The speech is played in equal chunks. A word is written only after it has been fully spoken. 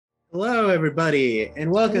Hello, everybody, and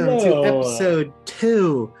welcome to Hello. episode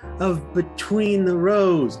 2 of Between the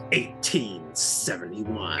Rows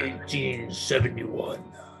 1871. 1871.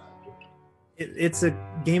 It's a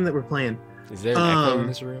game that we're playing. Is there an echo in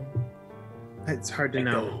this room? It's hard to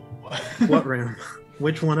know what room,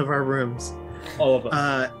 which one of our rooms. All of them.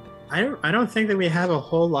 I don't think that we have a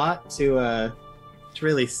whole lot to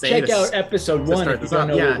really say. Check out episode 1 if you don't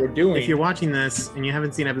know what we're doing. If you're watching this and you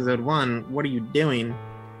haven't seen episode 1, what are you doing?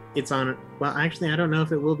 It's on. Well, actually, I don't know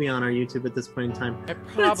if it will be on our YouTube at this point in time. It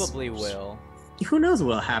probably will. Who knows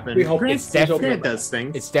what'll happen? We hope Grant, it's definitely- Grant does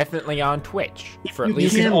things. It's definitely on Twitch for at You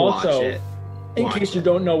least. can can watch also, it. in Watch case you it.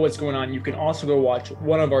 don't know what's going on, you can also go watch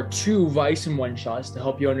one of our 2 Vice and One shots to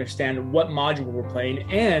help you understand what module we're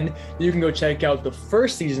playing, and you can go check out the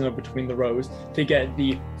first season of Between the Rows to get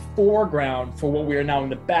the foreground for what we are now in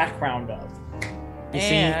the background of. You see?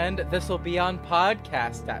 And this will be on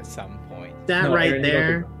podcast at some point. That No, right Aaron, you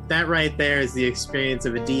there, that right there is the experience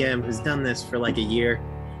of a DM who's done this for like a year.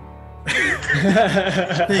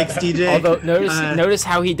 Thanks, DJ. Although notice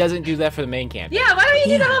how he doesn't do that for the main campaign. Yeah, why don't you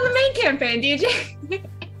do that Yeah. on the main campaign, DJ?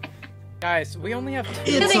 Guys, we only have two.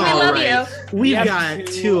 It's think we all love right. you. We've have got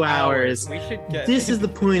 2 hours. We should get. This is the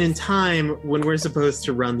point in time when we're supposed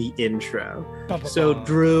to run the intro. So,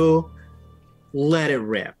 Drew, let it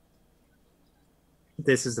rip.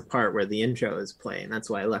 This is the part where the intro is playing. That's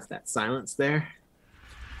why I left that silence there.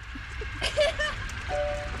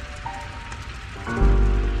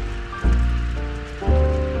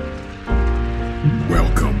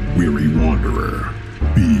 Welcome, weary wanderer.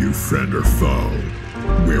 Be you friend or foe,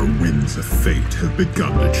 where winds of fate have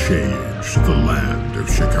begun to change the land of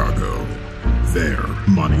Chicago. There,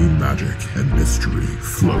 money, magic, and mystery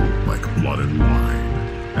flow like blood and wine,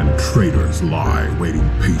 and traitors lie waiting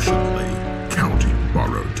patiently, counting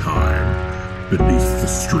borrowed time. Beneath the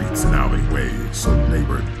streets and alleyways, a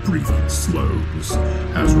labored breathing slows,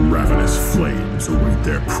 as ravenous flames await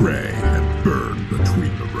their prey and burn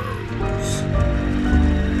between the rows.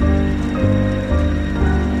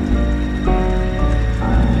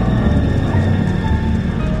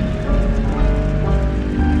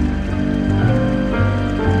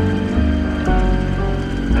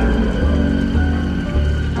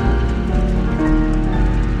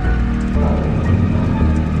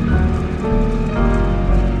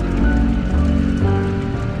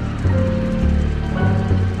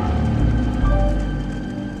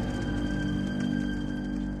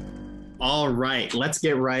 All right, let's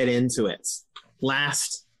get right into it.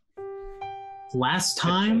 Last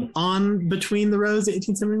time on Between the Rows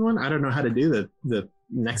 1871. I don't know how to do the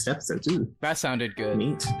next episode too. That sounded good.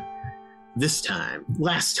 Neat.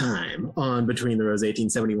 Last time on Between the Rows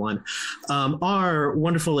 1871, our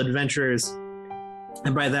wonderful adventurers,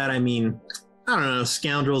 and by that I mean, I don't know,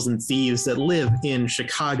 scoundrels and thieves that live in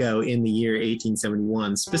Chicago in the year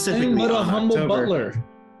 1871, specifically And what a on humble October. butler.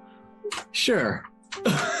 Sure.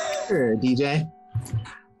 Sure, DJ.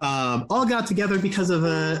 All got together because of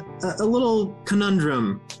a little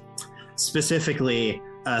conundrum. Specifically,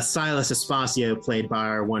 Silas Espacio, played by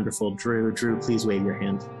our wonderful Drew. Drew, please wave your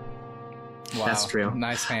hand. Wow. That's true.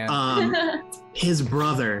 Nice hand. His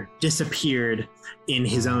brother disappeared in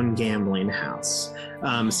his own gambling house.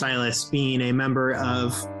 Silas, being a member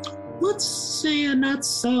of, let's say, a not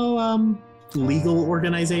so legal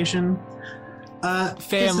organization.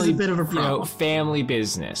 This is a bit of a problem. Family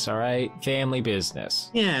business. All right, family business.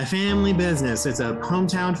 Yeah, family business. It's a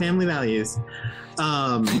hometown family values.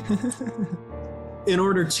 In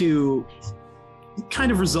order to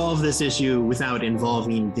kind of resolve this issue without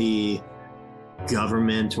involving the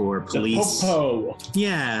government or police. Popo.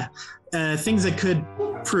 Yeah, things that could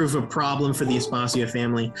prove a problem for the Espacio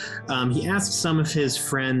family. He asked some of his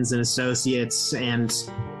friends and associates and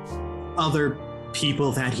other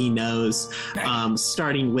people that he knows,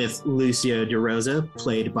 starting with Lucio De Rosa,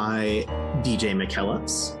 played by DJ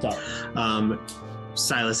McKellips,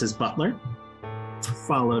 Silas's butler,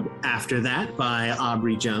 followed after that by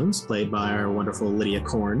Aubrey Jones, played by our wonderful Lydia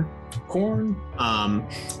Korn.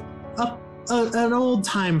 An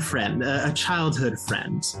old-time friend, a childhood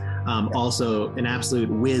friend, also an absolute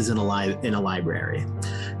whiz in a library.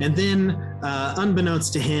 And then,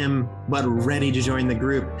 unbeknownst to him, but ready to join the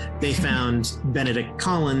group, they found Benedict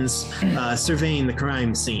Collins surveying the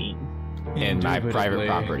crime scene. In my private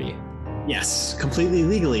property. Yes, completely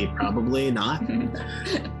legally, probably not.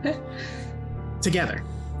 Together,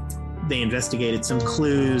 they investigated some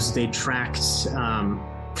clues. They tracked,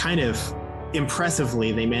 kind of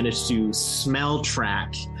impressively, they managed to smell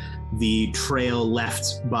track the trail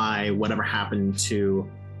left by whatever happened to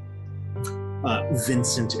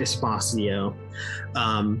Vincent Espacio.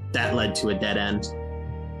 That led to a dead end.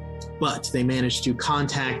 but they managed to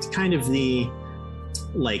contact kind of the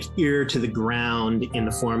like ear to the ground in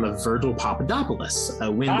the form of Virgil Papadopoulos,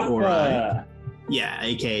 a wind aura. Yeah,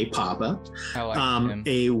 aka Papa. I like him.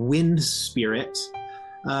 A wind spirit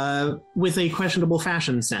with a questionable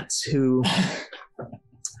fashion sense who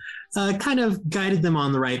kind of guided them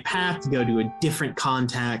on the right path to go to a different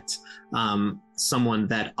contact, someone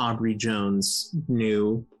that Aubrey Jones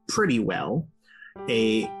knew pretty well,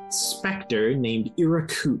 a specter named Ira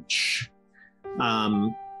Cooch,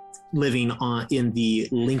 living in the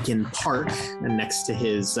Lincoln Park and next to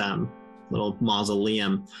his little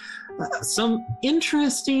mausoleum. Some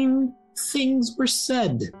interesting things were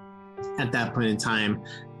said at that point in time.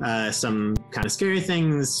 Some kind of scary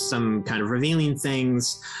things, some kind of revealing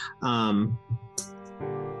things.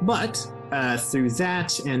 But through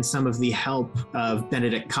that and some of the help of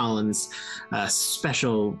Benedict Collins'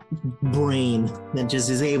 special brain that just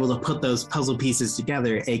is able to put those puzzle pieces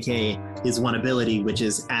together, aka his one ability, which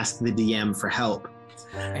is ask the DM for help.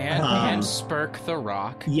 And Spurk the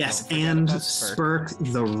Rock. Yes, and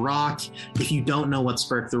Spurk the Rock. If you don't know what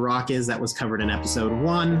Spurk the Rock is, that was covered in episode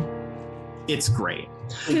 1. It's great.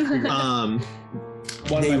 They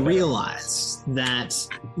realized that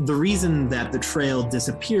the reason that the trail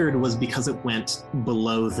disappeared was because it went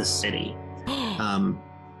below the city.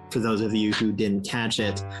 For those of you who didn't catch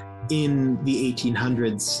it, in the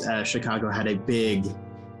 1800s, Chicago had a big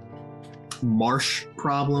marsh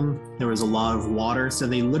problem. There was a lot of water, so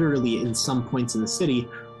they literally, in some points in the city,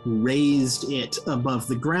 raised it above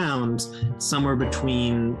the ground somewhere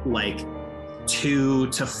between like 2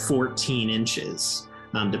 to 14 inches,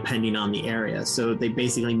 depending on the area. So they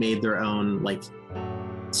basically made their own like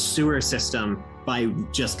sewer system by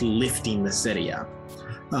just lifting the city up.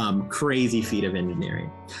 Crazy feat of engineering.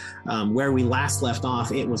 Where we last left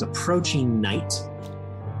off, it was approaching night,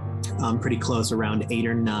 pretty close, around 8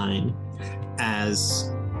 or 9,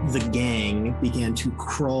 as the gang began to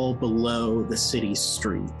crawl below the city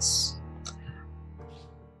streets.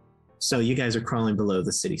 So you guys are crawling below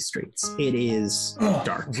the city streets. It is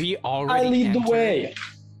dark. We already I lead the entered. way.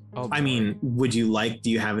 Oh, I mean, do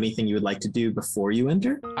you have anything you would like to do before you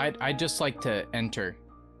enter? I'd just like to enter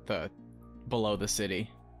below the city.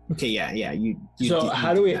 Okay, yeah. So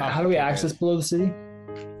how do we access below the city?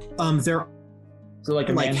 There So like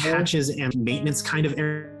a like manhole? hatches and maintenance kind of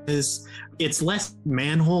areas. It's less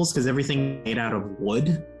manholes because everything's made out of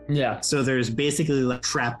wood. Yeah. So there's basically like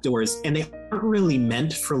trapdoors, and they aren't really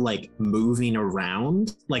meant for like moving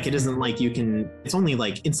around. Like it isn't like it's only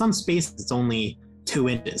like in some spaces it's only 2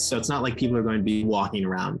 inches. So it's not like people are going to be walking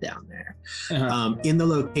around down there. Uh-huh. In the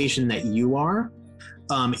location that you are,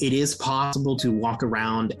 it is possible to walk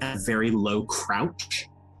around at a very low crouch.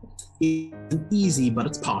 It's easy, but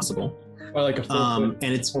it's possible. Or like a 4 foot,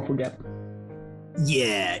 And it's 4 foot gap.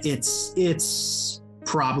 Yeah, it's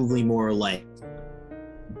probably more like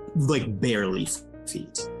barely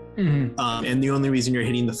feet. Mm-hmm. And the only reason you're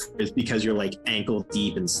hitting the floor is because you're like ankle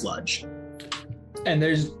deep in sludge. And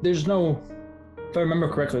there's no, if I remember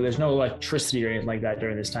correctly, there's no electricity or anything like that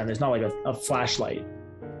during this time. There's not like a flashlight.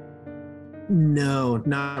 No,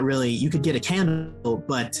 not really. You could get a candle,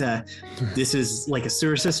 but this is like a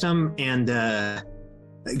sewer system, and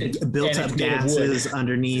built up gases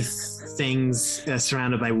underneath things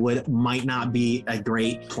surrounded by wood might not be a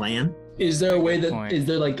great plan. Is there a way Point. is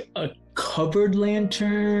there like a covered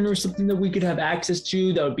lantern or something that we could have access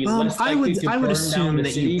to that would be less likely to I burn would down assume the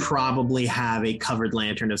that city? you probably have a covered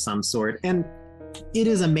lantern of some sort, and it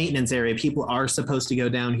is a maintenance area. People are supposed to go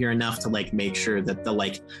down here enough to like make sure that the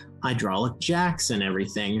like hydraulic jacks and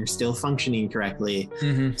everything are still functioning correctly.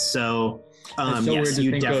 Mhm. So It's so weird yes, to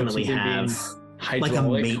you think of definitely something being have like a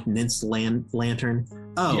hydraulic. maintenance lantern.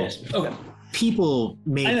 Oh, Yes. Okay. people I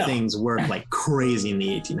made know. things work like crazy in the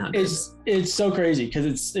 1800s. It's so crazy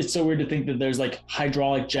because it's so weird to think that there's like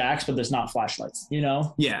hydraulic jacks, but there's not flashlights. You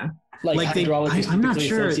know, Yeah, like hydraulic. is I'm not typically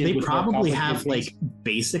sure. associated They with more probably complicated have things. like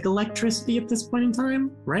basic electricity at this point in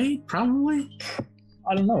time, right? Probably.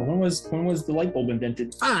 I don't know when was the light bulb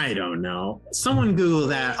invented? I don't know. Someone Google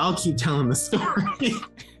that. I'll keep telling the story.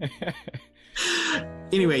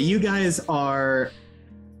 Anyway, you guys are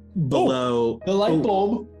below. The light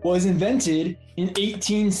bulb was invented in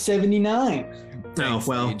 1879. Oh,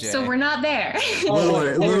 well. AJ. So we're not there. A little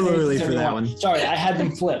early for that 1871. one. Sorry, I had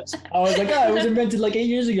them flipped. I was like, oh, it was invented like 8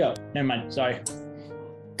 years ago. Never mind. Sorry.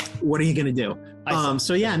 What are you gonna do? I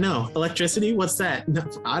So yeah, no electricity. What's that? No,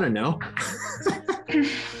 I don't know.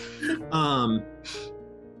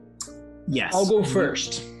 Yes. I'll go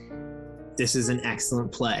first. This is an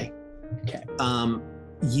excellent play. Okay.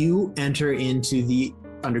 You enter into the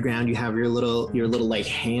underground. You have your little like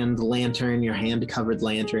hand lantern, your hand covered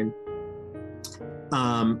lantern.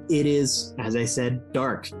 It is, as I said,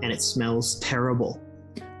 dark, and it smells terrible.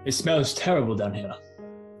 It smells terrible down here.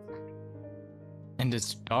 And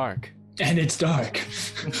it's dark. And it's dark.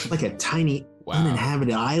 Like a tiny, Wow.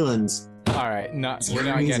 uninhabited island. All right, we're not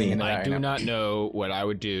crazy. getting into that I right do now. not know what I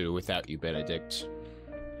would do without you, Benedict.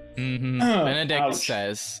 Mm-hmm. Oh, Benedict ouch.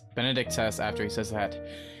 says after he says that,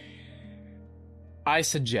 I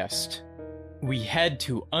suggest we head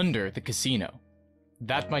to under the casino.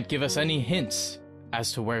 That might give us any hints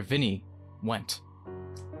as to where Vinny went.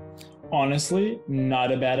 Honestly,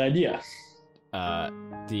 not a bad idea.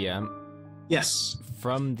 DM, Yes.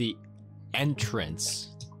 from the entrance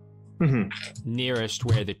Hmm. nearest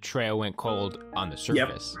where the trail went cold on the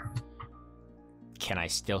surface, can I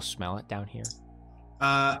still smell it down here?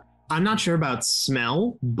 I'm not sure about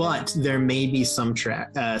smell, but there may be some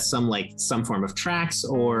some form of tracks,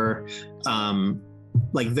 or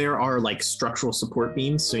like there are like structural support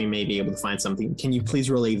beams, so you may be able to find something. Can you please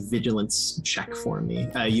roll a vigilance check for me?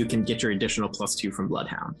 You can get your additional +2 from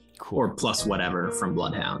Bloodhound, Cool. or plus whatever from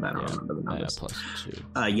Bloodhound. I don't remember the numbers.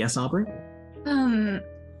 +2. Yes, Aubrey.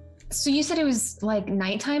 So you said it was like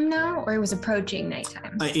nighttime now, or it was approaching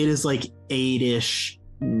nighttime? It is like 8-ish,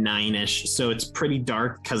 9-ish, so it's pretty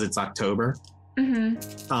dark because it's October.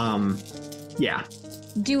 Mm-hmm. Yeah.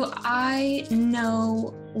 Do I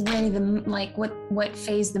know where what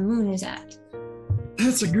phase the moon is at?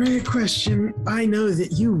 That's a great question. I know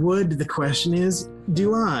that you would. The question is,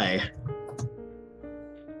 do I?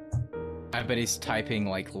 I bet he's typing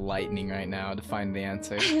like lightning right now to find the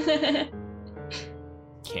answer.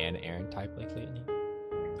 Can Aaron type like lightning?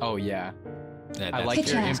 Oh yeah, That- I that's- like Good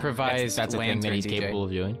your job. improvised That's a thing lantern, that he's DJ. capable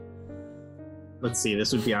of doing. Let's see.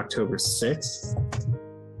 This would be October 6th.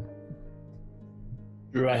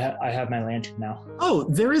 Drew, I have my lantern now. Oh,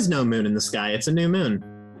 there is no moon in the sky. It's a new moon.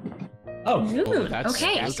 Oh, Moon. that's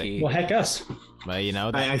Okay. spooky. well, heck us. But you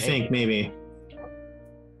know, I think maybe.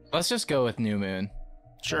 Let's just go with new moon.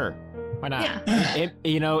 sure, why not? Yeah.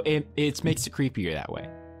 It makes it creepier that way.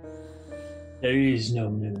 There is no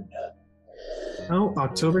moon. Oh,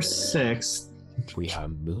 October 6th. We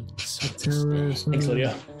have moons. October Thanks,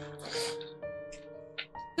 Lydia.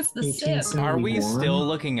 It's the 18th. sip. Are we 71? still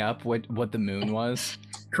looking up what the moon was?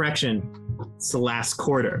 Correction. It's the last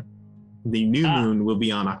quarter. The new moon will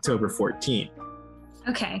be on October 14th.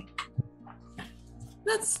 Okay.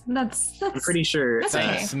 That's I'm pretty sure. That's okay.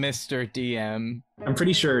 Thanks, Mr. DM. I'm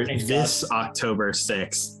pretty sure Thanks, this God. October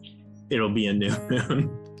 6th, it'll be a new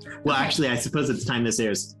moon. Well, Okay. actually, I suppose at the time this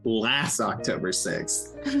airs, last October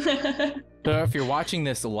 6th. So if you're watching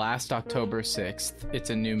this last October 6th, it's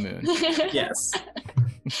a new moon. Yes.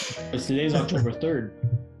 But today's October 3rd.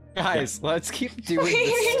 Guys, let's keep doing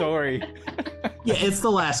this story. Yeah, it's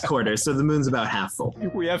the last quarter, so the moon's about half full.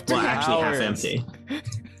 We have 2 Well, actually, half hours. empty.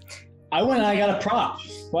 I went and I got a prop.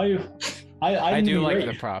 Why you? I didn't do even like rate.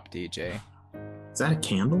 the prop, DJ. Is that a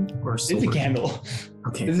candle or a It's solar? a candle.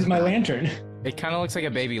 Okay. This is my lantern. It kind of looks like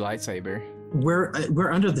a baby lightsaber.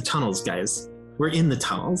 We're under the tunnels, guys. We're in the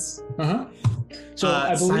tunnels. Uh-huh. So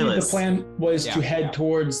I believe Silas. the plan was to Yeah. head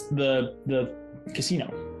towards the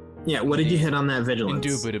casino. Yeah. What did you hit on that vigilance?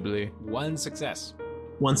 Indubitably. One success.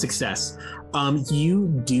 One success. You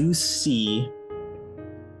do see.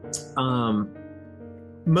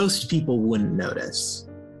 Most people wouldn't notice,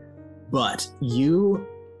 but you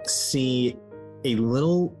see a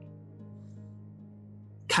little,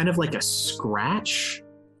 kind of like a scratch,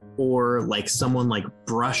 or like someone like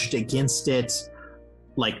brushed against it,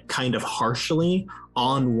 like kind of harshly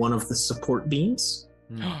on one of the support beams.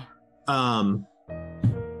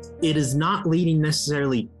 It is not leading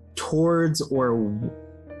necessarily towards, or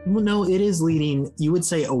well, no, it is leading, you would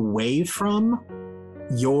say, away from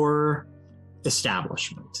your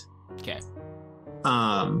establishment. Okay.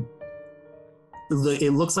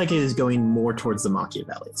 It looks like it is going more towards the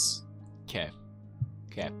Machiavellis. Okay.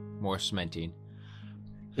 More cementing.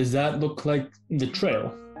 Does that look like the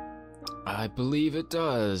trail I believe it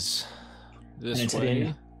does. And This it's way.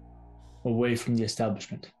 heading away from the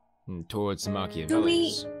establishment? And towards the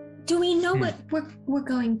Machiavellis. Do we know what we're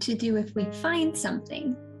going to do if we find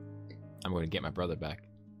something? I'm going to get my brother back.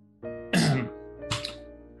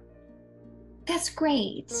 That's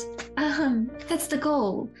great. That's the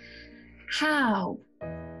goal. How?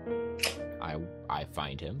 I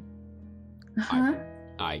find him. Uh-huh.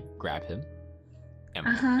 I grab him. And,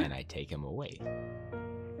 Uh-huh. and I take him away.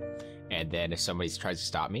 And then if somebody tries to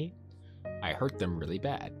stop me, I hurt them really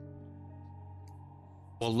bad.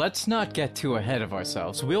 Well, let's not get too ahead of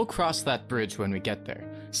ourselves. We'll cross that bridge when we get there.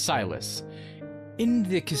 Silas, in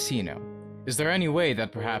the casino, is there any way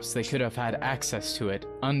that perhaps they could have had access to it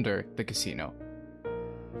under the casino?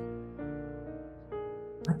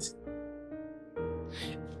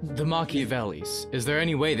 The Machiavellis. Is there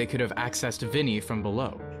any way they could have accessed Vinny from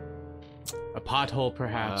below? A pothole,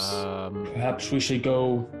 perhaps? Perhaps we should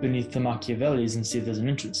go beneath the Machiavellis and see if there's an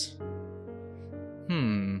entrance.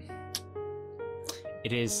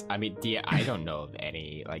 It is. I mean, I don't know of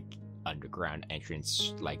any like underground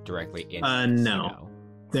entrance like directly in. No.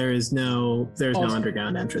 There's no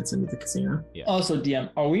underground entrance into the casino. Yeah. Also, DM,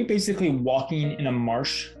 are we basically walking in a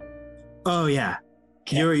marsh? Oh yeah,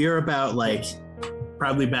 you're about like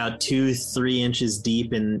probably about 2-3 inches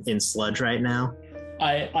deep in sludge right now.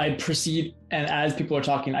 I proceed, and as people are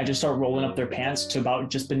talking, I just start rolling up their pants to about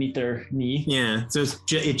just beneath their knee. Yeah, so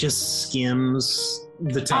it just skims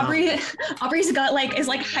the top. Aubrey's got is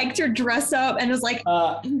hiked her dress up and is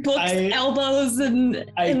books, elbows,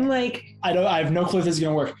 and I have no clue if this is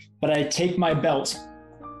gonna work, but I take my belt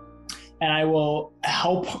and I will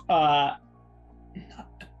help.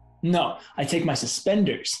 No, I take my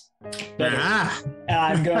suspenders. And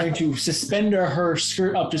I'm going to suspend her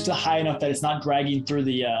skirt up just high enough that it's not dragging through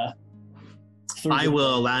the. I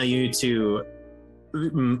will allow you to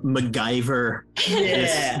MacGyver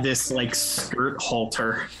this skirt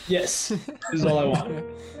halter. Yes, this is all I want.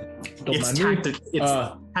 It's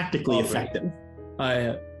tactically effective.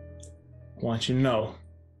 I want you to know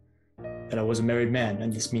that I was a married man,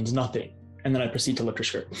 and this means nothing. And then I proceed to lift her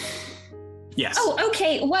skirt. Yes. Oh,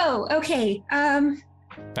 okay. Whoa. Okay.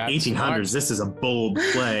 That's 1800s. smart. This is a bold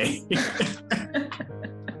play.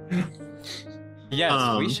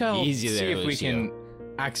 Yes, we shall easy see there, if we Lucio. can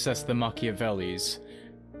access the Machiavellis.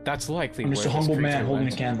 That's likely I'm where just a this humble creature man holding a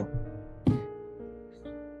went. candle.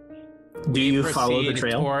 Do you follow the Proceed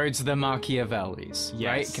trail? towards the Machiavellis, right?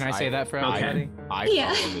 Yes, Can I say that for everybody?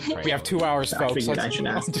 Yeah. We have 2 hours, I folks. figured I Let's- should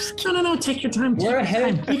ask. I'm just kidding. No, take your time. We're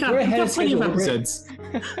ahead. We got We're ahead of plenty of schedule. We're episodes.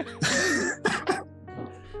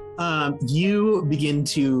 You begin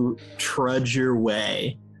to trudge your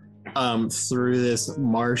way through this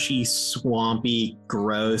marshy, swampy,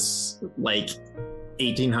 gross,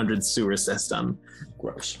 1800s sewer system.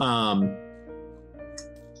 Gross.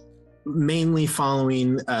 Mainly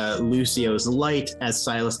following Lucio's light, as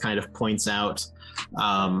Silas kind of points out,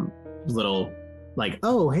 little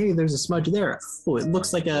oh, hey, there's a smudge there. Oh, it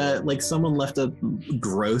looks like someone left a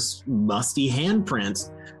gross, musty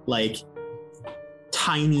handprint.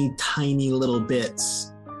 Tiny little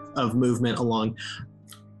bits of movement along.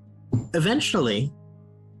 Eventually,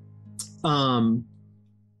 well,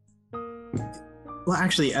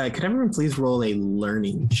 actually, could everyone please roll a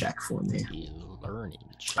learning check for me?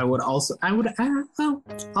 I'll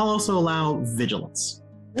also allow vigilance.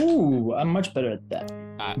 Ooh, I'm much better at that.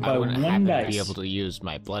 I By wouldn't one happen to dice. be able to use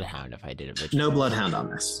my bloodhound if I did it. No bloodhound on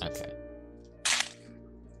this. Okay.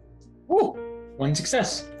 Ooh, 1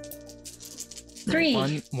 success.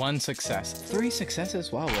 3. One success. 3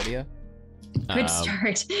 successes? Wow, Lydia. Good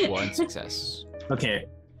start. 1 success. Okay,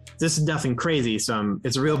 this is nothing crazy, so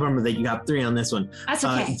it's a real bummer that you got 3 on this one. That's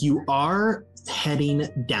okay. You are heading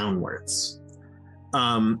downwards,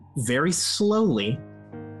 very slowly,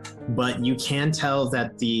 but you can tell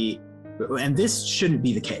that and this shouldn't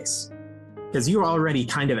be the case, because you're already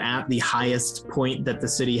kind of at the highest point that the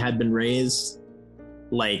city had been raised.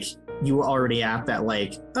 You were already at that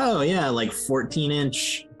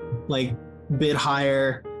 14-inch, bit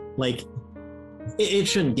higher. It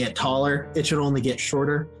shouldn't get taller. It should only get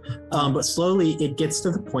shorter. But slowly it gets to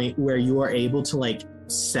the point where you are able to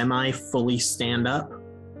semi-fully stand up.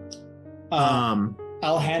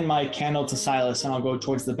 I'll hand my candle to Silas, and I'll go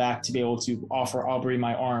towards the back to be able to offer Aubrey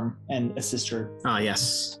my arm and assist her.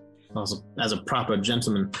 Yes. Also, as a proper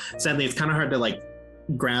gentleman. Sadly, it's kind of hard to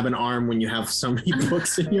grab an arm when you have so many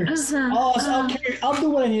books in your. I'll do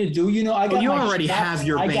what I need to do. I got. You my already straps. have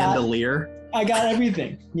your bandolier. I got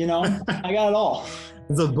everything. I got it all.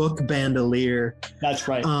 The book bandolier. That's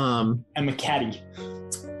right. I'm a caddy.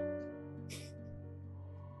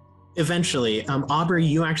 Eventually, Aubrey,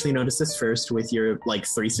 you actually notice this first with your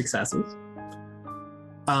 3 successes.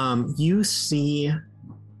 You see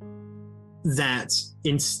that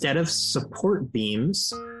instead of support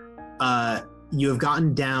beams, you have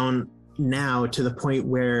gotten down now to the point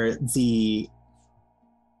where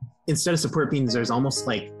instead of support beams, there's almost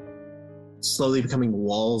slowly becoming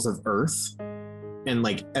walls of earth,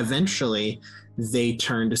 and eventually they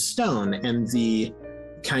turn to stone, and the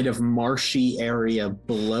kind of marshy area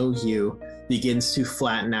below you begins to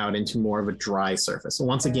flatten out into more of a dry surface. So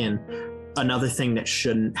once again, another thing that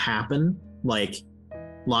shouldn't happen,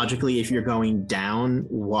 logically, if you're going down,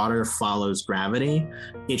 water follows gravity.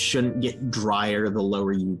 It shouldn't get drier the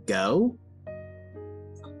lower you go,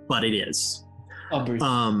 but it is. Aubrey.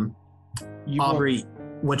 Aubrey,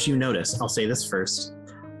 what you notice, I'll say this first.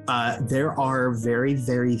 There are very,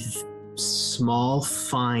 very small,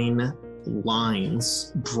 fine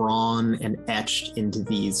lines drawn and etched into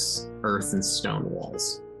these earth and stone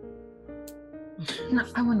walls. No,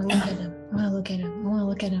 I want to look at him. I want to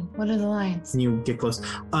look at him. What are the lines? Can you get close?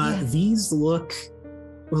 Yeah. These look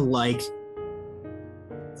like...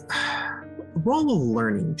 Roll a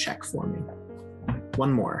learning check for me.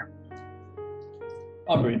 One more.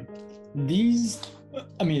 Aubrey,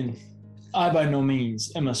 I by no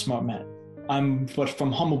means am a smart man. I'm but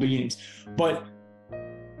from humble beginnings. But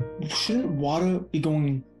shouldn't water be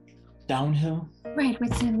going downhill? Right,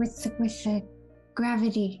 with the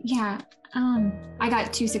gravity. Yeah. I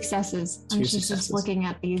got 2 successes. I'm just looking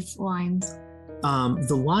at these lines.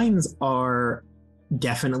 The lines are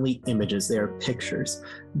definitely images. They are pictures.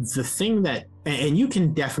 The thing that, and you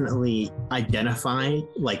can definitely identify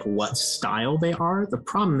like what style they are. The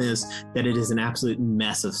problem is that it is an absolute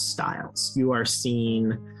mess of styles. You are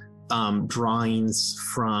seeing drawings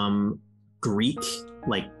from Greek,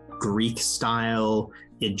 like Greek style,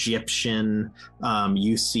 Egyptian.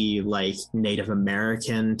 You see like Native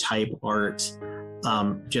American type art.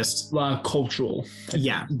 Just cultural.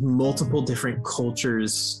 Yeah, multiple different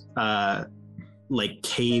cultures. Like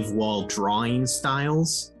cave wall drawing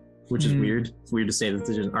styles, which is weird. It's weird to say that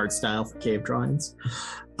there's an art style for cave drawings.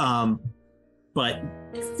 But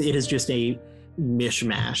it is just a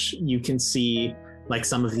mishmash. You can see like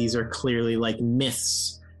some of these are clearly like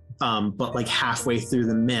myths, but like halfway through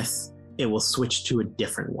the myth, it will switch to a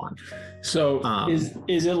different one. So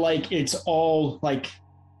is it like it's all like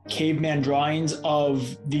caveman drawings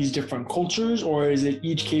of these different cultures, or is it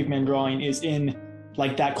each caveman drawing is in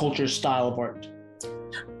like that culture's style of art?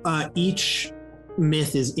 Each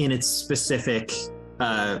myth is in its specific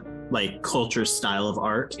like culture style of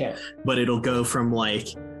art, but it'll go from like,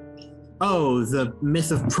 oh, the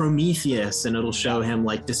myth of Prometheus, and it'll show him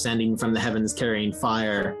like descending from the heavens carrying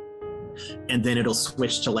fire, and then it'll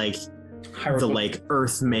switch to like the like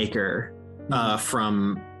Earth Maker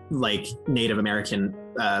from like Native American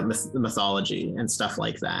mythology and stuff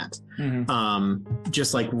like that.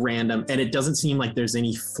 Just like random, and it doesn't seem like there's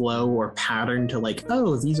any flow or pattern to like,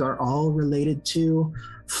 oh, these are all related to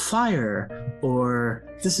fire, or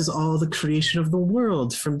this is all the creation of the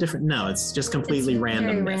world from different. No, it's just completely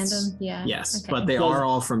random. Very myths. random, yeah. Yes, Okay. but they are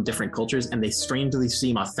all from different cultures, and they strangely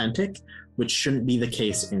seem authentic, which shouldn't be the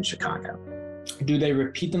case in Chicago. Do they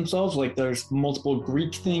repeat themselves? Like there's multiple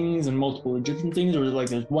Greek things and multiple Egyptian things, or is it like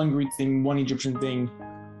there's one Greek thing, one Egyptian thing?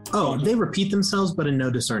 Oh, they repeat themselves, but in no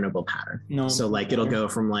discernible pattern. No. So like it'll go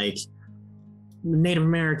from like Native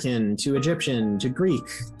American to Egyptian to Greek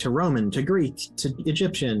to Roman to Greek to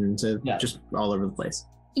Egyptian to just all over the place.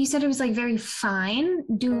 You said it was like very fine.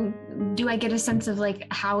 Do I get a sense of like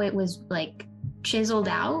how it was like chiseled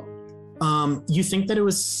out? You think that it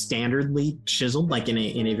was standardly chiseled, like in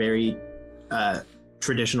a very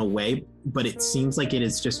traditional way, but it seems like it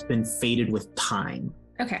has just been faded with time.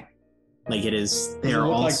 Okay. Like it is, they are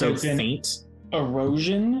also faint.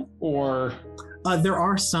 Erosion, or there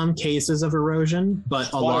are some cases of erosion,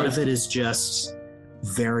 but a lot of it is just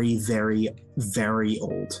very, very, very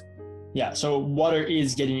old. Yeah, so water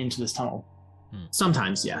is getting into this tunnel.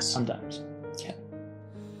 Sometimes, yes. Sometimes. Yeah.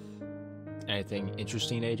 Anything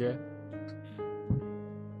interesting, AJ?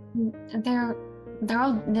 They're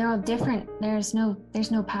all different. There's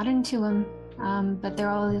no pattern to them, but they're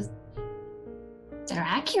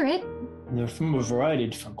accurate. They're from a variety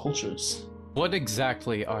of different cultures. What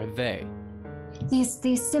exactly are they?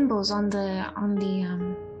 These symbols on the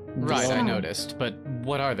Right, I stone. noticed, but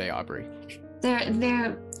what are they, Aubrey?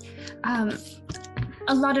 They're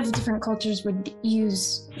a lot of different cultures would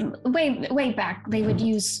use way back. They would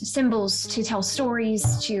use symbols to tell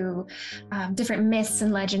stories, to different myths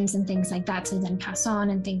and legends and things like that, to then pass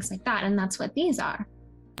on and things like that. And that's what these are.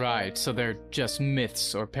 Right, so they're just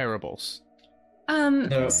myths or parables.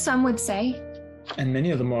 Some would say. And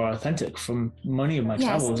many of them are authentic. From many of my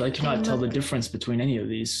travels, I cannot tell the look- difference between any of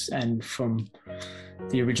these and from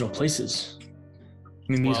the original places.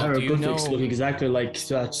 I mean, these Well, do you hieroglyphics know- look exactly like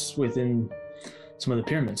that's within some of the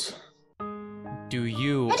pyramids. Do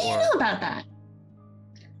you How do you or... know about that?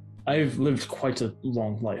 I've lived quite a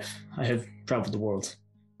long life. I have traveled the world.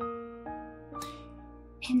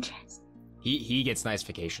 Interesting. He gets nice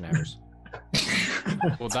vacation hours.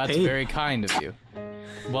 Well, that's Hey. very kind of you.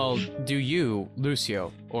 Well, do you,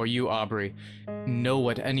 Lucio, or you, Aubrey, know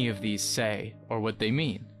what any of these say or what they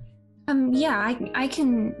mean? Yeah, I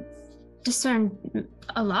can discern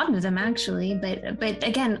a lot of them actually, but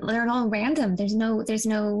again, they're all random. There's no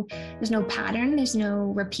pattern. There's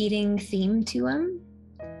no repeating theme to them.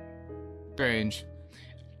 Strange.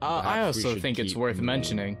 I Perhaps we also should think it's keep worth moving.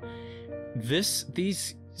 mentioning.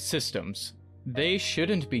 These systems, they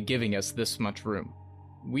shouldn't be giving us this much room.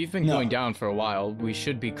 We've been No. going down for a while. We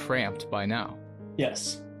should be cramped by now.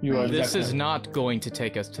 Yes, you are. This exactly is right. not going to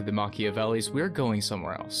take us to the Machiavellis. We're going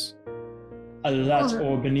somewhere else. Either that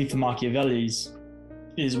or beneath the Machiavellis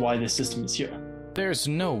is why this system is here. There's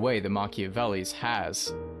no way the Machiavellis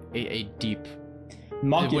has a deep...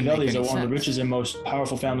 Machiavellis any are one of the sense. richest and most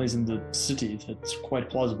powerful families in the city. That's quite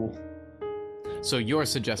plausible. So you're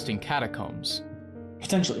suggesting catacombs.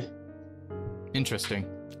 Potentially. Interesting.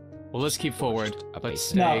 Well, let's keep forward. Let's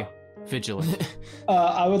stay Now- vigilant.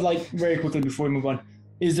 I would like, very quickly before we move on,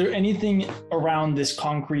 is there anything around this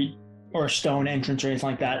concrete or stone entrance or anything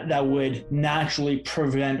like that that would naturally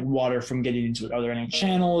prevent water from getting into it? Are there any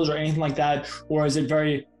channels or anything like that? Or is it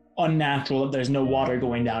very unnatural that there's no water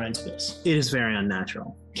going down into this? It is very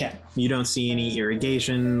unnatural. Okay. You don't see any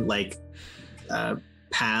irrigation, like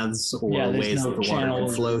paths or Yeah, there's ways no that the water can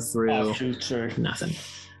channels, flow through. Offshoots or... Nothing.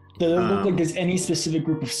 Does it look Um, like there's any specific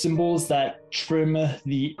group of symbols that trim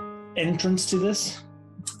the entrance to this?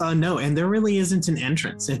 No, and there really isn't an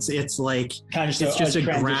entrance. It's like Kind of it's just a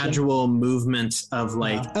transition? gradual movement of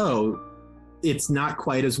like, Yeah. oh, it's not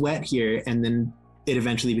quite as wet here, and then it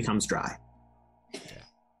eventually becomes dry.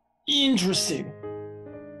 Interesting.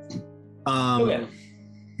 Um, Okay.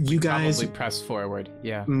 You guys Probably press forward.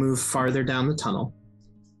 Yeah. move farther down the tunnel.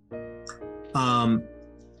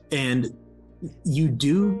 And you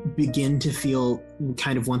do begin to feel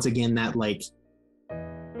kind of once again that like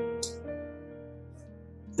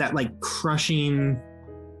crushing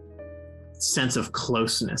sense of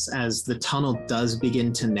closeness as the tunnel does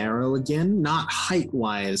begin to narrow again, not height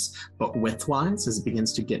wise, but width wise as it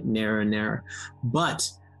begins to get narrower and narrower. But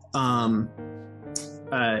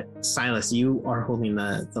Silas, you are holding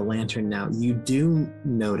the lantern now. You do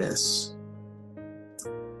notice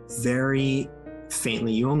very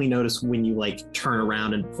faintly. You only notice when you like turn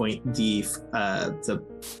around and point the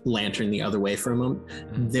lantern the other way for a moment.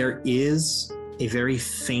 Mhm. There is a very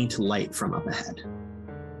faint light from up ahead.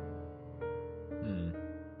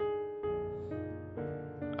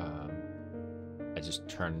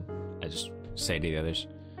 I just say to the others,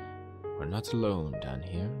 we're not alone down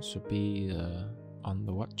here, so be on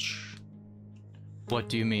the watch. What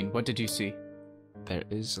do you mean? What did you see? There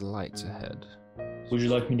is a light ahead. Would you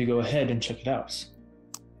like me to go ahead and check it out?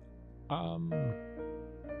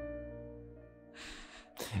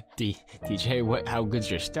 DJ, how good's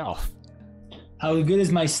your stealth? How good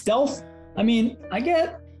is my stealth? I mean,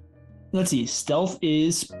 let's see, stealth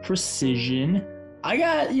is precision. I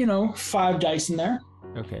got, 5 dice in there.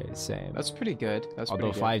 Okay, same. That's pretty good. Although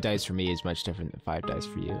pretty good. 5 dice for me is much different than 5 dice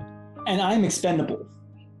for you. And I'm expendable.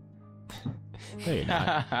 No, you're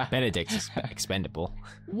not. Benedict's expendable.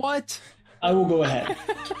 What? I will go ahead.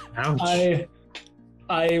 Ouch.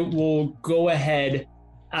 I will go ahead.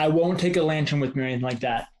 I won't take a lantern with me or anything like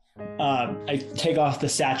that. I take off the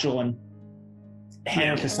satchel and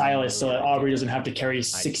hand it to Silas so that Aubrey doesn't have to carry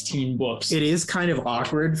 16 books. It is kind of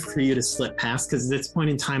awkward for you to slip past because at this point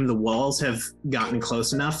in time, the walls have gotten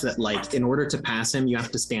close enough that, like, in order to pass him, you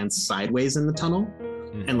have to stand sideways in the tunnel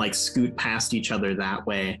and, like, scoot past each other that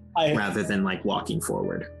way rather than, like, walking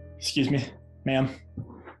forward. Excuse me, ma'am.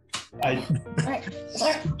 I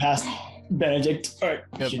passed Benedict. All right.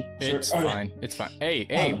 Yep, it's Sir, all right. fine. It's fine.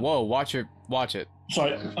 Hey, whoa, watch it.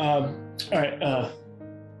 Sorry. All right.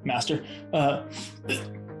 Master.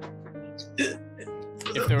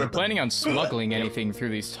 If they were planning on smuggling anything through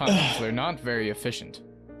these tunnels, they're not very efficient.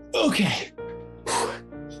 Okay.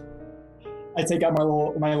 I take out my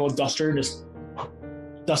little duster and just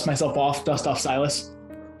dust myself off, dust off Silas.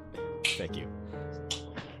 Thank you.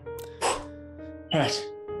 All right.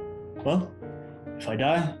 Well, if I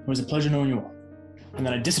die, it was a pleasure knowing you all. And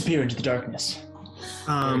then I disappear into the darkness.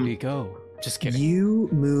 Where do you go? Just kidding. You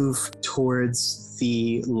move towards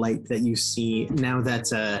the light that you see now that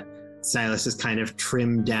Silas has kind of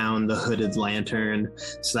trimmed down the hooded lantern,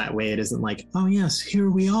 so that way it isn't like, oh yes, here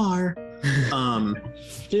we are.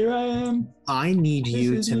 Here I am. I need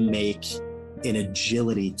you This is to me. make an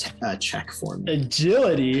agility check for me.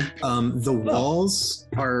 Agility. The walls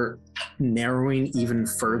are narrowing even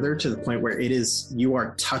further to the point where you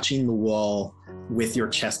are touching the wall with your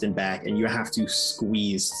chest and back, and you have to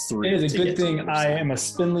squeeze through. It is a to good get to thing the other I side. am a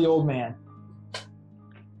spindly old man.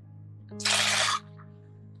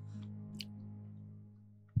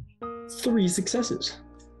 Three successes.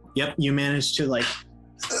 Yep, you managed to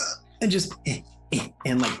and just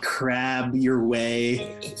and like crab your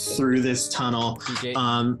way through this tunnel. DJ,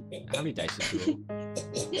 how many dice is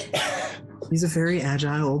it? He's a very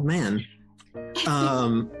agile old man.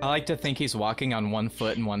 I like to think he's walking on one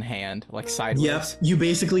foot and one hand, like sideways. Yep, you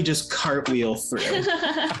basically just cartwheel through.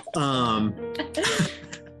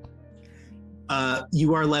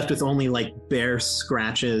 You are left with only like bare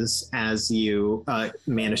scratches as you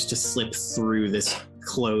manage to slip through this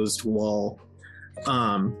closed wall.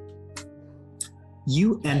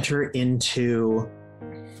 You enter into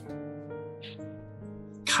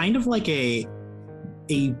kind of like a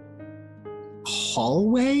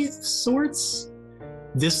hallway of sorts.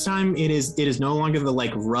 This time it is no longer the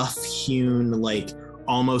like rough hewn, like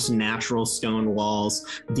almost natural stone walls.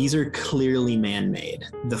 These are clearly man-made.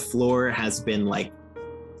 The floor has been like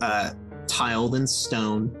tiled in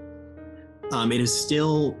stone. It is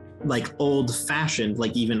still like old-fashioned,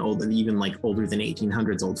 like even older than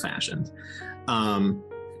 1800s old-fashioned.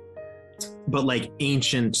 But like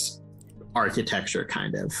ancient architecture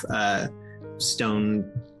kind of.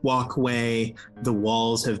 Stone walkway. The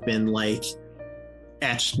walls have been like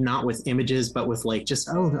etched not with images but with like just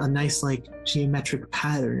a nice like geometric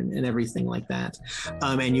pattern and everything like that.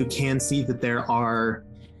 And you can see that there are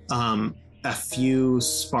a few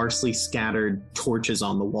sparsely scattered torches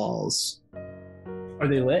on the walls. Are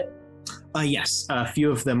they lit? Yes, a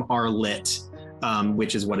few of them are lit,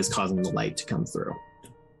 which is what is causing the light to come through.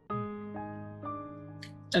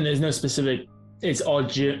 And there's no specific, it's all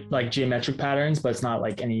geometric patterns, but it's not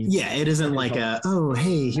like any... Yeah, it isn't like oh,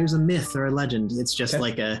 hey, here's a myth or a legend. It's just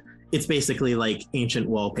like it's basically like ancient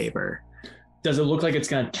wallpaper. Does it look like it's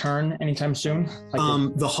going to turn anytime soon?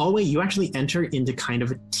 Like the hallway, you actually enter into kind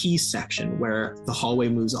of a T section where the hallway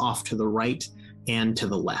moves off to the right and to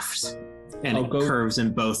the left. And it curves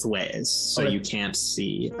in both ways, so you can't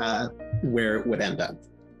see where it would end up.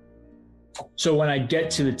 So when I get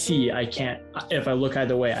to the T, I can't, if I look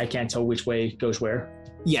either way, I can't tell which way goes where?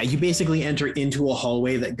 Yeah, you basically enter into a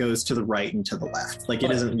hallway that goes to the right and to the left. Like it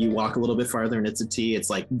isn't, you walk a little bit farther and it's a T, it's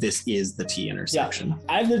like this is the T intersection. Yeah,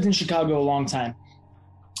 I've lived in Chicago a long time.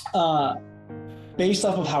 Based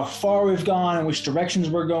off of how far we've gone and which directions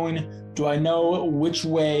we're going, do I know which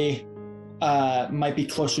way might be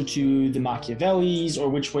closer to the Machiavellis or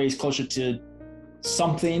which way is closer to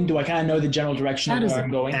something? Do I kind of know the general direction of where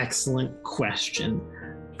I'm going? Excellent question.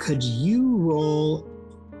 Could you roll...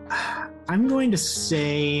 I'm going to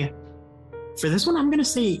say... For this one, I'm going to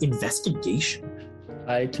say investigation.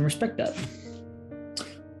 I can respect that.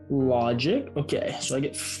 Logic. Okay, so I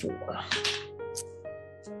get 4.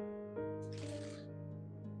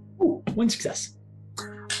 Ooh, 1 success.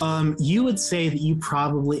 You would say that you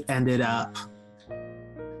probably ended up...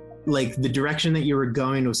 Like, the direction that you were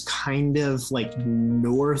going was kind of, like,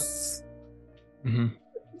 north. Mm-hmm.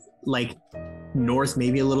 Like, north,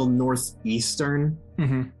 maybe a little northeastern.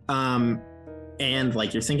 Mm-hmm. And,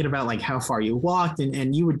 like, you're thinking about, like, how far you walked,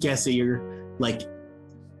 and you would guess that you're, like,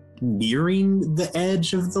 nearing the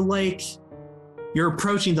edge of the lake. You're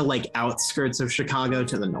approaching the, like, outskirts of Chicago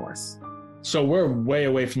to the north. So we're way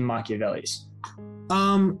away from the Machiavellis.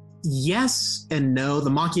 Yes and no.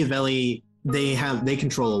 The Machiavelli... They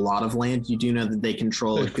control a lot of land. You do know that they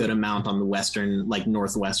control a good amount on the western, like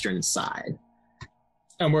northwestern side.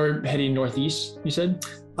 And we're heading northeast, you said?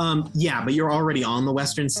 Yeah, but you're already on the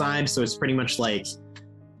western side, so it's pretty much like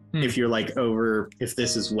if you're like over, if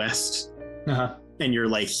this is west and you're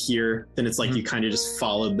like here, then it's like you kind of just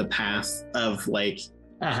followed the path of like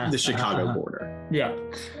the Chicago border. Yeah.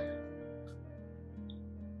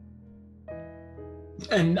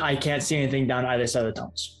 And I can't see anything down either side of the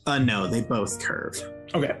tunnels. No, they both curve.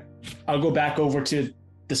 Okay. I'll go back over to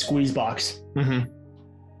the squeeze box. Mm-hmm.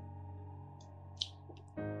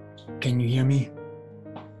 Can you hear me?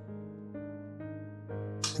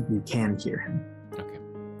 You can hear him. Okay.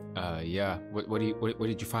 Yeah. What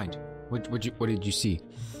did you find? What did you see?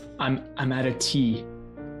 I'm at a T,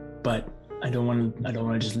 but I don't want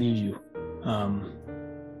to just leave you.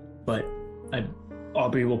 But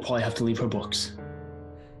Aubrey will probably have to leave her books.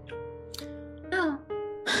 No.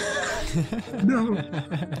 No.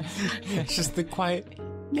 It's just the quiet.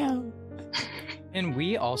 No. And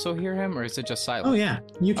we also hear him, or is it just silent? Oh yeah,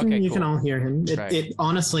 you can all hear him. It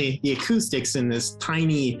honestly, the acoustics in this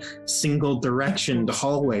tiny single-directioned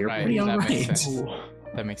hallway are pretty all right. Makes sense.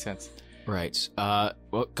 That makes sense. Right.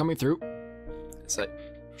 Well, coming through. It's like.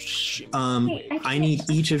 I need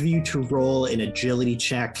each of you to roll an agility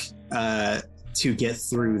check to get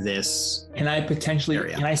through this. Can I potentially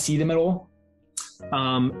area. Can I see them at all?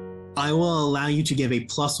 I will allow you to give a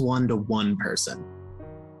 +1 to one person.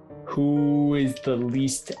 Who is the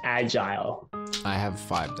least agile? I have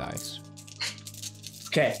 5 dice.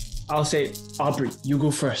 Okay, I'll say Aubrey, you go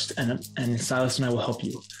first, and Silas and I will help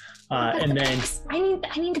you. And then I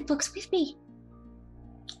need the books with me.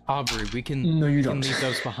 Aubrey, we can, No, you we don't. can leave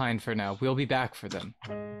those behind for now. We'll be back for them.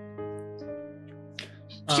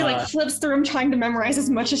 She like flips through them, trying to memorize as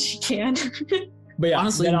much as she can. But yeah,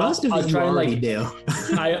 Honestly, then most of I'll it you try and already like do.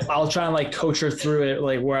 I'll try and like coach her through it,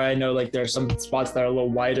 like where I know like there's some spots that are a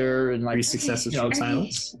little wider and like 3 successes you know, from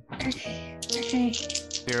silence. Okay.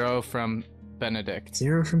 0 from Benedict.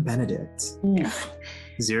 0 from Benedict. oof.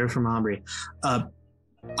 0 from Aubrey.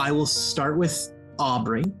 I will start with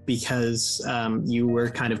Aubrey because you were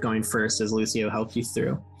kind of going first as Lucio helped you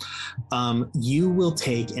through. You will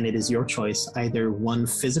take, and it is your choice, either 1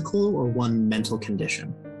 physical or 1 mental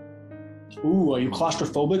condition. Ooh, are you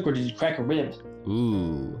claustrophobic or did you crack a rib?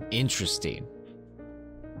 Ooh, interesting.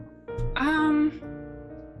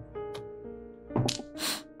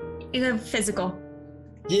 Either physical.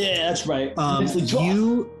 Yeah, that's right. Mentally tough.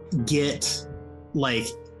 You get like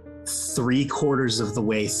 3/4 of the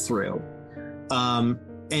way through. And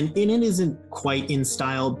it isn't quite in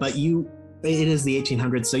style, but it is the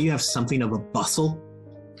 1800s, so you have something of a bustle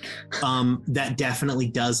that definitely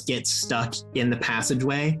does get stuck in the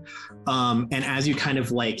passageway. And as you kind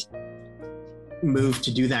of like move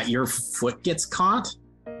to do that, your foot gets caught.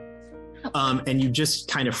 And you just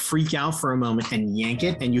kind of freak out for a moment and yank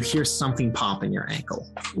it, and you hear something pop in your ankle.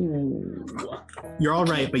 Ooh. You're all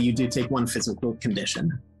right, but you do take 1 physical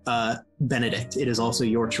condition. Benedict, it is also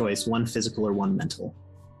your choice, 1 physical or 1 mental.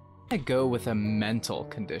 I go with a mental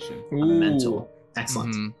condition. Ooh. Mental.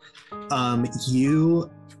 Excellent. Mhm. You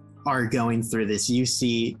are going through this. You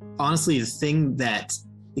see, honestly, the thing that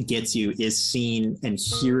gets you is seeing and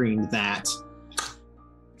hearing that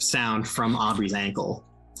sound from Aubrey's ankle.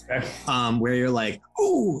 Okay. Where you're like,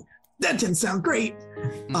 "Ooh, that didn't sound great."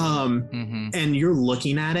 Mm-hmm. And you're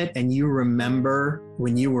looking at it, and you remember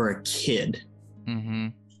when you were a kid. Mm-hmm.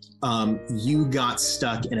 You got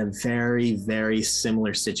stuck in a very, very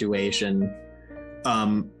similar situation,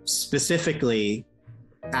 specifically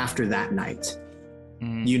after that night.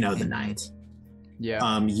 Mm-hmm. You know the night.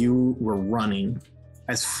 Yeah. You were running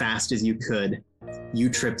as fast as you could. You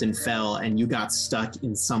tripped and fell, and you got stuck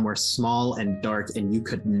in somewhere small and dark, and you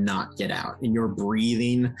could not get out. And your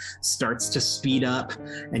breathing starts to speed up,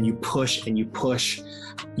 and you push and you push.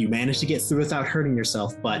 You manage to get through without hurting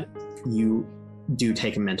yourself, but you do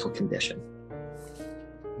take a mental condition.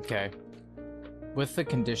 Okay. With the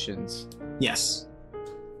conditions, Yes.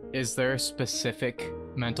 is there a specific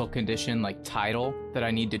mental condition, like title, that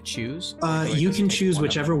I need to choose? Or do I You just can take choose one of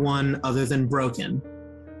whichever them? one other than broken.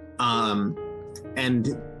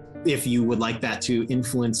 And if you would like that to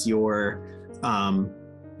influence your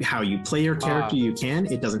how you play your character, you can.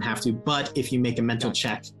 It doesn't have to. But if you make a mental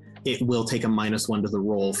check, it will take a -1 to the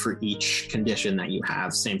roll for each condition that you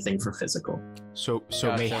have. Same thing for physical. So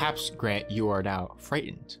Gotcha. mayhaps, Grant, you are now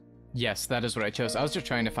frightened. Yes, that is what I chose. I was just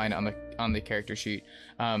trying to find it on the character sheet.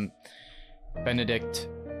 Benedict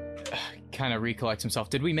kind of recollects himself.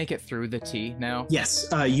 Did we make it through the T now? Yes,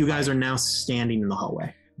 you guys are now standing in the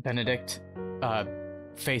hallway. Benedict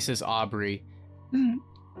faces Aubrey,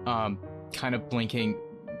 kind of blinking,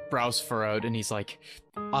 brows furrowed, and he's like,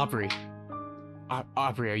 Aubrey,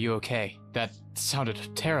 Aubrey, are you okay? That sounded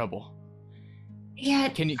terrible. Yeah.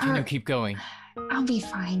 Can you keep going? I'll be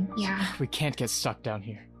fine. Yeah. We can't get stuck down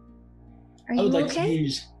here. Are I you would like to okay?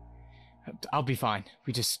 use. I'll be fine.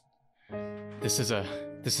 This is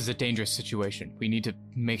a dangerous situation. We need to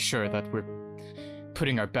make sure that we're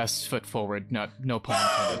putting our best foot forward. No pun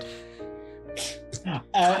intended.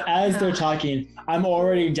 As they're talking, I'm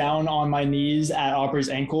already down on my knees at Aubrey's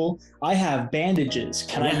ankle. I have bandages.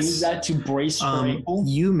 Can I Yes. use that to brace her ankle?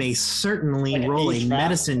 You may certainly Like an roll a A-trap?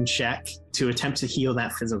 medicine check to attempt to heal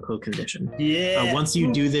that physical condition. Yeah. Once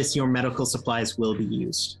you do this, your medical supplies will be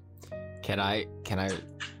used. Can I?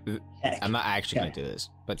 Heck. I'm not actually gonna do this,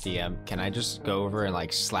 but DM, can I just go over and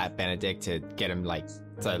like slap Benedict to get him like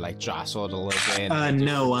jostled a little bit? and just-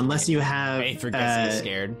 No, unless you have. Hey, forget to get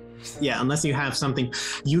scared. Yeah, unless you have something.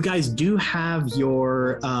 You guys do have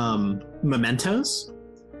your mementos.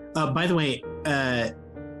 By the way,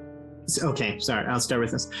 okay, sorry, I'll start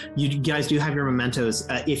with this. You guys do have your mementos.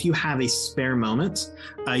 If you have a spare moment,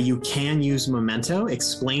 you can use memento.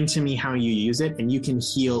 Explain to me how you use it, and you can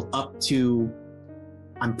heal up to.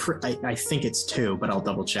 I think it's 2, but I'll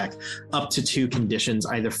double check. Up to 2 conditions,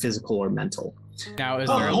 either physical or mental. Now,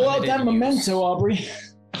 is Oh, there a hold out limited that memento, use? Aubrey.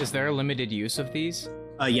 Is there a limited use of these?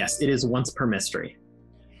 Yes, it is once per mystery.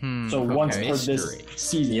 So once okay. per this Mystery.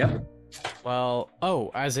 season. Yep. Well,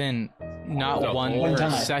 as in not The one whole per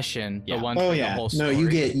time. session, Yeah. but one for the whole story. No, you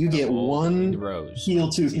get The whole one Rose. heal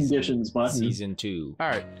 2 conditions button. Season 2. All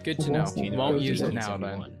right, good to know. Season Won't one, use it season now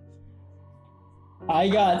then. one. I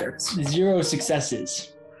got 0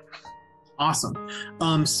 successes.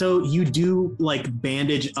 Awesome. So you do like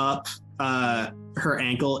bandage up her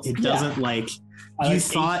ankle. It doesn't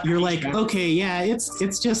you're like, okay, yeah,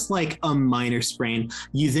 it's just like a minor sprain.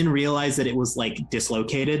 You then realize that it was like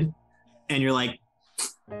dislocated, and you're like,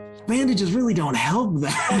 bandages really don't help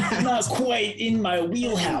that. Not quite in my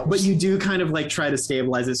wheelhouse. But you do kind of like try to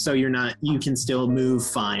stabilize it so you can still move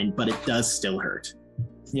fine, but it does still hurt.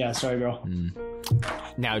 Yeah, sorry, girl.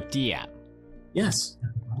 Now, DM. Yes.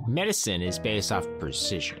 Medicine is based off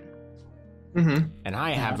precision. Mm-hmm. And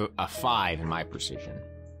I have a 5 in my precision.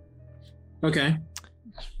 Okay.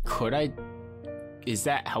 Is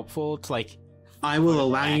that helpful to like... I will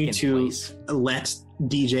allow you to place? let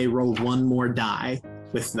DJ roll one more die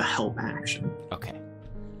with the help action. Okay.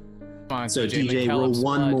 Come on, So DJ roll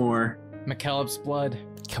one more. McKellep's blood.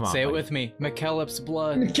 Come on. Say it buddy. with me. McKellep's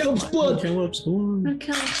blood. McKellep's blood. McKellep's blood.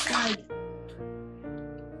 McKellep's blood.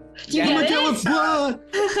 You get it? McKellep's blood.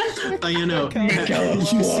 You know,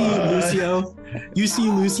 McKellep's you see blood. Lucio. You see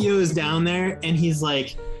Lucio is down there, and he's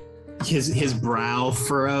like, his brow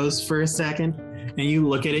furrows for a second, and you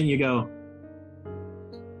look at it and you go,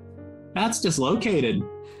 "That's dislocated,"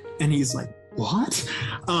 and he's like, "What?"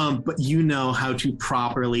 But you know how to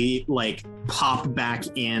properly like pop back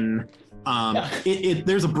in.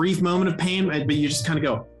 There's a brief moment of pain, but you just kind of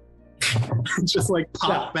go, just like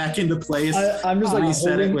pop back into place. I'm just like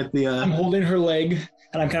reset it with the. I'm holding her leg,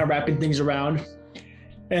 and I'm kind of wrapping things around.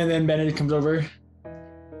 And then Benedict comes over.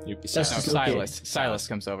 That's No, just Silas. Silas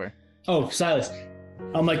comes over. Oh, Silas.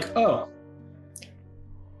 I'm like, oh.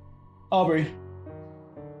 Aubrey,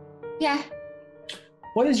 Yeah.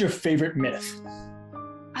 what is your favorite myth?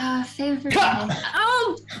 Favorite.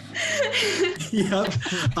 Oh. Yep.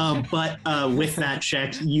 But with that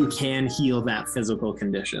check, you can heal that physical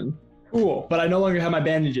condition. Cool, but I no longer have my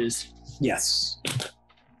bandages. Yes.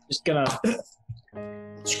 Just gonna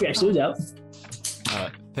scratch those out.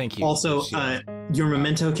 Thank you. Also, Lucio. your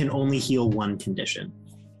memento can only heal one condition.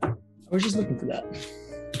 I was just looking for that.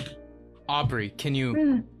 Aubrey, can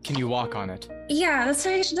you walk on it? Yeah, that's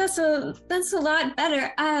a lot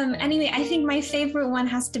better. Anyway, I think my favorite one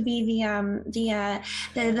has to be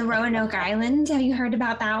the Roanoke Island. Have you heard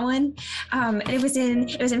about that one? It was in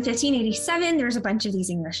 1587. There was a bunch of these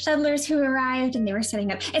English settlers who arrived, and they were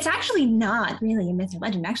setting up. It's actually not really a myth or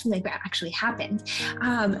legend. Actually, like that actually happened.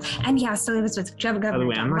 And yeah, so it was with Governor By the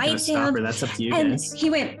way, I'm not going to stop her. That's up to you guys. he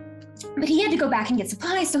went. But he had to go back and get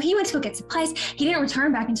supplies, so he went to go get supplies. He didn't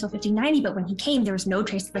return back until 1590, but when he came, there was no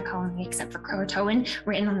trace of the colony except for Croatoan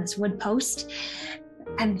written on this wood post.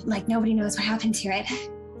 And, like, nobody knows what happened to it.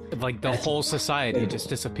 Like the whole society just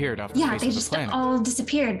disappeared off the Yeah, face they of the just planet. all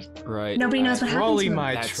disappeared. Right. Nobody knows what happened Rolly to them.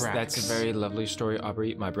 my That's tracks. a very lovely story,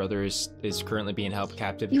 Aubrey. My brother is currently being held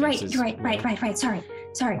captive. You're against right, his-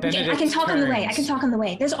 Sorry. Benedict I can talk on the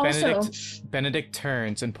way. turns. There's also... Benedict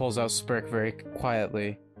turns and pulls out Spurk very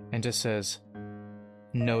quietly and just says,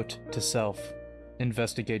 "Note to self: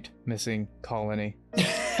 investigate missing colony."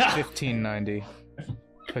 1590.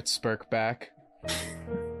 Put Spurk back.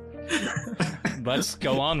 Let's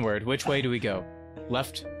go onward. Which way do we go?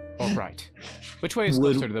 Left or right? Which way is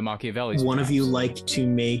Would closer to the Machiavellis? One of you perhaps? like to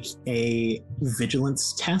make a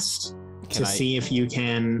vigilance test to see if you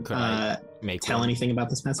can could I make tell one? anything about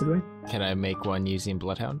this passageway? Can I make one using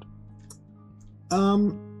Bloodhound?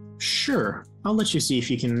 Sure. I'll let you see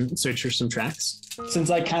if you can search for some tracks.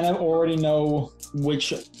 Since I kind of already know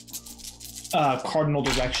which cardinal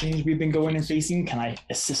directions we've been going and facing, can I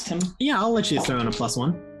assist him? Yeah, I'll let you throw in a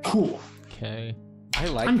 +1. Cool. Okay. I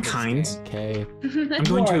like I'm this kind. game. Okay. I'm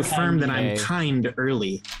going to are affirm that I'm kind. kind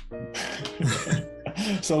early.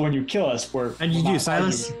 So when you kill us, we're... How'd you do, not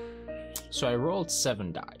Silas? arguing. So I rolled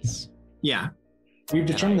 7 dice, Yeah. We've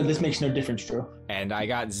determined that this makes no difference, Drew. and I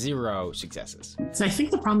got 0 successes. So I think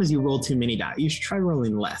the problem is you rolled too many die. You should try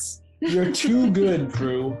rolling less. You're too good,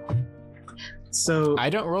 Drew. So I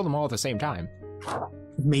don't roll them all at the same time.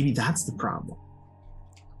 maybe that's the problem.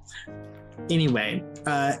 Anyway,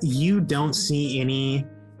 you don't see any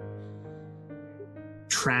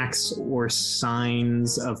tracks or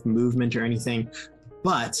signs of movement or anything,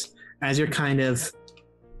 but as you're kind of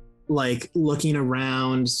like looking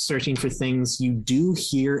around, searching for things, you do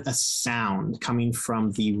hear a sound coming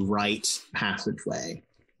from the right passageway.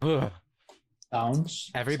 Ugh. Sounds.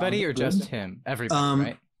 Everybody or good. just him? Everybody,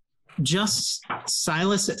 right? Just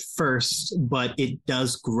Silas at first, but it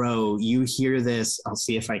does grow. You hear this. I'll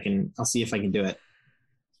see if I can do it.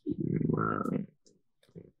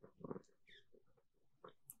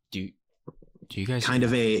 Do you guys Kind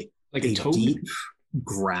of a Like a toad? deep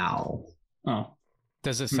growl. Oh.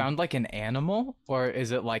 Does it sound like an animal or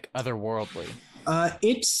is it like otherworldly?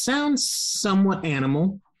 It sounds somewhat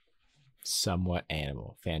animal. somewhat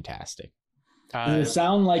animal. Fantastic. Does it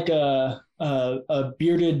sound like a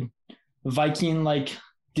bearded Viking like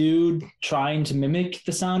dude trying to mimic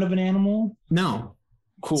the sound of an animal? No.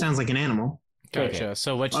 Cool. Sounds like an animal. Gotcha. Okay.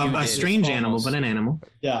 So what you A did strange is animal, almost- but an animal.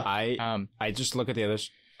 Yeah. I just look at the others.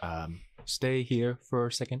 Stay here for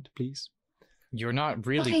a second, please. You're not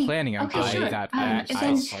really Okay, planning on okay, going sure. that And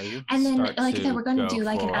fast, then- are you? And then, Start like, to that we're going to go do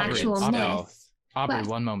like an for actual stealth. myth. Aubrey, What?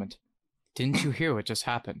 1 moment. Didn't you hear what just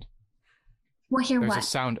happened? Well, hear There what? was a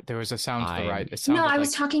sound to the I'm- right. It sounded No, I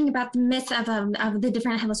was like- talking about the myth of the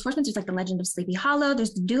different headless horsemen. There's like the legend of Sleepy Hollow.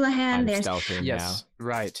 There's the Doulahan. I'm There's stealthing Yes,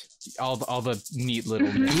 right. All the neat little.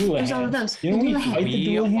 Mhm. There's all of those. Didn't we The Doulahan. fight the We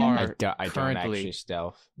Doulahan? now. are I don't currently- actually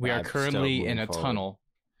stealth. We but are I'm still currently in moving a forward. tunnel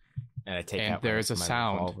And I take and out there is a my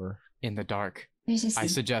sound. revolver. in the dark. There's this. I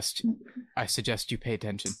suggest you pay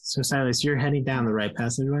attention. So Silas, you're heading down the right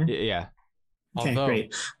passageway. Yeah. Okay, Although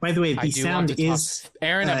great. By the way, I the do want sound to talk- is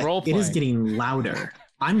Aaron at role it is playing. getting louder.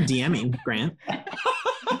 I'm DMing Grant.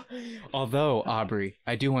 Although Aubrey,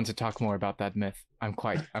 I do want to talk more about that myth. I'm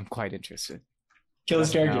quite interested. Kill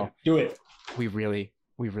this character. No. Do it. We really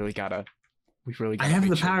gotta. I have the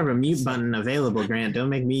make sure power of a we mute get button available, Grant. Don't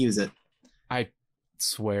make me use it. I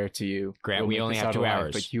swear to you, Grant, we'll we make only this have out 2 alive,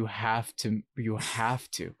 hours. But you have to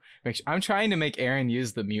make sure. I'm trying to make Aaron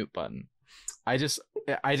use the mute button. I just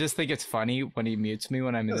think it's funny when he mutes me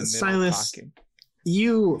when I'm in the middle Silas, of talking.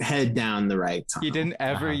 You head down the right tunnel. He didn't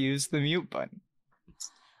ever Uh-huh. use the mute button.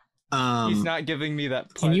 He's not giving me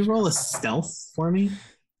that. Can you pleasure. roll a stealth for me?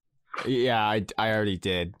 Yeah, I already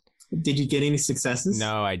did. Did you get any successes?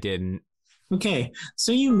 No, I didn't. Okay,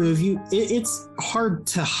 so you move. It's hard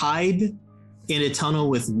to hide in a tunnel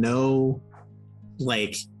with no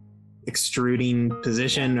like extruding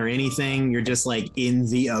position or anything. You're just like in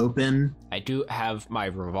the open. I do have my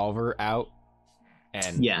revolver out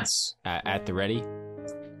and Yes. at the ready.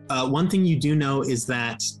 One thing you do know is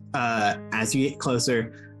that as you get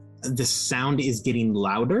closer, the sound is getting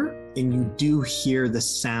louder, and you do hear the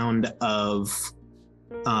sound of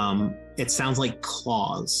it sounds like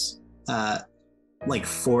claws, like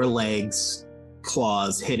 4 legs,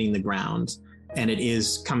 claws hitting the ground, and it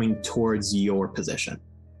is coming towards your position.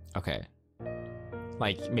 Okay.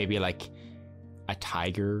 Like maybe like a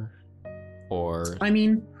tiger or I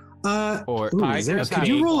mean, or ooh, is there- tigers could have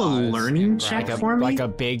you roll a claws learning and check like a for me? like a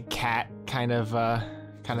big cat kind of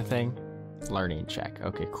thing. Learning check.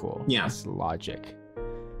 Okay, cool. Yeah. That's logic.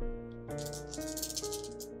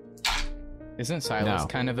 Isn't Silas No.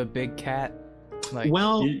 kind of a big cat? Like,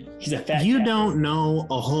 Well, He's a fat you cat. don't know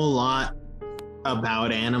a whole lot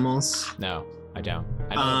about animals. No, I don't.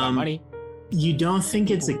 I know about money. You don't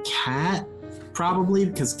think it's a cat, probably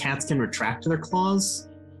because cats can retract their claws.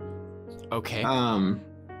 Okay.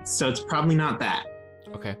 So it's probably not that.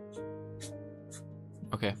 Okay.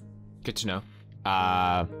 Okay. Good to know.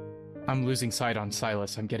 I'm losing sight on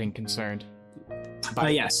Silas. I'm getting concerned.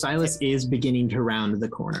 Yeah, Silas is beginning to round the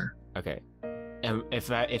corner. Okay. And if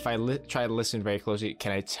I try to listen very closely,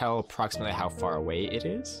 can I tell approximately how far away it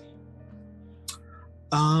is?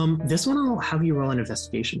 This one I'll have you roll an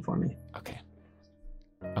investigation for me. Okay.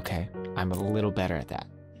 Okay. I'm a little better at that.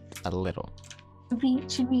 A little.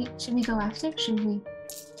 Should we go after? Should we?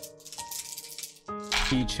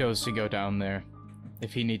 He chose to go down there.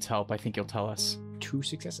 If he needs help, I think he'll tell us. 2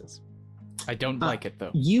 successes. I don't like it though.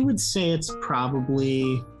 You would say it's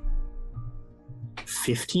probably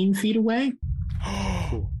 15 feet away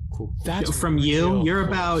Cool. That's from you. real You're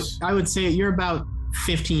about, close. I would say you're about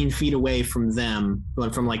 15 feet away from them,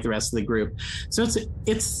 from like the rest of the group. So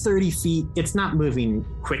it's 30 feet. It's not moving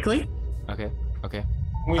quickly. Okay. Okay.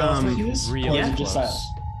 Can we also Um, see this? real Or is it yeah. just close.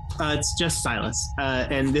 Silas? It's just Silas,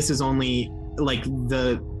 and this is only like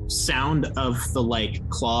the sound of the like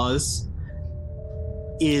claws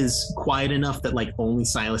is quiet enough that like only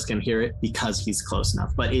Silas can hear it because he's close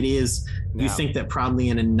enough. But it is, you Now- think that probably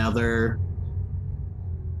in another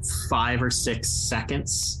 5 or 6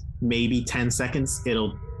 seconds, maybe 10 seconds,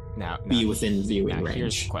 it'll Now be within viewing Now here's the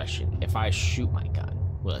range. question: if I shoot my gun,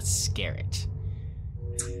 will it scare it?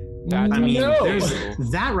 That I mean, No. there's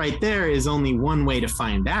that right there is only one way to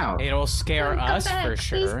find out. It'll scare Come us back, for please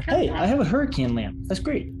sure. come Hey, back. I have a hurricane lamp. That's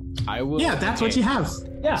great. I will. Yeah, that's what okay. you have.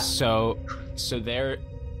 Yeah. So there,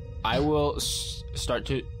 I will start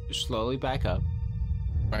to slowly back up.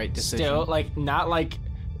 Right. Decision. Still, like not like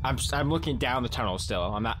I'm looking down the tunnel. Still,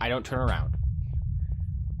 I'm not. I don't turn around.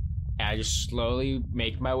 And I just slowly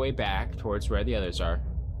make my way back towards where the others are.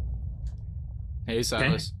 Hey,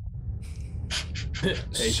 Silas.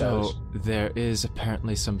 So there is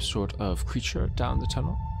apparently some sort of creature down the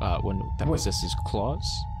tunnel. One that Wait. possesses claws.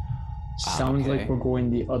 Sounds okay. like we're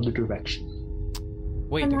going the other direction.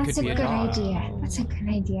 Wait, And there that's could a be a good dog. idea. That's a good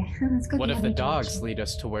idea. Let's go What the if the other dogs direction. lead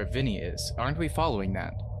us to where Vinny is? Aren't we following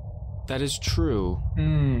that? That is true.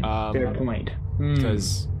 Fair point.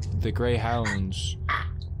 Because the Greyhounds.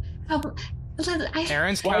 Oh,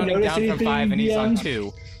 Aaron's Do I counting notice down from anything, 5 and he's on DM?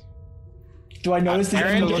 2. Do I notice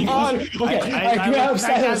Aaron, anything? look- Okay, I grab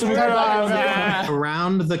Silas and grab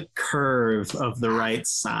Around the curve of the right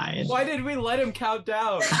side. Why did we let him count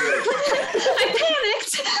down? I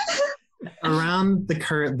panicked. Around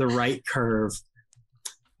the right curve.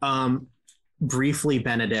 Briefly,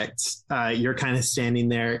 Benedict, you're kind of standing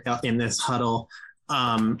there in this huddle,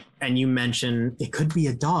 and you mention it could be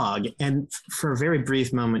a dog, and for a very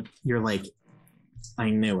brief moment, you're like,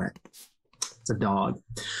 I knew it. It's a dog.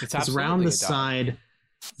 It's Because around absolutely the a dog. side,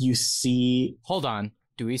 you see. Hold on.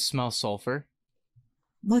 Do we smell sulfur?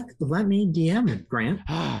 Look, let me DM it, Grant.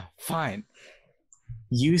 Fine.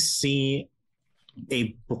 You see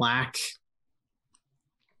a black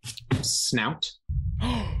snout.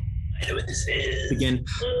 I know what this is. Again,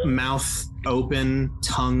 mouth open,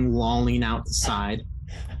 tongue lolling out the side.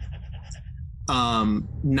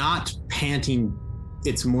 Not panting.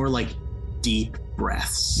 It's more like deep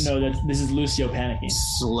breaths. No, this is Lucio panicking.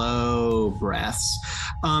 Slow breaths.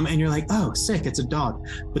 And you're like, oh, sick, it's a dog.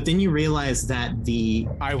 But then you realize that the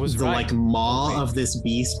right. like maw of this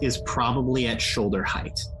beast is probably at shoulder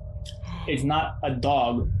height. It's not a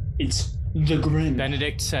dog. It's the Grim.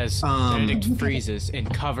 Benedict says, Benedict freezes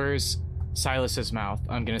and covers Silas's mouth.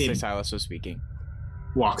 I'm going to say Silas was speaking.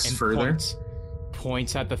 Walks And further.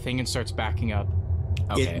 points at the thing and starts backing up.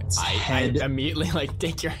 Okay, Its I head immediately like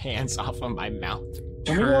take your hands off of my mouth.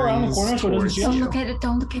 Can we go around the corner so it doesn't towards see Don't us? look at it.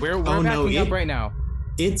 Don't look at it. We're Oh, no, backing up it- right now.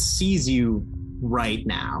 It sees you right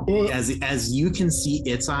now. As you can see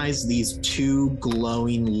its eyes, these two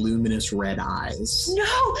glowing, luminous red eyes. No.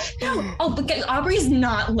 Oh, but Aubrey's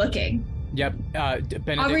not looking. Yep.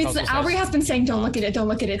 Benedict also says, Aubrey has been saying, "Don't look at it. Don't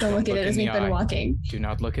look at it. Don't look at Look it," as in we've the been eye. walking. do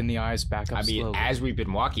not look in the eyes. Back up I mean, slowly. as we've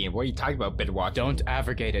been walking, what are you talking about? Been walking? Don't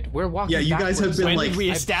abrogate it. We're walking. Yeah, you guys have backwards. been When like did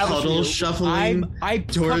we establish puddle you? shuffling. I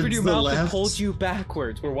towards covered your the mouth and left. pulled you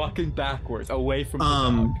backwards. We're walking backwards, away from the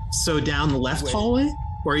dog. So down the left Wait. hallway,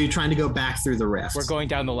 or are you trying to go back through the rift? We're going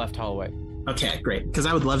down the left hallway. Okay, great. Because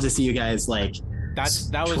I would love to see you guys like That was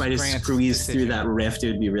try to Grant's squeeze through decision. that rift. It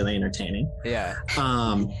would be really entertaining. Yeah.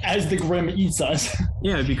 As the Grim eats us.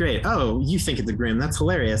 Yeah, it'd be great. Oh, you think it's a grim? That's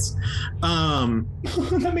hilarious.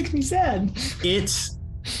 That makes me sad. It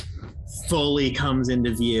fully comes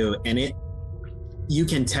into view, and you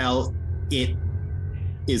can tell it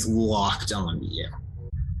is locked onto you.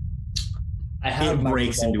 I have It my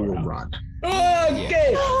breaks into revolver a out. run.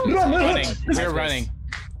 Okay. Run. Running. We're running.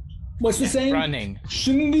 What's the saying? Running.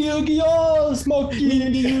 Shindy Yu-Gi-Oh! Smokey!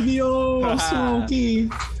 Yu-Gi-Oh! Smokey!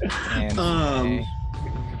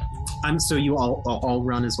 And So you all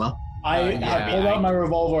run as well? I yeah, pulled out my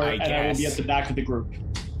revolver I and I will be guess. at the back of the group. guess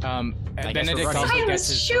Benedict we're running. also gets Silas,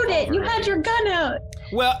 his shoot it! You revolver had ready. your gun out.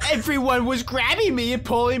 Well, everyone was grabbing me and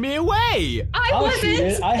pulling me away. I I'll shoot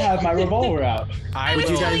wasn't. it. I have my revolver out. I was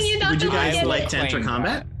will- telling you not Would to you guys look at like it. to enter Claim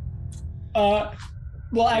combat?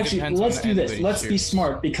 Well, actually, depends on let's the do this. anybody Let's be shoots.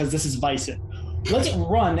 smart because this is Bison. Let's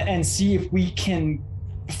run and see if we can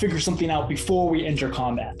figure something out before we enter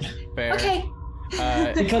combat. Fair. Okay.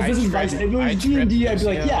 Because this is Bison. If it was D&D, I'd be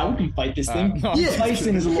like, yeah, we can fight this thing. no. Yeah.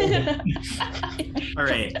 Bison is a little bit. All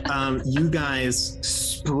right. You guys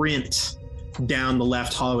sprint down the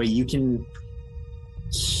left hallway. You can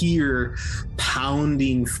hear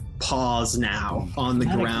pounding paws now on the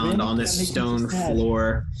Not a ground grin? on That this makes me stone sad.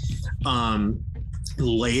 floor.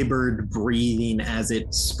 Labored breathing as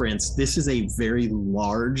it sprints. This is a very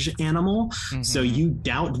large animal, Mhm. so you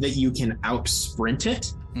doubt that you can out sprint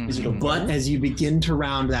it. Is it a But as you begin to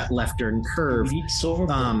round that left turn curve, Elite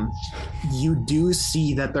silver you do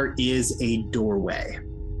see that there is a doorway.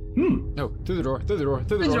 No, through the door, through the door, through the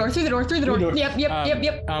Through the door. door. Through the door. Through the Through door. the door. Yep.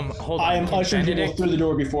 Yep. Hold on. I am Can ushering people Benedict, through the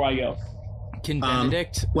door before I go. can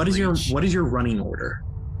Benedict What is reach- your running order?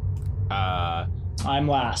 I'm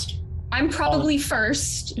last. I'm probably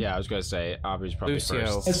first. Yeah, I was gonna say Aubrey's probably Lucio.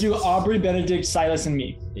 first. Let's do Aubrey, Benedict, Silas, and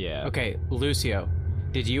me. Yeah. Okay, Lucio,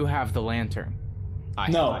 did you have the lantern? I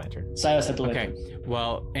have No. a lantern. Silas had the Okay, lantern.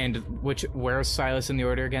 well, and where's Silas in the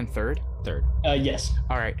order again? Third? Third. Yes.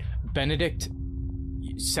 All right. Benedict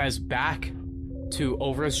says back to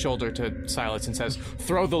over his shoulder to Silas and says,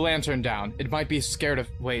 "Throw the lantern down. It might be scared of."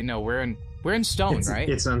 Wait, no, we're in stone, right?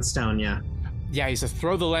 It's on stone, yeah. Yeah, he says,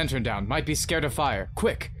 "Throw the lantern down. Might be scared of fire.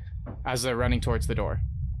 Quick!" As they're running towards the door.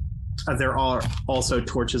 There are also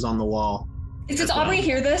torches on the wall. Does Aubrey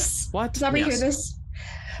hear this? What? Does Aubrey Yes. hear this?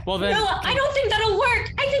 Well then, No, I don't think that'll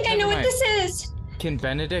work. I think I Never know what mind. this is. Can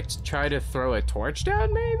Benedict try to throw a torch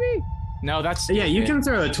down, maybe? No, that's Yeah, you stupid. can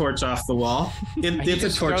throw a torch off the wall. He It's a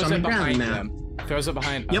just torch throws on the it ground behind now. them. Throws it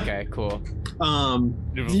behind. Yep. Okay, cool.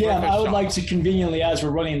 Yeah, I would like to conveniently, as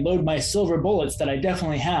we're running, load my silver bullets that I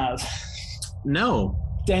definitely have. No.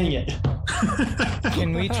 Dang it.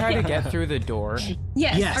 Can we try to get through the door?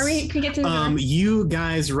 Yes. Yes. Can we get to the door? You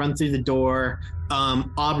guys run through the door.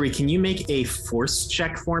 Aubrey, can you make a force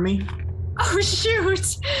check for me? Oh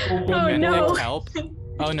shoot! Oh Benedict no! help?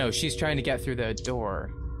 Oh no, she's trying to get through the door.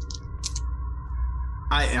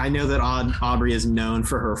 I know that Aubrey is known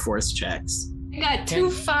for her force checks. I got 2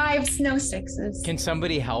 5s, no 6s. Can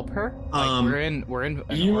somebody help her? Like, we're in.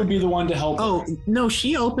 You would be the one to help. Oh, no,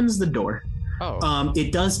 she opens the door. Oh.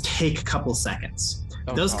 It does take a couple seconds.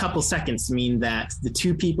 Oh, Those God. couple seconds mean that the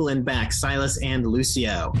two people in back, Silas and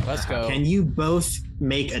Lucio, Let's go. can you both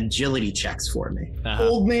make agility checks for me?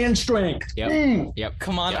 Old man strength. Yep. Yep.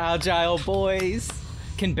 Come on, agile boys.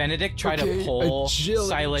 Can Benedict try to pull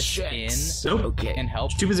Silas in Nope. and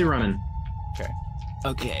help? Too busy running.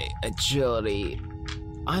 Okay, agility.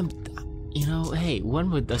 Hey, one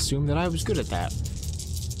would assume that I was good at that.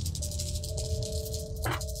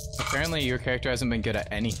 Apparently, your character hasn't been good at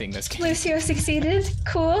anything this game. Lucio succeeded.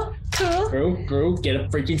 Cool. Gru, get a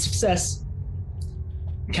freaking success.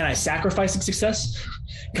 Can I sacrifice a success?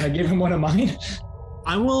 Can I give him one of mine?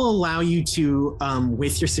 I will allow you to,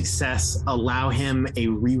 with your success, allow him a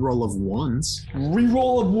reroll of ones.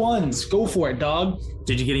 Reroll of ones. Go for it, dog.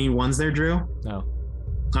 Did you get any ones there, Drew? No.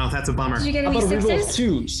 Oh, that's a bummer. Did you get How any about a reroll of 6s?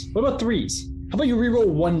 twos? What about threes? How about you reroll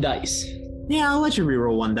 1 dice? Yeah, I'll let you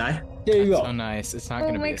reroll 1 die. There you go. So nice. It's not Oh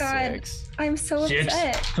going to my be a God. 6. I'm so 6.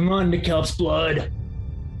 upset. Come on, McKelp's blood.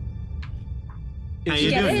 How you you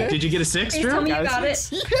get doing? it? Did you get a 6, Please Drew? tell me you got it.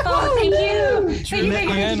 Oh, thank you. Thank you,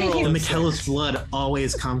 thank you. The Michaela's blood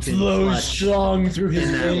always comes in Flows clutch strong through his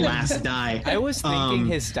in that veins. last die. I was thinking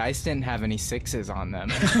his dice didn't have any 6s on them.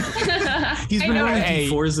 He's been I know. rolling Hey,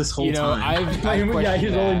 D4s this whole time. I've Yeah, questioned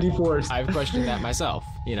he's rolling that. D4s. I've questioned that myself.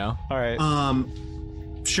 All right.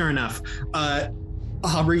 Sure enough,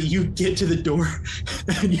 Aubrey, you get to the door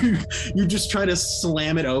and you just try to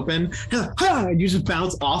slam it open. And you just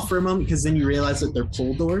bounce off for a moment because then you realize that they're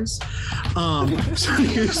pull doors. So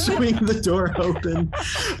you swing the door open,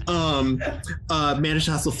 manage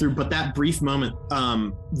to hustle through. But that brief moment,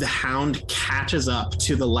 the hound catches up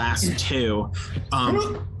to the last two.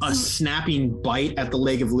 A snapping bite at the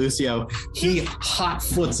leg of Lucio. He hot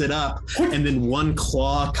foots it up, and then one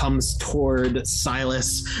claw comes toward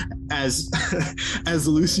Silas as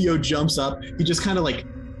Lucio jumps up. He just kind of like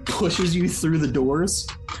pushes you through the doors.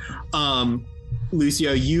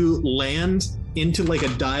 Lucio, you land into like a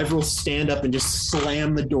dive roll, stand up, and just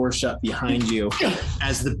slam the door shut behind you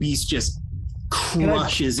as the beast just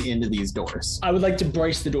crushes into these doors. I would like to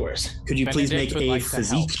brace the doors. Could you please Benedict make would a like to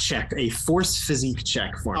physique help. check, a force physique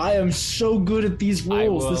check for me? I am so good at these I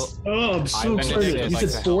rolls. will- I'm so Benedict excited. would You like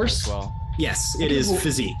said to force? Yes, it is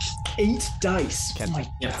physique. 8 dice. Can- Oh my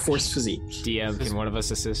Yeah, force physique. DM, can one of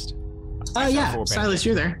us assist? Yeah, for Silas,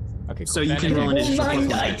 you're there. Okay, cool. So you can Benedict roll an roll additional 9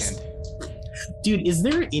 plus one. dice. Dude, is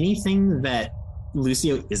there anything that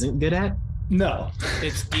Lucio isn't good at? No.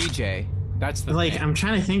 It's DJ. That's the Like, thing. I'm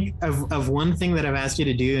trying to think of one thing that I've asked you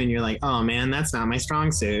to do, and you're like, oh man, that's not my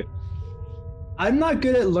strong suit. I'm not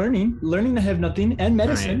good at learning. Learning I have nothing. And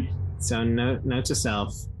medicine. So note to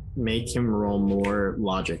self, make him roll more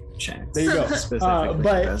logic checks. There you go. Specifically But for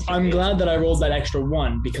I'm investigation. glad that I rolled that extra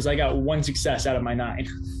 1 because I got 1 success out of my 9.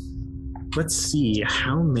 Let's see,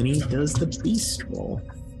 how many does the beast roll?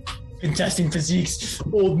 Contesting physiques.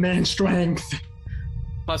 Old man strength.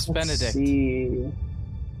 Plus Let's Benedict. see.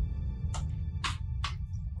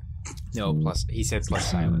 No, plus he said plus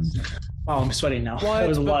Silas. Oh, I'm sweating now. That What?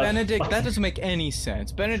 was a But lot. Benedict, that doesn't make any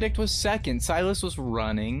sense. Benedict was second. Silas was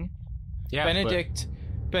running. Yeah, Benedict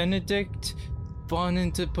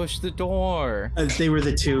wanted to push the door. They were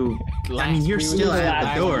the two. I mean, you're we were still the at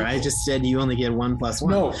last the door. one. I just said you only get 1 +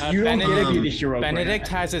 1. No, you don't get to be Benedict- the hero. Benedict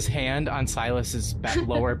has his hand on Silas's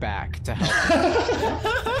lower back to help.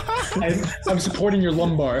 I'm supporting your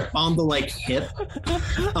lumbar. On the like hip.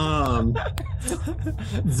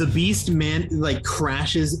 The beast man like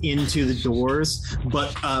crashes into the doors,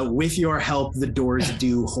 but with your help, the doors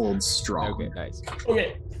do hold strong. Okay, nice.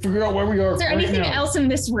 Okay, figure out where we are. Is there right anything now. else in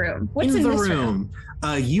this room? What's in the this room,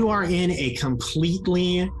 you are in a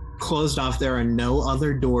completely closed off. There are no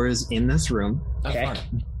other doors in this room, Okay.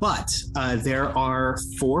 but there are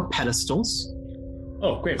 4 pedestals.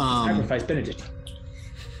 Oh, great. Sacrifice Benedict.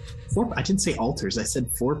 4. I didn't say altars. I said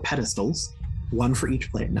 4 pedestals, 1 for each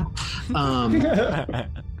player. No.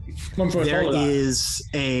 One for us There all of that. is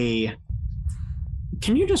a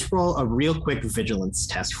can you just roll a real quick vigilance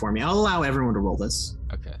test for me? I'll allow everyone to roll this.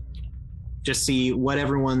 Okay. Just see what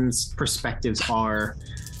everyone's perspectives are.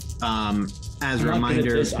 As a I'm not good at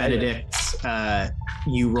reminder, this either. Benedict,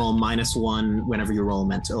 you roll -1 whenever you roll a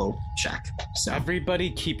mental check. So Everybody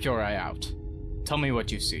keep your eye out. Tell me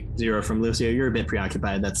what you see. 0 from Lucio. You're a bit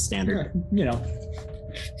preoccupied. That's standard. You know.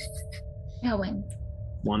 No one.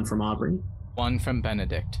 1 from Aubrey. 1 from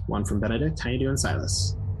Benedict. 1 from Benedict. How you doing,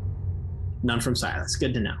 Silas? None from Silas.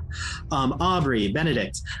 Good to know. Aubrey,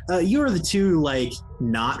 Benedict, you are the two like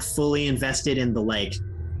not fully invested in the like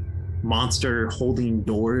monster holding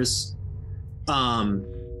doors.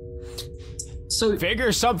 So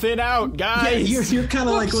Figure something out, yeah, guys. you're kind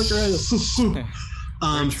of like looking around. Things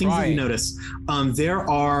that you trying. notice.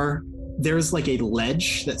 There's like a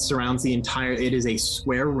ledge that surrounds the entire. It is a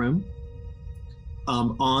square room.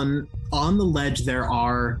 On the ledge there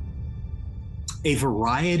are a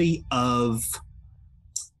variety of.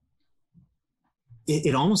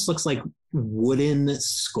 It almost looks like wooden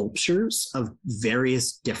sculptures of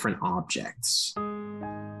various different objects.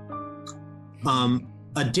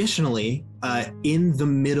 Additionally, in the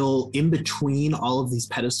middle, in between all of these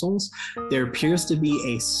pedestals, there appears to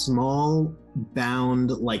be a small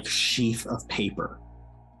bound like sheath of paper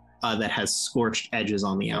that has scorched edges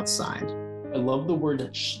on the outside. I love the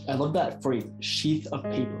word. I love that phrase. Sheath of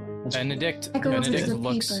paper. That's Benedict I go over to Benedict the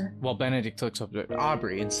looks paper. well, Benedict looks up at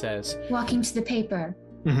Aubrey and says, Walking to the paper.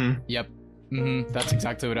 Mm-hmm. "Yep. That's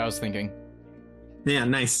exactly what I was thinking." Yeah,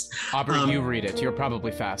 nice. Aubrey, you read it. You're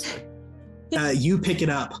probably faster. You pick it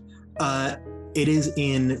up. It is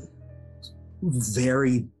in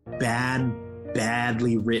very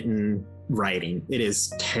badly written writing. It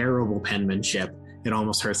is terrible penmanship. It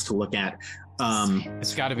almost hurts to look at.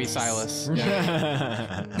 It's got to be Silas.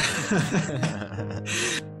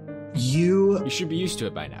 You You should be used to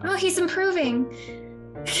it by now. Oh, he's improving.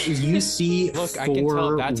 see Look, I can tell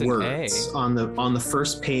 4 that's an words A. on the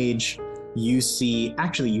first page. You see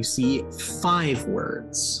 5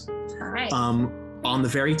 words. All right. On the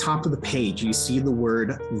very top of the page, you see the word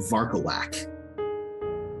Varkolac.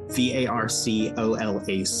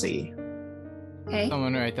 Varcolac. Okay.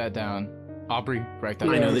 Someone write that down. Aubrey, write that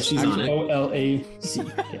I down. know that she's on it. OLAC.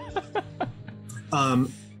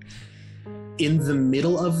 In the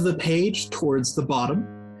middle of the page, towards the bottom,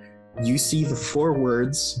 you see the 4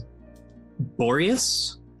 words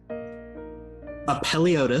Boreas,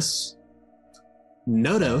 Apeliotis,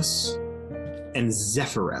 Nodos, and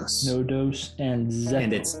Zephyros. Nodos and Zephyros.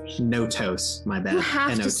 And it's Notos, my bad. You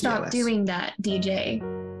have to stop N-O-T-O-S. doing that, DJ.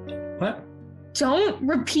 What? Don't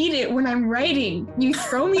repeat it when I'm writing. You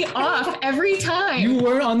throw me off every time. You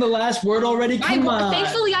weren't on the last word already? Come on.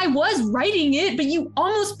 Thankfully, I was writing it, but you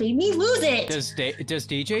almost made me lose it. Does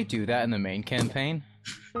DJ do that in the main campaign?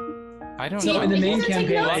 I don't No, know. in the He main doesn't take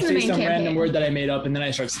campaign, notes I in the say main some random campaign. word that I made up, and then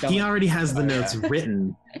I start spelling. He already has the Oh, notes yeah.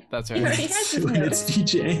 written. That's He already right. has his when notes. it's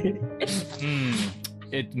DJ.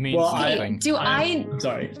 It means Well, nothing. Do I'm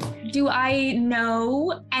sorry. I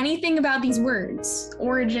know anything about these words?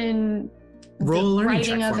 Origin, Roll a the learning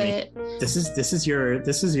writing check of for me. it. This is your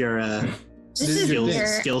This is skill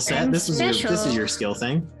your- set. I'm This is special. your skill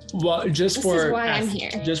thing. Well, just This for is why I'm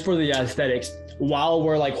here. just for the aesthetics, while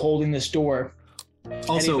we're like holding this door,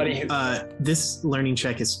 Also, Anybody who- this learning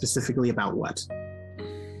check is specifically about what?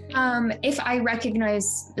 If I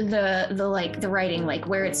recognize the writing, like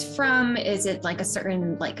where it's from, is it like a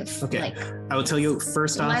certain Okay. like I will tell you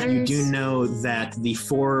first off, you Letters. do know that the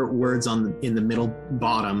 4 words in the middle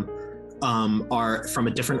bottom are from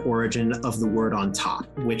a different origin of the word on top.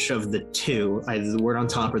 Which of the 2, either the word on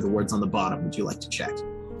top or the words on the bottom, would you like to check?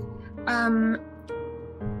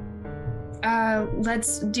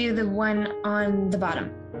 Let's do the one on the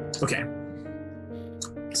bottom. Okay.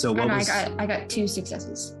 So what And was I got 2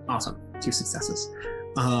 successes. awesome? 2 successes.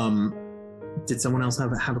 Did someone else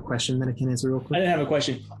have a question that I can answer real I quick? didn't have a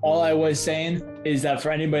question. All I was saying is that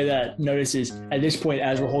for anybody that notices, at this point,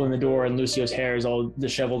 as we're holding the door and Lucio's hair is all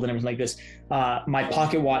disheveled and everything like this, my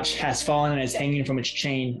pocket watch has fallen and it's hanging from its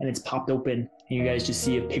chain and it's popped open. And you guys just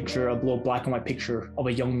see a picture, a little black and white picture of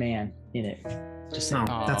a young man in it. Just saying.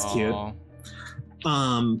 Oh, that's cute.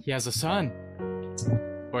 Aw. He has a son.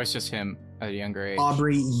 Or it's just him at a younger age.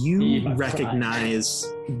 Aubrey, you Yeah, recognize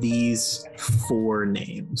these 4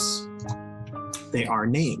 names. They are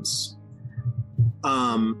names.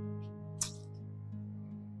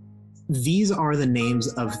 These are the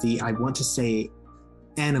names of the, I want to say,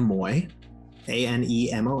 Anemoi,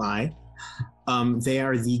 Anemoi. They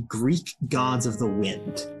are the Greek gods of the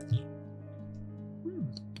wind.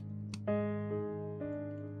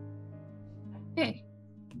 Okay.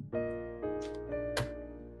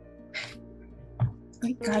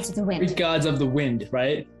 Gods of the Greek wind. gods of the wind,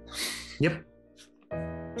 right? Yep.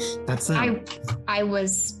 That's them. I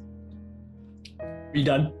was. Are you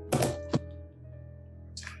done?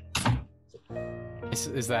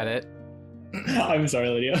 Is that it? I'm sorry,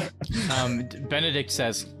 Lydia. Benedict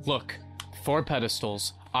says, look, 4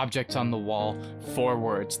 pedestals, objects on the wall, 4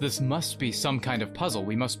 words. This must be some kind of puzzle.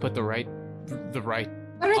 We must put the right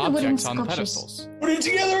What are the wooden objects on the sculptures? pedestals. Put it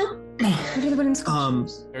together. What are the wooden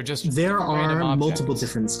sculptures? They're just There random are objects. multiple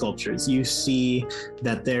different sculptures. You see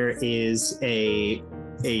that there is a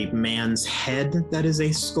man's head that is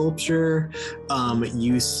a sculpture.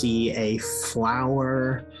 You see a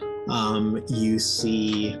flower. You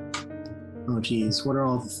see, oh geez, what are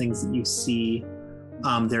all the things that you see?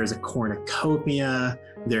 There's a cornucopia.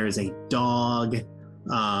 There's a dog.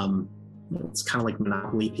 It's kind of like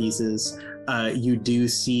Monopoly pieces. You do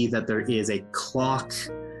see that there is a clock.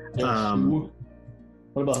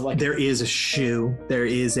 What about like There is a shoe. There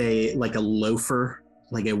is a loafer,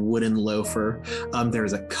 like a wooden loafer.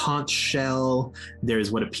 There's a conch shell.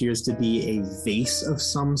 There's what appears to be a vase of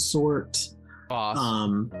some sort.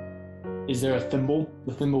 Boss. Is there a thimble?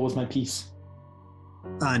 The thimble was my piece.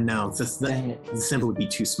 No, Dang it. the symbol would be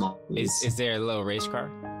too small. Is there a little race car?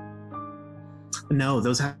 No,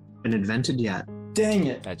 those haven't been invented yet. Dang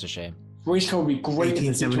it. That's a shame. Race car would be great in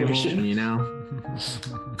this 1871, situation. you know.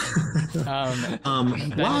 While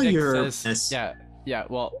Benedict you're says, yeah,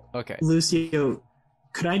 well, okay. Lucio,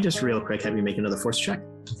 could I just real quick have you make another force check?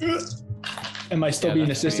 Am I still Yeah, being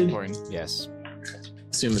that's pretty assisted? important. Yes.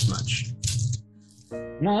 Assume as much.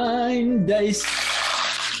 9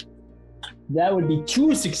 dice. That would be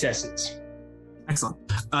 2 successes. Excellent.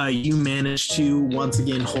 You manage to once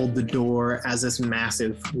again hold the door as this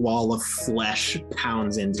massive wall of flesh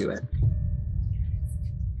pounds into it.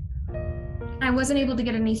 I wasn't able to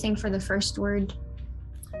get anything for the first word.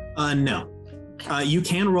 No. You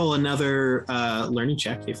can roll another learning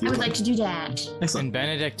check if you I would like to do that. And Excellent.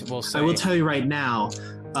 Benedict will say, I will tell you right now,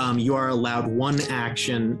 you are allowed 1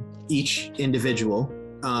 action each individual,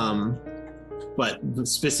 but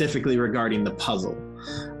specifically regarding the puzzle.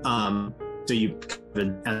 So you at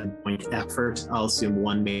a point effort, I'll assume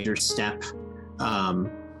 1 major step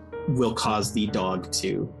will cause the dog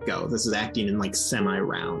to go. This is acting in like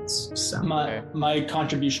semi-rounds. So My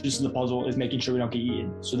contributions to the puzzle is making sure we don't get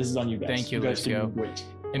eaten. So this is on you guys. Thank you, guys can Lucio. wait.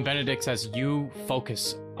 and Benedict says, you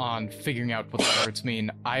focus on figuring out what the words mean.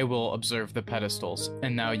 I will observe the pedestals,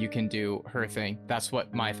 and now you can do her thing. That's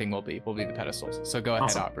what my thing will be the pedestals. So go ahead,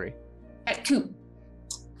 Awesome. Aubrey. At 2.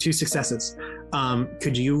 2 successes.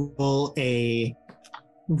 Could you roll a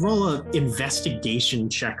investigation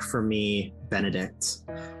check for me, Benedict,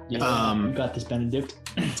 Yeah, you got this, Benedict.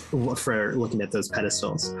 for looking at those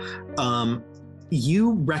pedestals?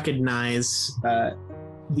 You recognize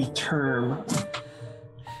the term.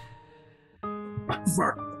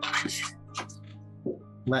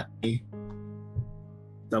 Let me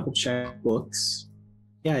double check books.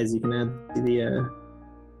 Guys, you can add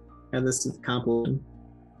this to the compilation.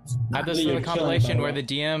 Add this to the compilation where the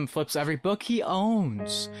DM flips every book he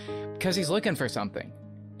owns because he's looking for something,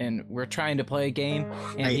 and we're trying to play a game,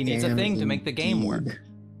 and he needs a thing to make the game work.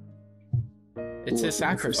 It's his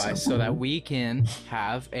sacrifice so that we can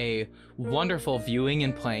have a wonderful viewing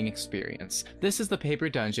and playing experience. This is the Paper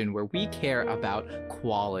Dungeon where we care about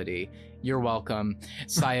quality. You're welcome.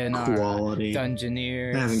 Sayonara, Quality.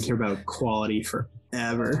 Dungeoneers. I haven't cared about quality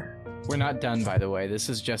forever. We're not done, by the way. This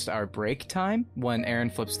is just our break time when Aaron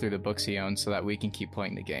flips through the books he owns so that we can keep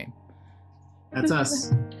playing the game. That's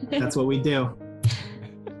us. That's what we do.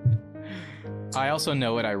 I also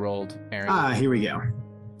know what I rolled, Aaron. Here we go.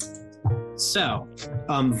 So,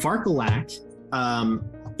 Varkalak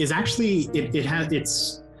is actually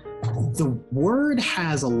the word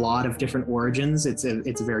has a lot of different origins. It's a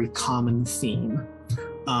very common theme.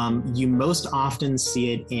 You most often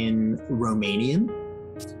see it in Romanian.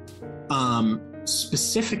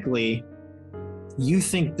 Specifically, you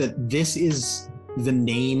think that this is the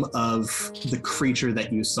name of the creature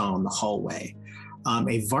that you saw in the hallway.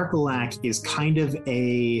 A Varkalak is kind of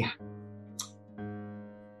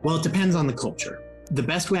well, it depends on the culture. The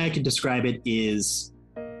best way I could describe it is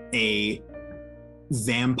a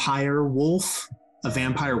vampire wolf, a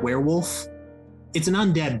vampire werewolf. It's an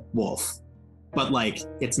undead wolf, but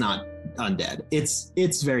it's not undead.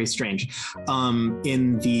 It's very strange.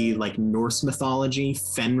 In the Norse mythology,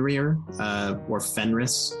 Fenrir or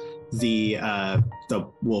Fenris, the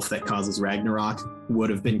wolf that causes Ragnarok, would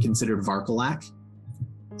have been considered Varkalak.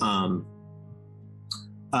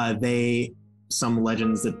 Some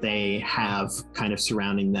legends that they have kind of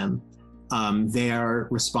surrounding them They are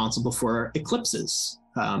responsible for eclipses.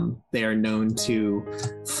 They are known to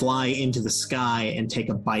fly into the sky and take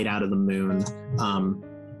a bite out of the moon.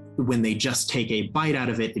 When they just take a bite out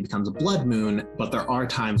of it, it becomes a blood moon, but there are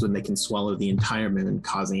times when they can swallow the entire moon,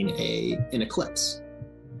 causing an eclipse.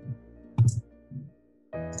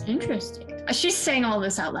 Interesting. She's saying all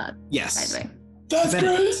this out loud. Yes. By the way. That's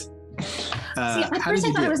great. See, at first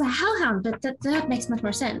I thought it was a hellhound, but that makes much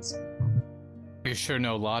more sense. You sure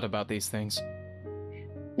know a lot about these things.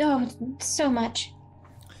 Oh, so much.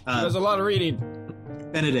 There's a lot of reading.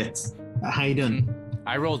 Benedict, how you doing?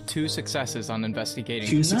 I rolled 2 successes on investigating.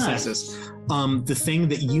 2 successes. The thing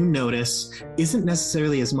that you notice isn't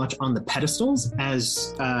necessarily as much on the pedestals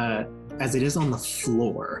as it is on the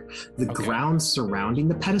floor. The ground surrounding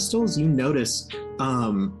the pedestals, you notice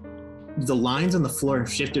the lines on the floor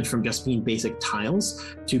have shifted from just being basic tiles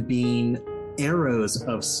to being arrows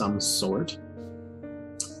of some sort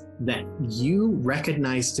that you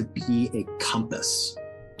recognize to be a compass.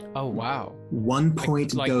 Oh, wow. 1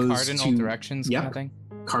 point like goes cardinal to directions kind of thing?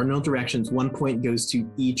 Cardinal directions. 1 point goes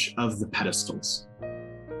to each of the pedestals.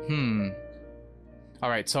 All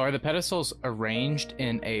right, so are the pedestals arranged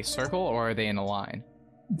in a circle or are they in a line?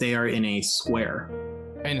 They are in a square.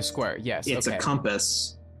 In a square, yes. It's okay. a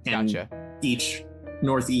compass, and Gotcha. each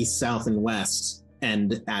northeast, south, and west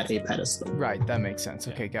end at a pedestal. Right, that makes sense.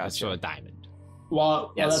 Okay, That's gotcha. a diamond.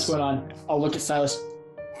 While that's going on, I'll look at Silas.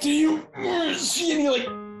 Do you see any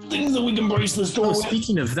things that we can brace this door Oh, with?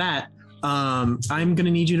 speaking of that, I'm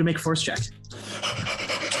gonna need you to make a force check.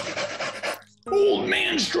 Old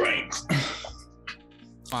man strength.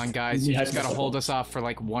 Come on, guys, you just gotta hold us off for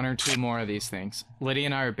 1 or 2 more of these things. Lydia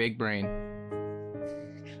and I are big brain.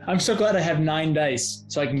 I'm so glad I have 9 dice,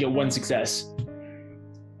 so I can get 1 success.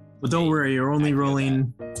 But don't worry, you're only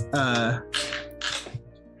rolling.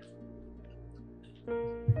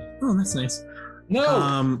 Oh, that's nice.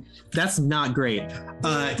 No. That's not great.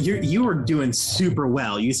 You were doing super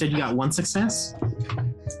well. You said you got 1 success.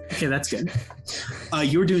 Okay, that's good.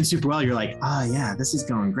 You were doing super well. You're like, yeah, this is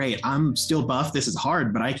going great. I'm still buff. This is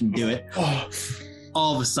hard, but I can do it.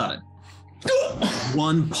 All of a sudden,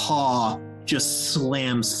 1 paw just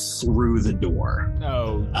slams through the door.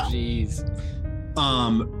 Oh, jeez.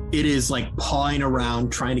 It is pawing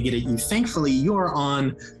around trying to get at you. Thankfully, you're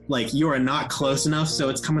on you are not close enough, so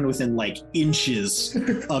it's coming within inches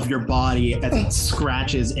of your body as it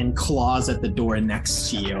scratches and claws at the door next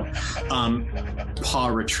to you. Paw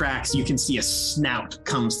retracts. You can see a snout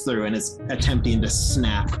comes through and is attempting to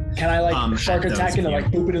snap. Can I shark attack and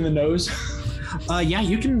boop it in the nose? Yeah,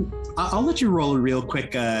 you can. I'll let you roll real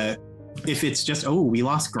quick. If it's just we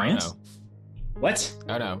lost Grant. Oh, What?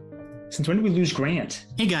 no. Oh, no. Since when did we lose Grant?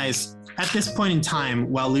 Hey guys, at this point in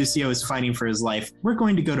time, while Lucio is fighting for his life, we're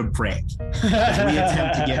going to go to break as we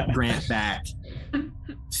attempt to get Grant back.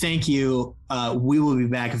 Thank you. We will be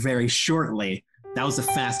back very shortly. That was the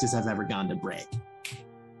fastest I've ever gone to break.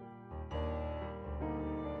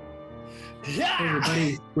 Hey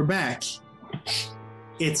everybody, we're back.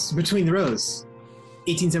 It's Between the Rows,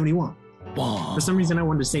 1871. For some reason, I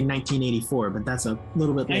wanted to say 1984, but that's a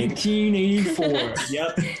little bit late. 1984.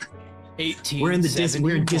 Yep. 18. We're in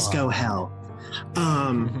disco hell.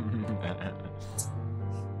 I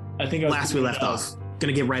think Last we left off.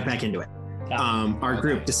 Gonna get right back into it. Our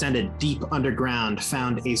group descended deep underground,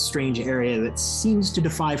 found a strange area that seems to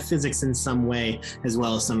defy physics in some way, as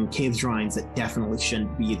well as some cave drawings that definitely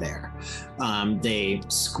shouldn't be there. They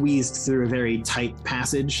squeezed through a very tight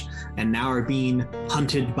passage and now are being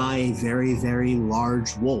hunted by a very, very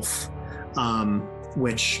large wolf,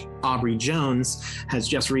 which Aubrey Jones has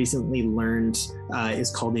just recently learned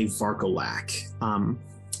is called a Varkolak.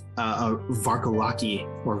 A Varkolaki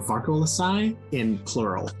or Varkolasai in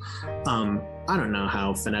plural. I don't know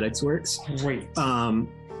how phonetics works. Great.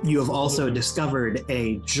 You have also discovered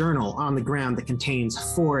a journal on the ground that contains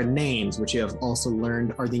 4 names, which you have also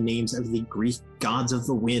learned are the names of the Greek gods of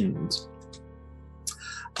the wind.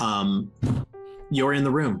 You're in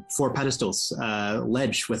the room, 4 pedestals,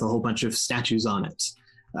 ledge with a whole bunch of statues on it,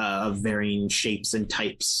 of varying shapes and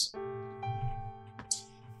types.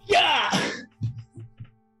 Yeah!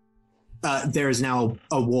 There is now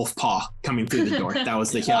a wolf paw coming through the door. That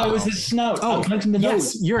was the Oh, it was his snout. Oh, I'm punching the yes,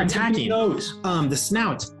 nose. you're I'm punching attacking. the nose. The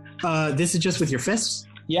snout. This is just with your fists.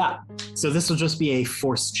 Yeah. So this will just be a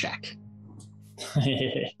force check. Come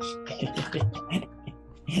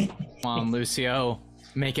on, Lucio.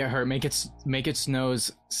 Make it hurt. Make its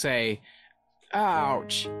nose say,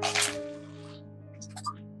 ouch.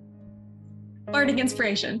 Bardic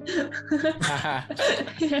inspiration.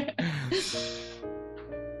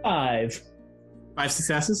 5. 5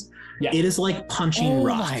 successes. Yeah. It is like punching Oh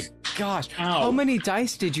rock. my gosh. Ow. How many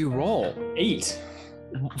dice did you roll? 8.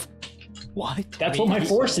 What? That's what my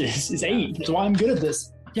force is 8. That's why I'm good at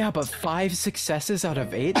this. Yeah, but 5 successes out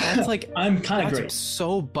of 8? That's like I'm kind of that's great.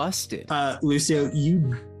 so busted. Lucio,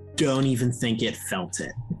 you don't even think it felt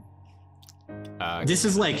it. This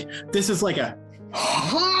is like a this is like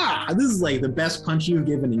the best punch you've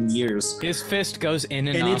given in years. His fist goes in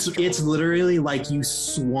and And out. it's literally like you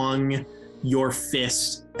swung your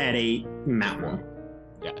fist at a mountain.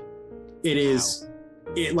 Yeah.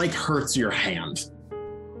 It like hurts your hand.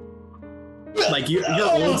 Like you're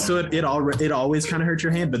old, so it always kind of hurts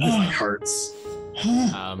your hand, but this hurts.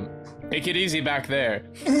 Take it easy back there.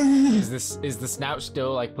 Is the snout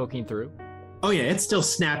still like poking through? Oh yeah, it's still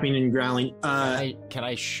snapping and growling. Can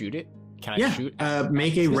I shoot it? Can I Yeah. shoot?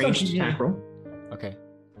 Make a ranged Yeah. attack roll. Okay.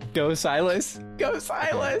 Go Silas. Go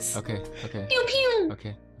Silas. Okay. Okay. Pew pew.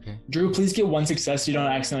 Okay. Okay. Drew, please get 1 success so you don't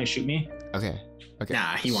accidentally shoot me. Okay. Okay.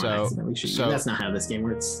 Nah, he won't So- accidentally shoot you. so- That's not how this game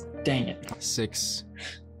works. Dang it. 6.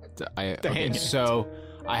 Okay, Dang it. so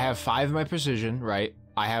I have 5 in my precision, right?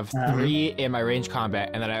 I have 3 in my range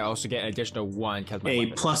combat, and then I also get an additional 1 because my A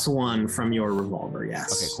weapon. +1 from your revolver,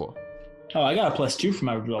 yes. Okay, cool. Oh, I got a +2 for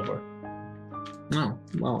my revolver. No,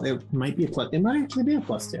 well, it might be a plus. It might actually be a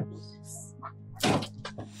 +2. I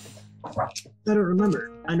don't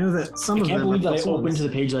remember. I know that some I of can't them believe are that I opened +1s. to the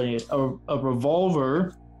page that a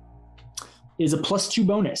revolver is a +2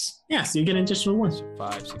 bonus. Yeah, so you get an additional 1.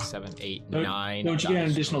 5, 6, 7, 8, Don't- 9. Don't you get an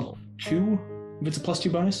dice additional total. 2 if it's a +2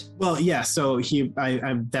 bonus? Well, yeah. So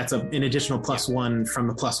that's an additional +1 from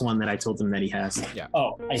the +1 that I told him that he has.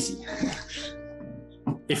 Oh, I see.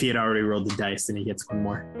 If he had already rolled the dice, then he gets 1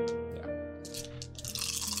 more.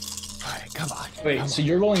 All right, come on. Wait, come so on.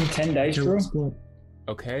 you're rolling 10 dice, Drew?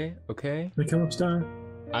 Okay. Okay. Come up, star.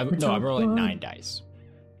 I'm rolling 9 dice.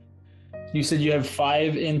 You said you have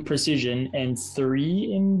 5 in precision and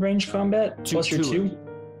 3 in range combat, Two- plus your two. 2,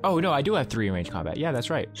 Oh no, I do have 3 in range combat. Yeah, that's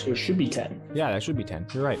right. so it should be 10. Yeah, that should be 10.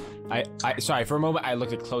 You're right. I sorry, for a moment I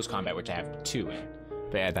looked at close combat, which I have 2 in.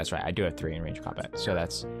 But yeah, that's right. I do have 3 in range combat. So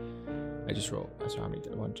that's I just rolled. So how many?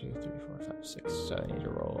 1, 2, 3, 4, 5, 6. So I need to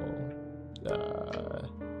roll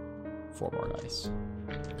 4 more dice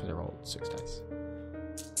because I rolled 6 dice.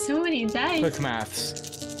 So many dice. Quick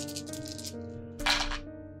maths.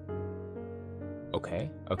 Okay.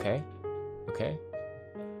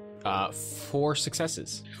 4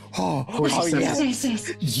 successes. Oh, Yes,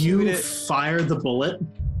 yes. You fire the bullet.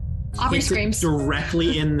 Aubrey hits it screams.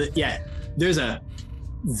 directly in the. Yeah, this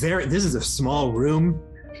is a small room,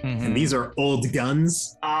 and these are old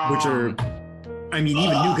guns, which are. I mean,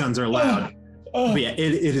 even new guns are loud. But yeah,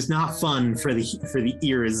 it is not fun for the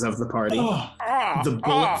ears of the party. The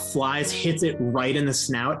bullet flies, hits it right in the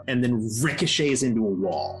snout, and then ricochets into a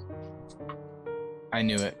wall. I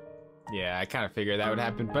knew it. Yeah, I kind of figured that would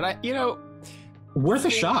happen, but Worth a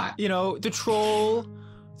shot. the troll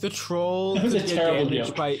That was a could get terrible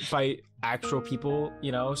damaged joke. by actual people,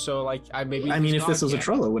 so like I mean, if this was a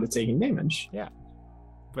troll, it would have taken damage. but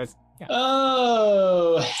yeah.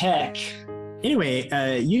 Oh, heck.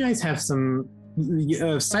 Anyway, you guys have some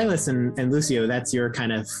Silas and Lucio. That's your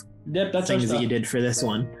kind of Yep, that's our things that stuff. you did for this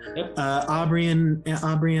one. Yep. Aubrey and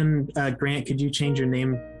Grant, could you change your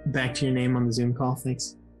name back to your name on the Zoom call?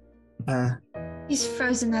 Thanks. He's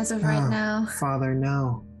frozen as of right now. Father,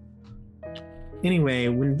 no. Anyway,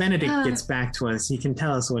 when Benedict Ah. gets back to us, he can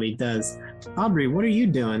tell us what he does. Aubrey, what are you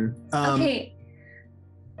doing? Okay.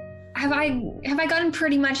 Have I gotten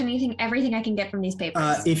pretty much everything I can get from these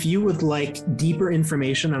papers? If you would like deeper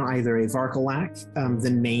information on either a Varkalak, the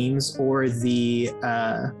names, or the,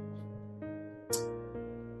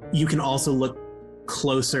 you can also look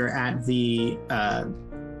closer at the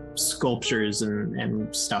sculptures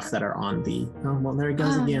and stuff that are on the. Oh well, there he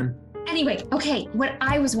goes again. Anyway, okay. What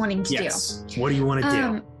I was wanting to Yes. What do you want to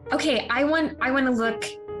do? Okay, I want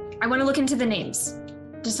to look into the names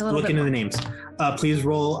just a little Look bit. into the names. Please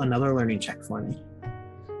roll another learning check for me.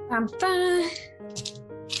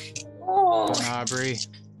 Oh, Aubrey.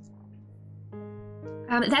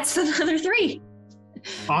 that's another 3.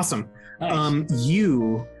 Awesome. Nice.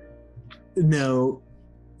 You know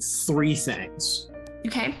 3 things.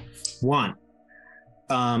 Okay. 1,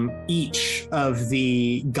 each of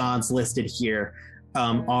the gods listed here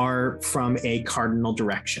are from a cardinal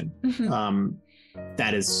direction. Mhm.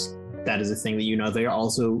 That is a thing that you know. They are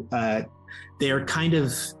also they are kind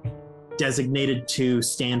of designated to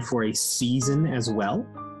stand for a season as well,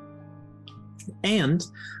 and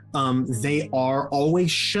they are always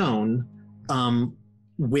shown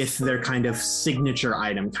with their kind of signature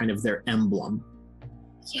item, kind of their emblem.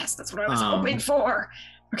 Yes, that's what I was hoping for.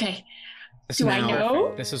 Okay. Do I Now,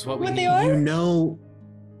 know This is what we what need. they are? You know.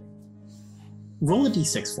 Roll a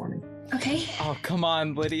d6 for me. Okay. Oh, come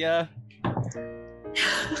on, Lydia.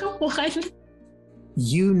 1.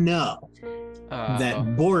 You know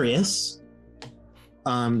that Boreas,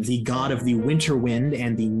 the god of the winter wind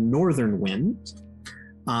and the northern wind,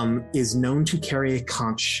 is known to carry a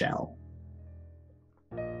conch shell.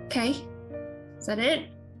 Okay. Is that it?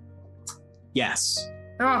 Yes.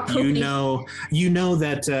 Oh, You poopy. know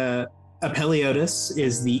that Apeliotis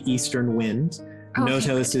is the eastern wind, Okay,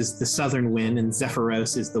 Notos is the southern wind, and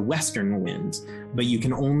Zephyros is the western wind. But you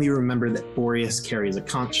can only remember that Boreas carries a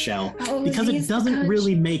conch shell Oh, because it these doesn't conch-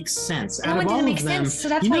 really make sense. Oh, Out it of didn't all make of them, sense, so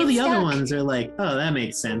that's you why know it's the other stuck. ones are like, oh, that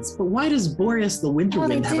makes sense. But why does Boreas the winter Well,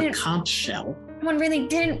 wind it have a didn't- conch shell? One really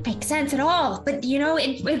didn't make sense at all. But you know,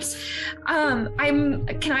 it's can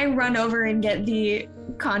I run over and get the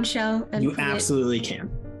conch shell and You put absolutely can.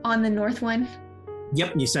 it on the north one?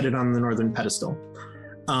 Yep, you set it on the northern pedestal.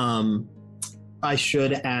 I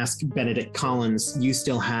should ask Benedict Collins, you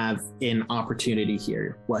still have an opportunity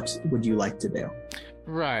here. What would you like to do?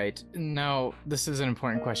 Right. Now, this is an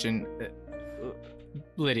important question.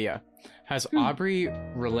 Lydia, has Aubrey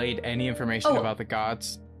relayed any information Oh. about the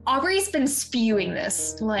gods? Aubrey's been spewing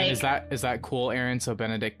this. And Like, is that cool, Aaron? So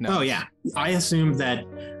Benedict knows. Oh yeah, I assume that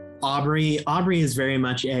Aubrey is very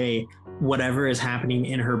much a whatever is happening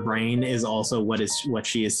in her brain is also what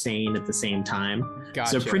she is saying at the same time.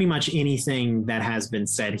 Gotcha. So pretty much anything that has been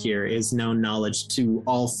said here is known knowledge to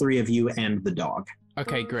all three of you and the dog.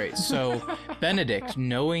 Okay, great. So Benedict,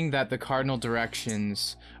 knowing that the cardinal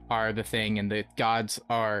directions are the thing and the gods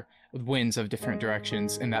are winds of different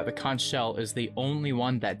directions and that the conch shell is the only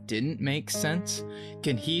one that didn't make sense,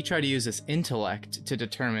 can he try to use his intellect to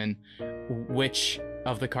determine which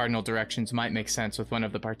of the cardinal directions might make sense with one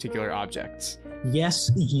of the particular objects? Yes,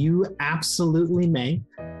 you absolutely may.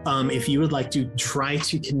 If you would like to try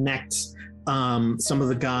to connect some of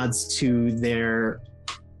the gods to their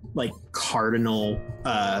like cardinal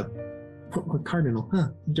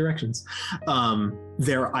directions,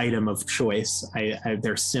 their item of choice,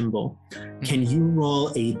 their symbol. Can you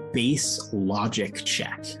roll a base logic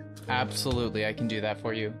check? Absolutely, I can do that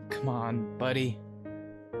for you. Come on, buddy.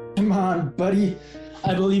 Come on, buddy.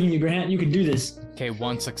 I believe in you, Grant. You can do this. Okay,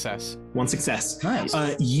 1 success. One success. Nice.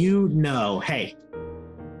 You know, hey,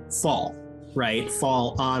 fall, right?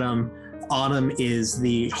 Fall, autumn. Autumn is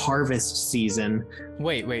the harvest season.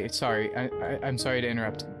 Wait, sorry. I'm sorry to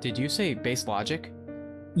interrupt. Did you say base logic?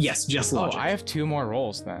 Yes, just logic. Oh, I have 2 more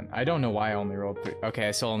rolls then. I don't know why I only rolled 3. Okay,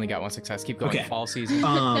 I still only got 1 success. Keep going. Okay. Fall season.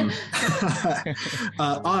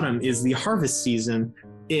 Autumn is the harvest season.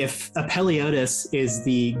 If Apeliotis is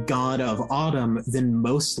the god of autumn, then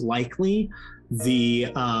most likely the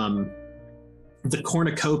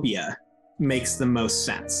cornucopia makes the most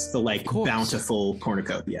sense. The like Of course. bountiful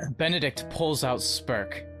cornucopia. Benedict pulls out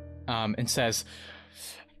Spurk and says,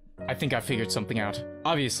 I think I figured something out.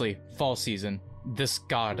 Obviously, fall season. This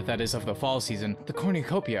god that is of the fall season, the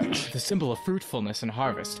cornucopia, the symbol of fruitfulness and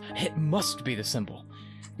harvest. It must be the symbol.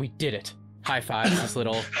 We did it. High fives this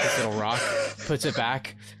little rock, puts it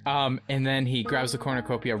back, and then he grabs the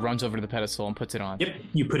cornucopia, runs over to the pedestal, and puts it on. Yep,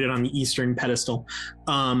 you put it on the eastern pedestal.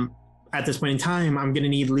 At this point in time, I'm going to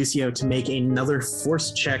need Lucio to make another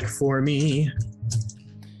force check for me.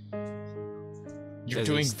 You're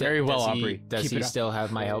doing very well, Aubrey. Does Keep he it up. still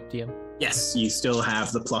have my help, DM? Yes, you still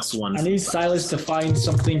have the +1. I need Silas to find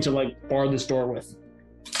something to like bar this door with.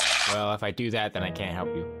 Well, if I do that, then I can't help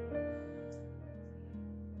you.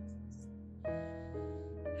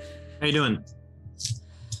 How you doing?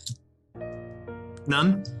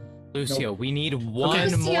 None? Lucio, we need one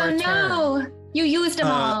Okay. more Lucio, turn. no! You used them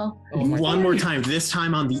all. Oh my One God. more time. This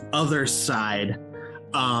time on the other side.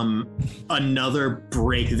 Another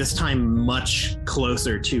break. This time much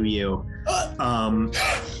closer to you.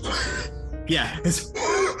 Yeah.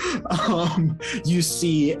 You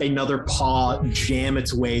see another paw jam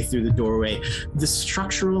its way through the doorway. The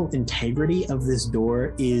structural integrity of this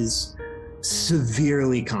door is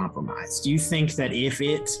severely compromised. You think that if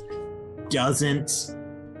it doesn't,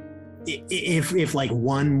 if like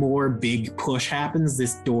one more big push happens,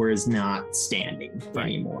 this door is not standing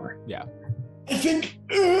anymore. I think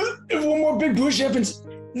if one more big push happens,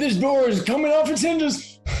 this door is coming off its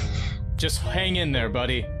hinges. Just hang in there,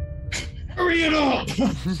 buddy. Hurry it up!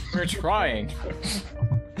 We're trying.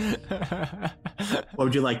 What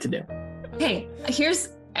would you like to do? Okay, here's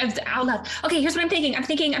out loud. Okay, here's what I'm thinking. I'm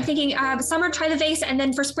thinking. Summer, try the vase, and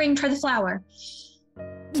then for spring, try the flower.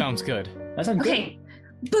 Sounds good. That sounds Okay,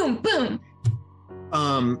 boom, boom.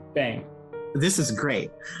 good. Bang. This is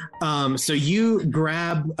great. So you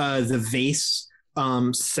grab the vase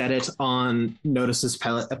set it on Notice's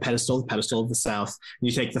pedestal, the pedestal of the south.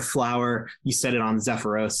 You take the flower, you set it on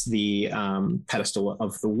Zephyros, the pedestal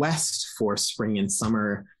of the west for spring and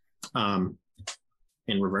summer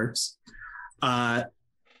in reverse.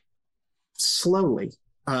 Slowly,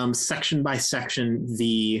 section by section,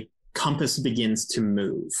 the compass begins to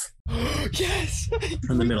move. Yes!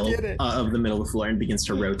 From the middle of the floor and begins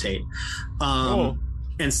to rotate.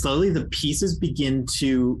 And slowly the pieces begin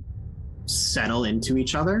to settle into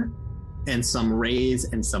each other, and some raise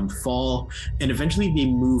and some fall, and eventually they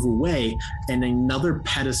move away and another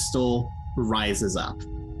pedestal rises up.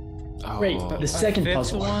 Great, the second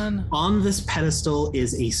puzzle. One. On this pedestal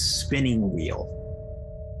is a spinning wheel.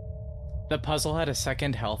 The puzzle had a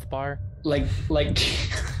second health bar. Like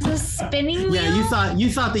The spinning wheel? Yeah, you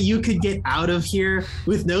thought that you could get out of here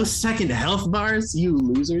with no second health bars, you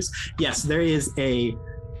losers. Yes, there is a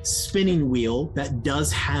spinning wheel that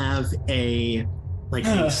does have a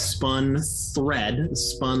spun thread,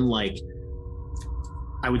 like,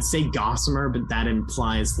 I would say gossamer, but that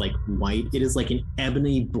implies like white. It is like an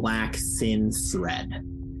ebony black thin thread.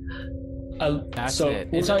 That's so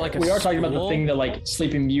it. we are talking about the thing that like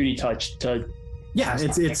Sleeping Beauty touched to. Yeah,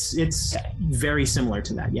 it's very similar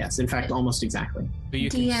to that. Yes, in fact, almost exactly. But you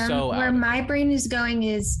can DM, sew where out. my brain is going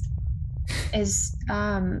is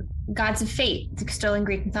gods of fate, the stolen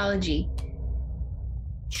Greek mythology.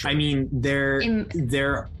 I mean,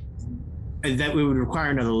 that would require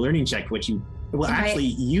another learning check, which you. Well, actually,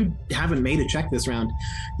 you haven't made a check this round.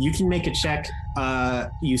 You can make a check.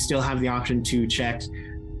 You still have the option to check.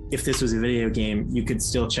 If this was a video game, you could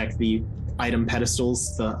still check the item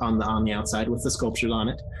pedestals on the outside with the sculptures on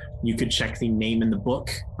it. You could check the name in the book,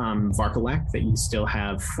 Varkalak, that you still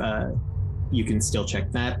have. You can still check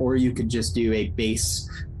that, or you could just do a base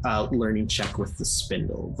learning check with the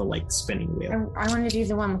spindle, the like spinning wheel. I want to do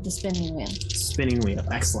the one with the spinning wheel. Spinning wheel,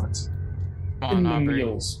 excellent. Come on, Aubrey.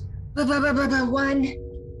 Wheels. One.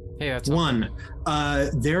 Hey, that's One.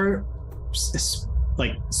 Their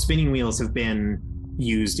like spinning wheels have been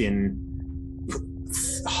used in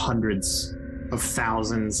hundreds of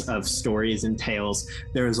thousands of stories and tales.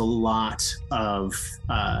 There is a lot of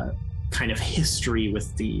kind of history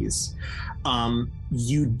with these.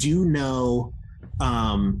 You do know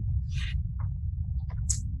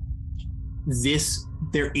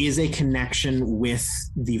there is a connection with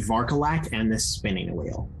the Varkalak and this spinning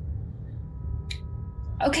wheel.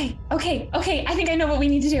 Okay. I think I know what we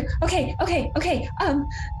need to do. Okay.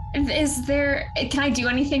 Is there? Can I do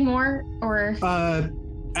anything more, or?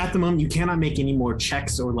 At the moment, you cannot make any more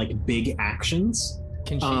checks or like big actions.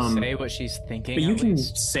 Can she say what she's thinking? But you at can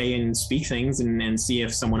least? say and speak things and see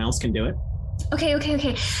if someone else can do it.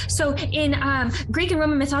 Okay. So in Greek and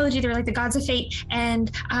Roman mythology, they were like the gods of fate,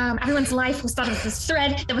 and everyone's life was thought of as this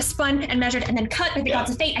thread that was spun and measured and then cut by the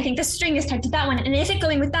gods of fate. I think this string is tied to that one, and if it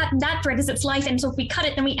going with that thread is its life, and so if we cut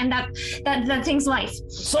it, then we end up that thing's life.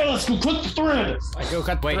 Silence, go cut the thread. I go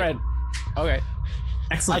cut the thread. Okay.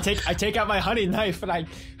 Excellent. I take out my hunting knife and I.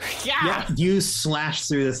 Yeah, you slash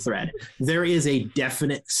through the thread. There is a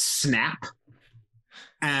definite snap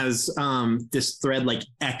as this thread like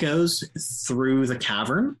echoes through the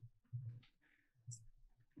cavern.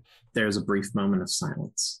 There's a brief moment of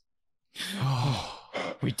silence. Oh,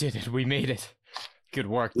 we did it. We made it. Good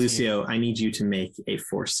work, Lucio, I need you to make a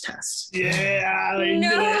force test. Yeah, they did it.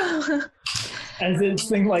 No. As this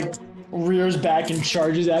thing like rears back and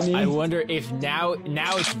charges at me. I wonder if now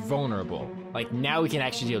it's vulnerable. Like now we can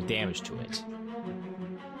actually deal damage to it.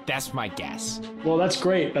 That's my guess. Well, that's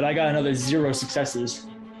great, but I got another 0 successes.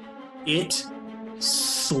 It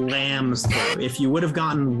slams through. If you would have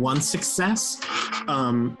gotten 1 success,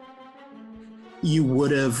 you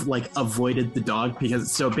would have like avoided the dog,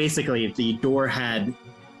 because so basically the door had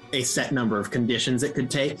a set number of conditions it could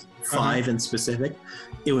take, 5 in specific.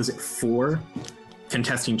 It was at 4.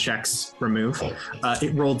 Contesting checks remove.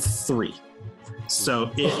 It rolled 3. So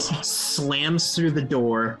it slams through the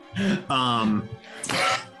door.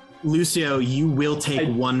 Lucio, you will take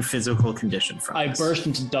 1 physical condition from I this. burst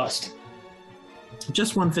into dust.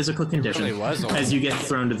 Just 1 physical condition really was only. as you get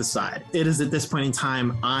thrown to the side. It is at this point in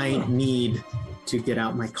time, I need to get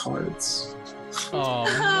out my cards. Oh,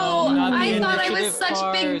 Oh, no, not the I thought I was initiative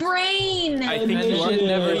such big cards. brain. I And think then you you are, should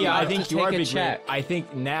never yeah, I have think to you are take a big check. brain. I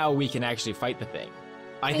think now we can actually fight the thing.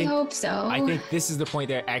 I hope so. I think this is the point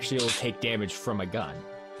that actually will take damage from a gun.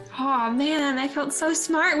 Oh man, I felt so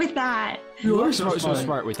smart with that. You are so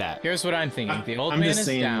smart with that. Here's what I'm thinking. The old I'm man just is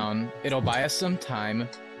saying- down. It'll buy us some time.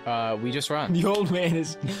 We just run. The old man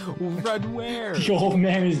is run where? The old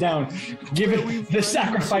man is down. The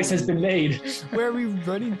sacrifice has been made. Where are we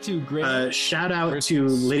running to, Grit? Shout out We're to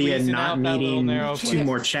Lydia squeezing not out that little needing narrow 2 place.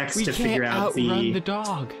 more checks we to can't figure out outrun the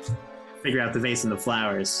dog. vase and the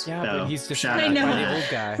flowers. Yeah, so but he's just shout I out. know. by the old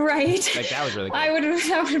guy. Right. Like that was really good. That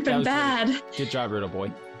would have been was bad. Good job, Riddle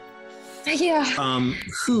Boy. Yeah.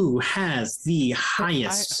 Who has the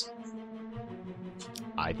highest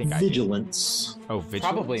I think vigilance? Oh, vigilance.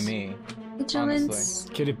 Probably me. Vigilance.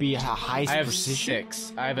 Could it be a high I have precision?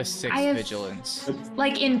 6. I have a 6 I have- vigilance.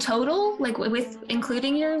 Like in total, like with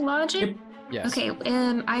including your logic. Yes. Okay.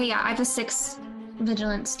 I have a 6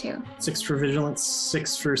 vigilance too. 6 for vigilance,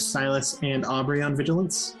 6 for Silas and Aubrey on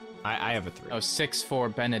vigilance. I have a 3. Oh, 6 for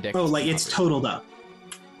Benedict. Oh, like it's totaled up.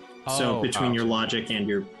 So Oh, between oh. your logic and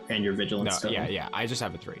your vigilance. No, total. yeah. I just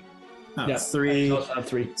have a 3. Oh, Yeah, 3. I also have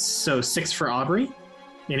 3. So 6 for Aubrey.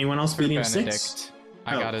 Anyone else For beating Benedict. 6?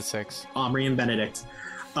 I Oh. got a 6. Aubrey and Benedict.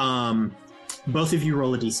 Both of you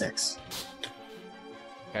roll a d6.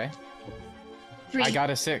 Okay. 3. I got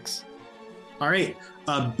a 6. All right,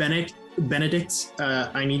 Benedict.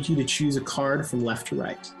 I need you to choose a card from left to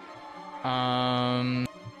right.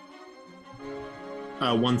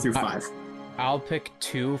 1 through 5. I'll pick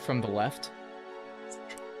 2 from the left.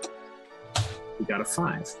 You got a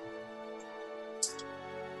 5.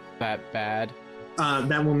 That bad.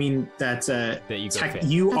 That will mean that you go fifth.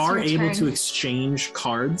 you That's are your able turn. to exchange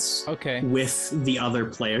cards Okay. with the other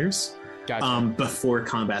players Gotcha. before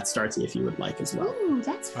combat starts, if you would like as well. Ooh,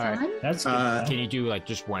 that's All right. fun. That's good. Can you do like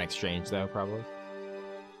just one exchange though? Probably.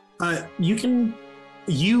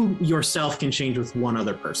 You yourself can change with one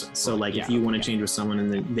other person. So, like, if Yeah, you want to okay. change with someone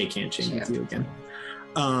and they can't change with Sure. you again.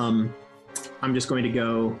 I'm just going to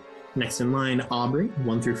go next in line. Aubrey,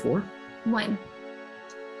 1 through 4. 1.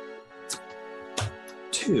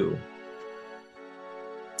 2.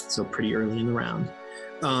 So pretty early in the round.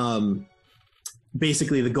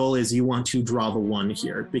 Basically, the goal is you want to draw the 1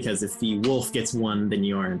 here, because if the wolf gets 1, then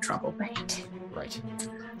you are in trouble. Right. Right.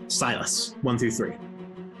 Silas, 1 through 3.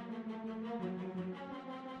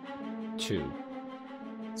 2.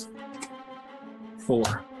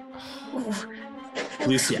 4. Ooh.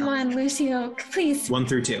 Lucio. Come on, Lucio, please. 1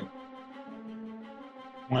 through 2.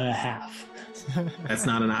 1.5. That's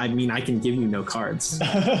not I mean, I can give you no cards.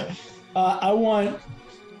 I want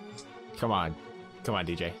Come on,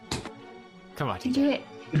 DJ. Come on, You DJ. do it.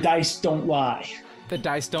 the dice don't lie. The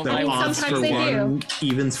dice don't So I mean, lie. odds sometimes for they do. 1,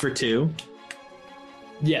 evens for 2.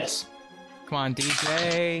 Yes. Come on,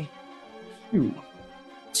 DJ.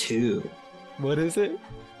 2. What is it?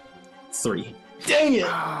 3. Dang it!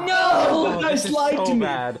 No! The dice lied to me.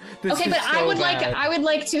 bad. This Okay, is but I so would bad.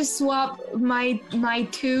 like to swap my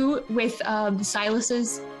 2 with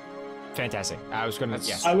Silas's. Fantastic. I was gonna. That's-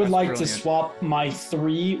 Yes. I would That's like to brilliant. swap my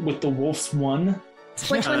 3 with the wolf's 1.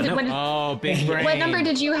 Which one? no. Oh, big brain. What number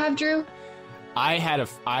did you have, Drew? I had a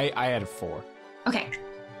 4. Okay.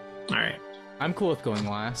 All right. I'm cool with going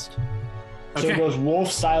last. So it Okay. goes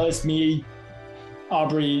Wolf, Silas, me,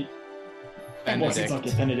 Aubrey, what's the Benedict.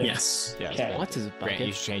 bucket? Benedict. Yes. Yeah. Okay. What's his Grant, you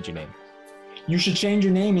bucket? should change your name. You should change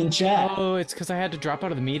your name in chat. Oh, it's because I had to drop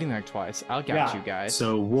out of the meeting there twice. I'll get Yeah. you guys.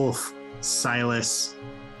 So Wolf, Silas,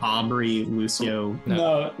 Aubrey, Lucio.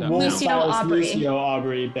 No, no. Wolf, Lucio, Silas, Aubrey. Lucio,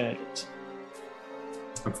 Aubrey, Benedict.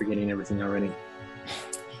 I'm forgetting everything already.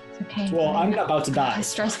 It's okay. Well, I'm about to die. A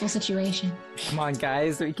stressful situation. Come on,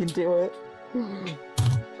 guys, we can do it.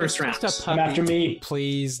 First round. Just a Come puppy. after me.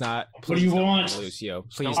 Please not. What do you please don't, want? Lucio?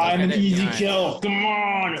 Please. I'm an Benedict, easy fine. kill. Come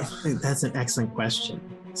on. That's an excellent question.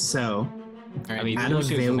 So, All right, I mean, out of Lucio's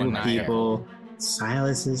the available one not here. people,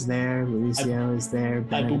 Silas is there, Lucio is there, I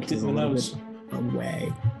Benedict booked it is in a the little nose. bit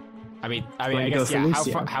away. I mean, Going I to go guess for yeah.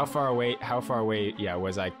 Lucio. How far away? Yeah,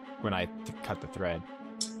 was I when I cut the thread?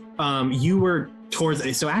 You were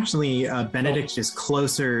towards. So actually, Benedict is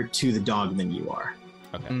closer to the dog than you are.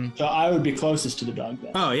 So I would be closest to the dog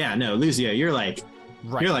then. Oh yeah, no, Lucio, you're like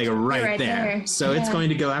Right. right right there. there. So it's Yeah. going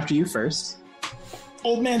to go after you first.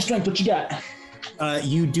 Old man strength, what you got?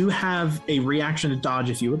 You do have a reaction to dodge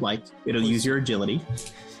if you would like. It'll use your agility.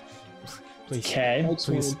 Please. Okay.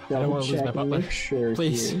 Please. I don't want to lose my butler. Sure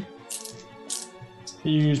Please. here.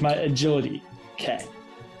 You use my agility. Okay.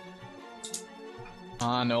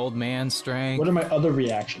 On old man strength. What are my other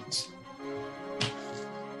reactions?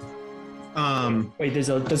 Wait, there's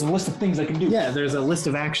a list of things I can do. Yeah, there's a list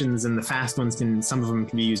of actions, and the fast ones some of them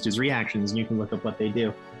can be used as reactions, and you can look up what they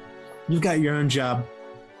do. You've got your own job.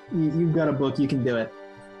 You've got a book. You can do it.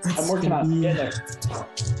 I'm working on it. Get there.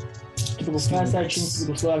 Typical fast actions,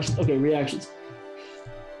 typical slow actions. Okay, reactions.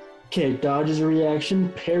 Okay, dodge is a reaction,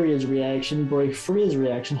 parry is a reaction, break free is a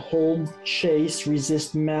reaction, hold, chase,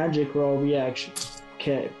 resist magic are all reactions.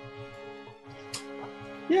 Okay.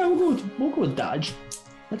 Yeah, we'll go with dodge.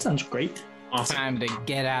 That sounds great. Awesome. Time to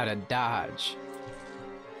get out of Dodge.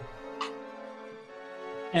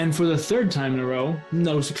 And for the third time in a row,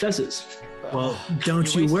 no successes. Well,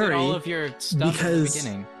 don't you wasted worry, all of your stuff because- at the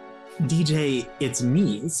beginning. DJ, it's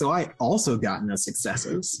me, so I also got no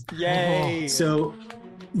successes. Yay! So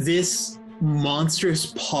this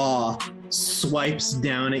monstrous paw swipes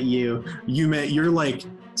down at you. You're like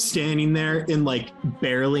standing there in like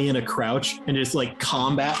barely in a crouch and just like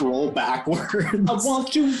combat roll backwards. I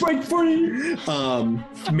want to break free!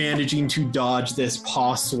 Managing to dodge this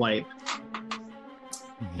paw swipe.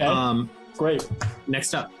 Okay, great.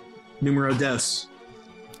 Next up, numero dos.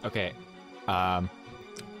 Okay.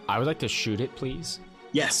 I would like to shoot it, please.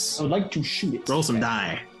 Yes. I would like to shoot it. Roll some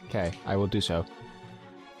die. Okay, I will do so.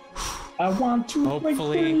 I want to break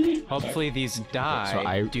free. Hopefully these die So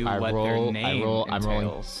I what roll. their name I'm rolling.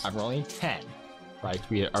 entails. I'm rolling 10. Right?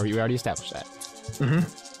 We already established that. Mm-hmm.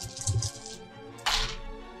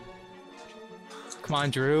 Come on,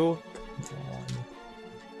 Drew.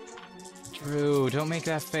 Drew, don't make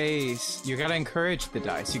that face. You gotta encourage the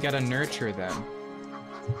dice. You gotta nurture them.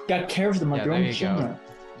 Got care of them like Yeah, your there own you children. go.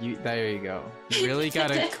 There you go. You really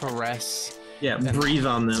gotta caress. Yeah, breathe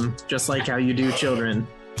on them, just like how you do children.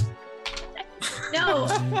 No.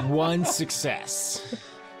 One success.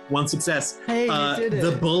 One success. Hey, you did it.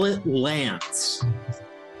 The bullet lands.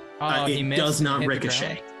 Oh, he It missed does and not hit the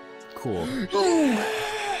ricochet. Cool.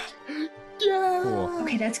 Yeah. Cool.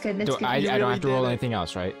 Okay, that's good. That's So good. I don't have to roll anything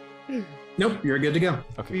else, right? Nope, you're good to go.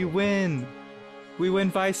 Okay. We win. We win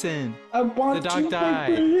Bison. I want The dog to died.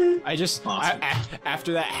 break free. I just Awesome.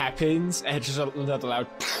 after that happens, and just another loud,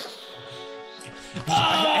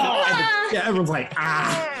 Yeah, everyone's like,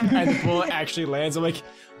 ah. and the bullet actually lands. I'm like,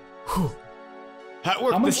 whew, that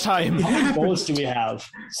worked this time. How many bullets do we have?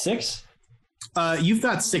 6? You've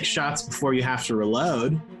got 6 shots before you have to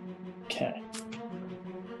reload. Okay.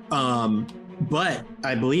 But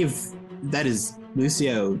I believe that is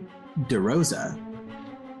Lucio De Rosa.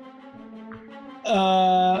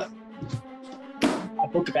 A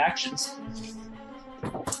book of actions.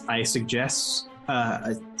 I suggest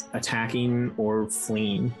attacking or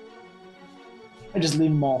fleeing. I just leave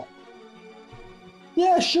them all.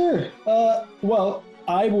 Yeah, sure. Well,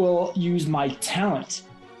 I will use my talent,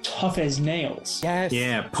 tough as nails, Yes.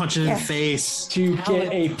 Yeah, punch it in the face. to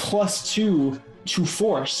get a +2 to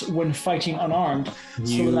force when fighting unarmed,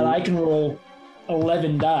 so that I can roll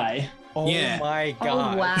 11 die. Oh Yeah. my Oh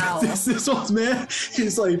god. wow. This old man,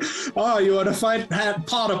 he's like, oh, you want to fight that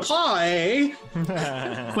pot of pie,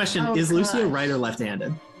 eh? Question, Oh, is Lucio gosh. right or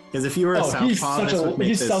left-handed? Because if you were a He's southpaw, such this would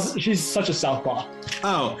make this... she's such a southpaw.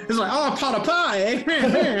 Oh, it's like, oh, pot of pie,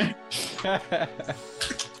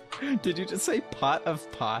 eh? Did you just say pot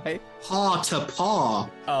of pie? Paw to paw.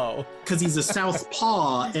 Oh. Because he's a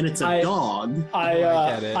southpaw and it's a dog. I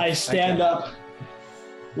get it. I stand get it. up,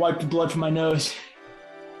 wipe the blood from my nose,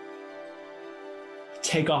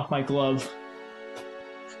 take off my glove,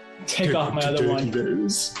 take off my other one,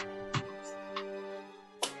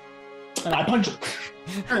 and I punch him.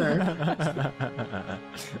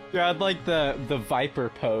 You had like the viper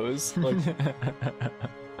pose. Like,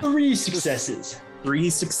 3 successes. 3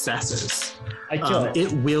 successes. I kill it.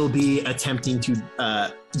 It will be attempting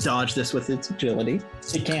to dodge this with its agility.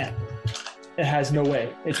 It can't. It has no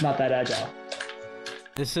way. It's not that agile.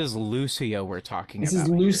 this is Lucio we're talking This about. is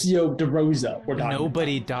Lucio De Rosa. We're talking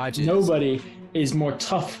Nobody about. dodges. Nobody is more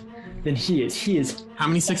tough than he is. He is How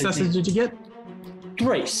many successes did you get?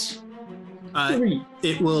 Grace. 3. 3.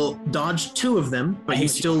 It will dodge 2 of them, but I you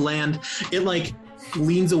hate still land. It like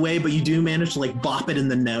leans away, but you do manage to like bop it in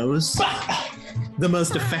the nose. The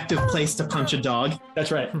most effective place to punch a dog.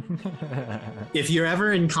 That's right. If you're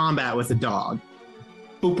ever in combat with a dog,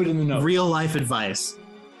 Boop it in the nose. real life advice.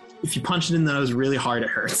 If you punch it in the nose really hard, it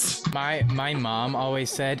hurts. My mom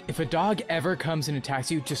always said, if a dog ever comes and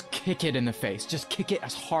attacks you, just kick it in the face. Just kick it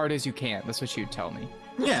as hard as you can. That's what she would tell me.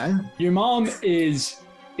 Yeah. Your mom is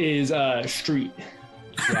street.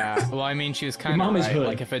 Yeah. Well, I mean, she was kind mom of is right. hood.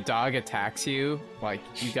 Like, if a dog attacks you, like,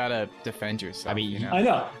 you gotta defend yourself. I mean, you know. I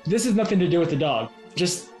know. This has nothing to do with the dog.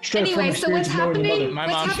 Just straight Anyway, from so what's experience of knowing your happening? My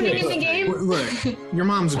What's mom's happening in the game? Look, your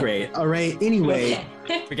mom's great. All right. Anyway,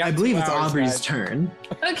 We got I believe 2 it's hours, Aubrey's guys. turn.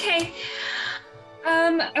 Okay.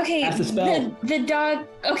 Okay. Cast a spell. The dog.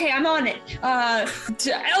 Okay, I'm on it.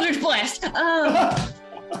 Eldritch Blast.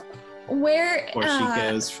 Where? Or she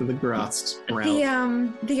goes for the Grost route.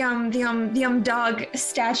 The dog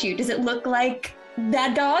statue. Does it look like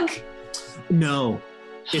that dog? No.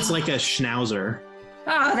 It's like a schnauzer.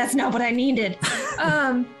 Oh, that's not what I needed.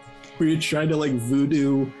 Were you trying to like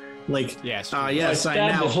voodoo, like? Yes. Yes, I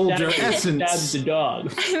now hold your essence. Stabs the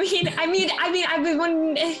dog. I mean, I've been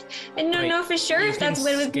wondering. I don't know for sure if that's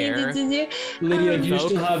what it was needed to do. Lydia, do you Evoke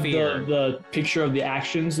still have fear. the picture of the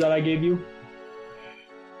actions that I gave you?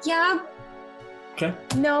 Yeah. Okay.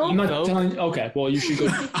 No. I'm not Evoke- telling. Okay, well, you should go.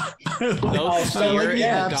 No I fear like in the a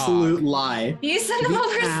absolute dog. lie. You send them The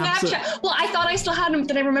over absolute- Snapchat. Well, I thought I still had them,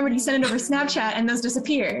 then I remembered you sent it over Snapchat, and those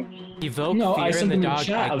disappear. Evoke No, I fear in sent the them in dog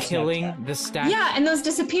chat by of killing Snapchat. the statue. Yeah, and those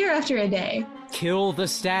disappear after a day. Kill the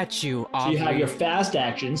statue. So you have Aubrey. your fast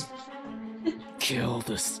actions. Kill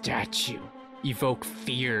the statue. Evoke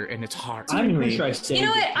fear in its heart. I'm pretty sure I saved You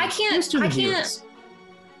know what? it. I can't. Here's to the I can't. viewers.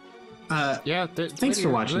 Yeah. Thanks for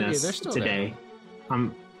watching Lydia, us they're still today.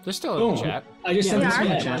 They're still in the Boom. chat. I just sent Yeah, this they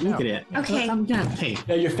in are. the chat. Look at it. Okay. Hey,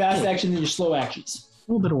 Yeah, your fast actions and your slow actions.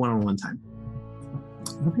 a little bit of one-on-one time.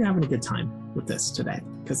 I hope you're having a good time with this today,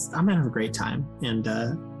 because I'm gonna have a great time, and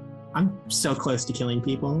I'm so close to killing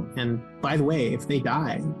people. And by the way, if they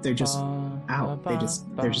die, they're just out. They're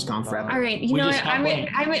just gone forever. All right. You We know just what? hop on.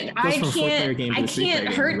 I from a four-player game can't. to I a three-player can't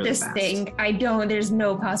game hurt really this fast. thing. I don't. There's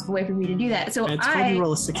no possible way for me to do that. So And it's called you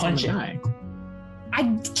roll I a 6 on the punch it. die.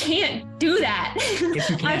 can't do that. Yes,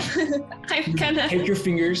 you can. I'm You gonna. take your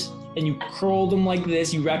fingers and you curl them like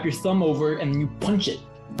this. You wrap your thumb over and you punch it.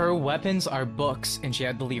 Her weapons are books, and she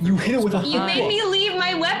had to leave. You her hit it books with a You behind. made me leave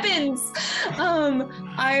my weapons. I'm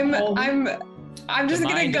just The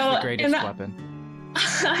gonna mind is go the greatest and weapon.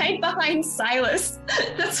 hide behind Silas.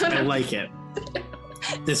 That's what I I'm. like it.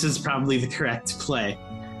 This is probably the correct play.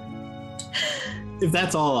 If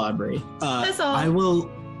that's all, Aubrey, That's all.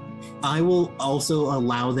 I will also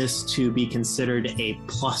allow this to be considered a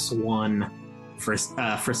 +1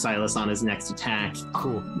 for Silas on his next attack,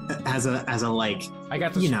 Cool. as a like, I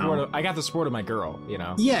got the You support. know. I got the support of my girl. You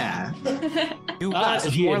know. yeah. You, Ah, it's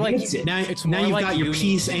he more like admits it. Now, It's now more you've like got your you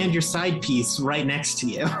piece need- and your side piece right next to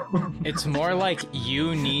you. it's more like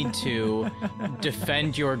you need to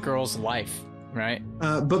defend your girl's life, right?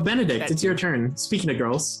 But Benedict, it's your turn. Speaking of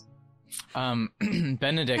girls,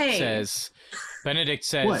 Benedict Hey. says. Benedict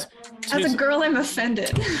says. What? As a girl, I'm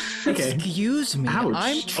offended. okay. Excuse me. Ouch.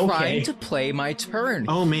 I'm trying Okay. to play my turn.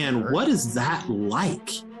 Oh man, what is that like?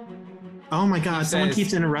 Oh my god, someone says-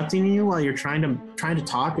 keeps interrupting you while you're trying to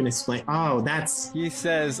talk and explain. Oh, that's He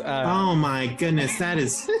says. oh my goodness, that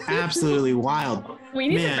is absolutely wild. We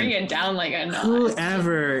need Man. to bring it down like a notch.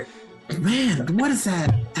 Whoever, man, what is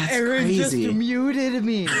that? That's Aaron crazy. just muted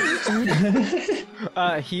me.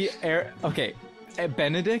 Okay.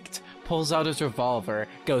 Benedict pulls out his revolver,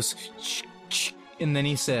 goes, and then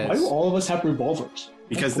he Why do says, all of us have revolvers?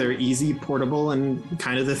 Because they're easy, portable, and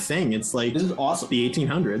kind of the thing. It's like This is awesome. the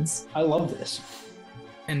 1800s. I love this.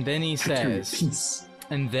 and then he says, Peace.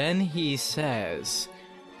 and then he says,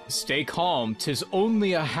 "Stay calm. 'Tis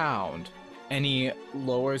only a hound." And he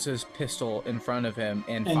lowers his pistol in front of him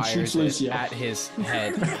and And fires shoots it Lucio. at his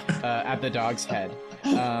head, at the dog's head.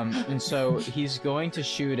 And so he's going to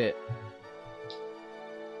shoot it.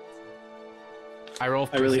 I roll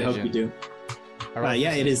I really precision. hope you do. I roll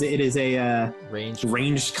Yeah, it is a range.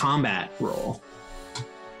 ranged combat roll.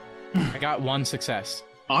 I got one success.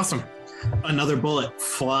 Awesome. Another bullet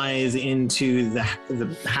flies into the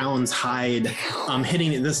hound's hide,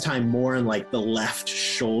 hitting it this time more in like the left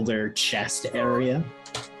shoulder chest area.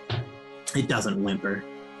 It doesn't whimper.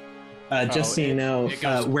 Just so you know, it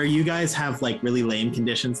goes- where you guys have like really lame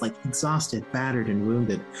conditions like exhausted, battered, and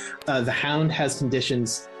wounded, the hound has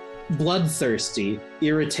conditions bloodthirsty,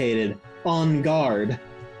 irritated, on guard.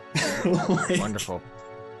 Like, Wonderful.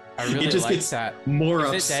 I really just like gets that. more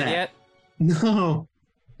Is it upset. dead yet? No.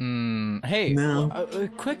 Hey, No.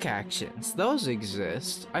 quick actions. Those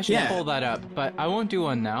exist. I should Yeah. pull that up, but I won't do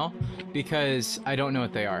one now because I don't know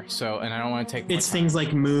what they are. So, and I don't want to take. more It's time. things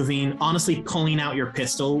like moving. Honestly, pulling out your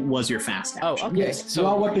pistol was your fast action. Oh, okay. Yes, So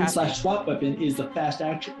draw weapon happy- / swap weapon is the fast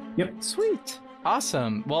action. Sweet.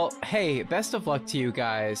 Awesome. Well, hey, best of luck to you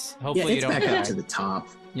guys. Yeah, Hopefully you it's don't back die. up to the top.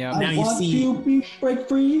 Yeah. Now I you want see- to be break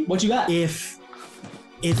free. What you got? If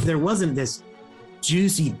there wasn't this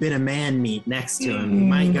juicy bit of man meat next to him, you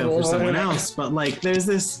might go for someone else. But like, there's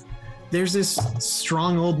this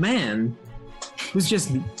strong old man who's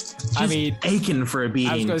just I mean, aching for a I was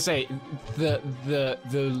beating. gonna say the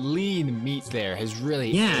lean meat there has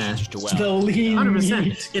really Yeah. aged well. The lean 100%.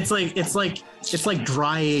 meat. It's like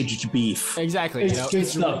dry aged beef. Exactly. It's you know, good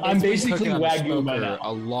stuff. it's I'm been basically cooking on the Wagyu by smoker now.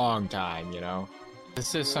 a long time. You know.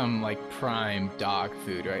 This is some like prime dog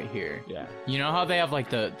food right here. Yeah. You know how they have like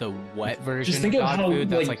the wet version Just think of of dog how food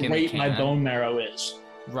that's like like in the great my can? bone marrow is.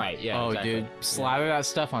 Right, yeah. Oh, exactly. dude, slather that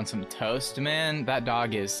stuff on some toast, man. That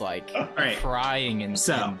dog is like right. crying in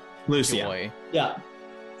So, Lucio, joy. Yeah.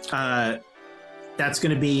 that's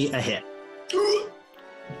going to be a hit.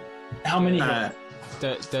 How many hits?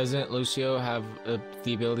 Doesn't Lucio have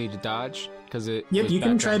the ability to dodge? Because it. Yep, was you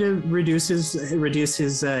can back try then. to reduce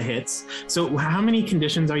his hits. So, how many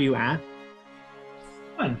conditions are you at?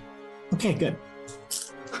 1. Okay, good.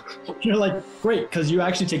 You're like, great, because you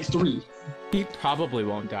actually take 3. He probably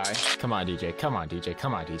won't die. Come on, DJ. Come on, DJ.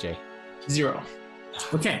 Come on, DJ. 0.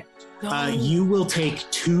 Okay. You will take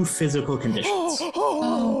 2 physical conditions.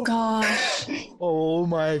 Oh gosh. Oh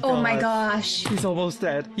my god. Oh my gosh. He's almost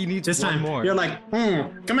dead. He needs This one time, more. you're like,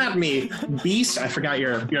 come at me, beast. I forgot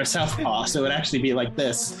you're a southpaw, so it would actually be like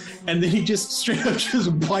this. And then he just straight up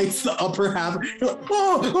just bites the upper half. You're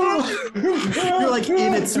like, you're like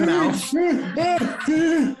in its mouth.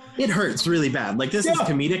 It hurts really bad. Like this is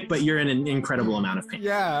comedic, but you're in an incredible amount of pain.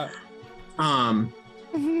 Yeah.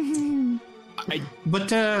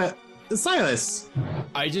 But Silas,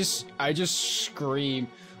 I just scream,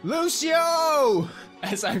 Lucio!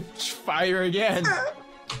 As I fire again.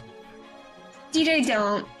 DJ,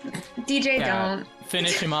 don't. DJ, Yeah. don't.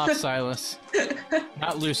 Finish him off, Silas.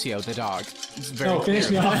 Not Lucio, the dog. It's very No, finish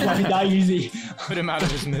me clear. off. Let me die easy. Put him out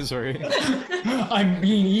of his misery. I'm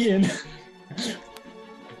being eaten.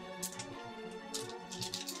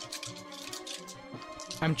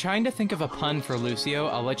 I'm trying to think of a pun for Lucio.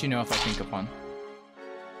 I'll let you know if I think of one.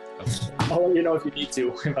 I'll let you know if you need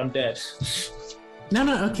to, if I'm dead.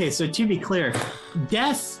 no. Okay, so to be clear,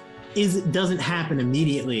 death doesn't happen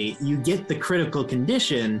immediately. You get the critical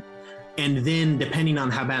condition, and then depending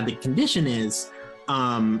on how bad the condition is, you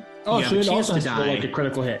have so a it chance also to has to go die. like a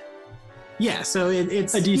critical hit. Yeah, so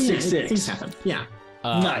it's A D6 yeah, six. Things happen. Yeah,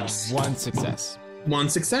 Nice. 1 success. 1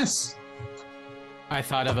 success. I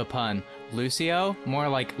thought of a pun. Lucio? More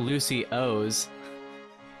like Lucy O's.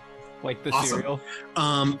 Like the Awesome. cereal.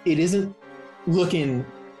 It isn't looking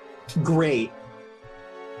great.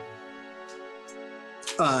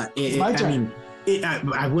 My I turn. mean,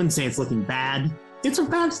 I wouldn't say it's looking bad. It's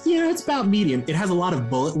about medium. It has a lot of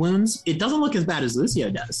bullet wounds. It doesn't look as bad as Lucio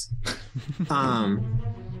does.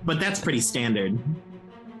 But that's pretty standard.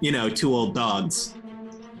 2 old dogs.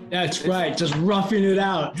 That's right. Just roughing it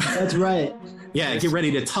out. That's right. Yeah, get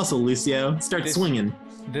ready to tussle, Lucio. Start swinging.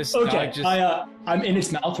 This Okay. dog just... I'm in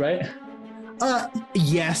its mouth, right?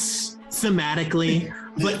 Yes, thematically,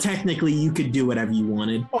 but technically you could do whatever you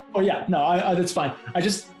wanted. Oh yeah. No, that's fine. I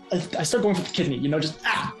start going for the kidney. Just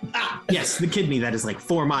Yes, the kidney that is like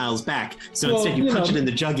 4 miles back. So Well, instead you you punch know, it in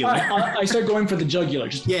the jugular. I start going for the jugular.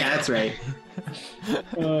 Just Yeah, that's right.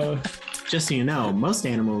 Just so you know, most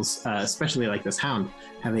animals, especially like this hound,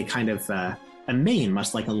 have a kind of a mane,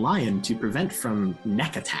 much like a lion, to prevent from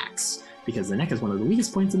neck attacks, because the neck is one of the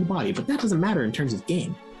weakest points in the body. But that doesn't matter in terms of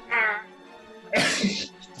game.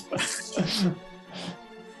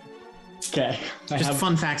 okay. Just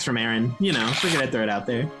fun facts from Aaron. Figured I'd throw it out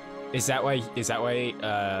there. Is that why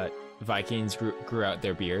Vikings grew out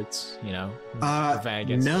their beards? Prevent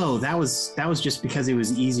against- No, that was just because it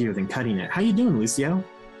was easier than cutting it. How you doing, Lucio?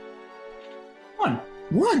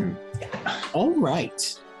 1. All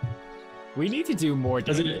right. We need to do more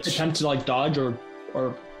Does it damage. attempt to like dodge or?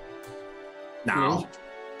 No.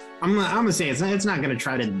 I'm gonna say it's not gonna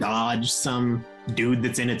try to dodge some dude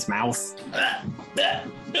that's in its mouth. That's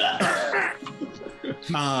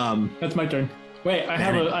my turn. Wait, I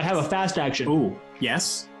have a fast action. Ooh,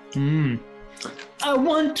 yes. I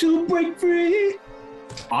want to break free.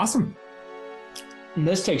 Awesome. And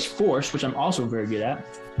this takes force, which I'm also very good at.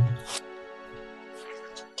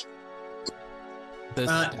 This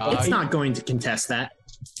It's dog... not going to contest that.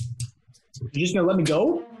 You're just gonna let me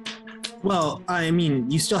go? Well, I mean,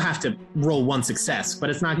 you still have to roll 1 success, but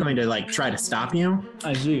it's not going to like try to stop you,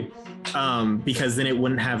 I see. because then it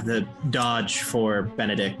wouldn't have the dodge for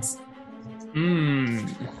Benedict.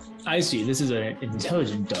 I see. This is an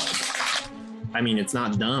intelligent dog. I mean, it's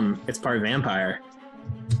not dumb. It's part vampire.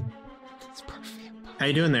 How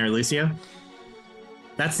you doing there, Lucio?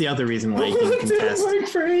 That's the other reason why you can contest. Break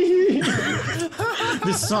free.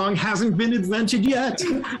 This song hasn't been invented yet.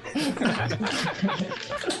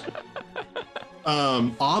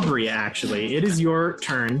 Aubrey, actually, it is your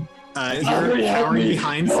turn. You're Aubrey, help cowering me.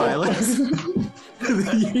 behind Silas.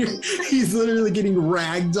 He's literally getting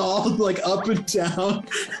ragdolled like up and down,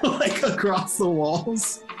 like across the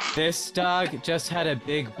walls. This dog just had a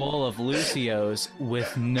big bowl of Lucio's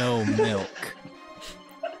with no milk.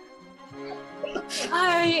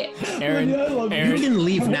 Aaron, I love Aaron, You can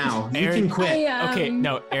leave now. You Aaron, can quit. Okay,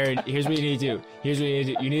 no, Aaron, here's what you need to do.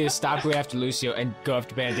 You need to stop going after Lucio and go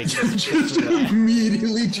after Benedict. Just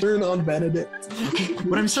immediately turn on Benedict.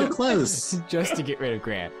 But I'm so close. Just to get rid of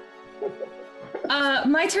Grant.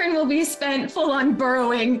 My turn will be spent full on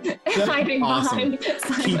burrowing, hiding Awesome. behind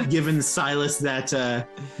Silas. Keep giving Silas that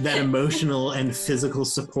emotional and physical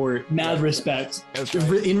support. Mad respect.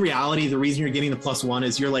 In reality, the reason you're getting the +1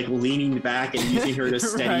 is you're like leaning back and using her to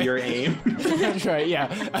steady Right. your aim. That's right,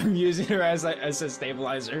 yeah. I'm using her as a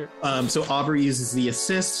stabilizer. So Aubrey uses the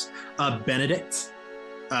assist. Benedict,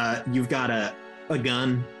 you've got a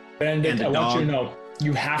gun. Benedict, And a I want you to dog. know,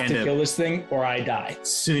 you have And to a- kill this thing or I die.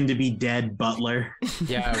 Soon to be dead butler.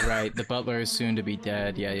 Yeah, right. The butler is soon to be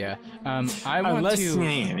dead. Yeah. I want to.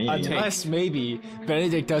 Unless maybe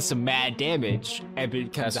Benedict does some mad damage and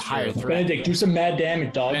becomes a That's higher true. threat. Benedict, do some mad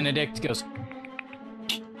damage, dog. Benedict goes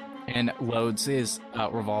and loads his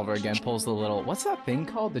revolver again. Pulls the little. What's that thing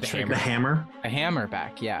called? The trigger. The hammer. A hammer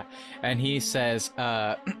back, yeah. And he says,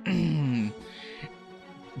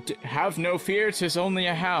 have no fear, 'tis only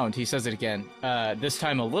a hound. He says it again, this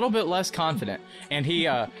time a little bit less confident. And he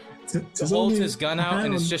holds his gun out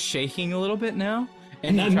and it's just shaking a little bit now.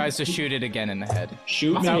 And he tries to shoot it again in the head.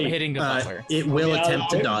 Shoot Without me. hitting the butler. It will Yeah, attempt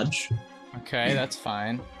to I'll- dodge. Okay, that's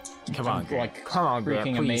fine. Come on, Grant. Like, Come on, Grant.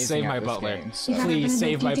 freaking Please amazing save at my this butler. game, so- You got it, Please Benedict,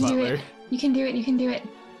 save my you can do butler. it. You can do it. You can do it.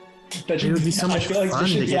 That It would be so much I feel like fun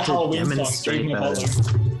this should to be a get to Halloween song, demonstrate Save My that.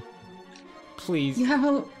 Butler. Please. You have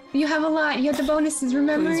a lot. You have the bonuses.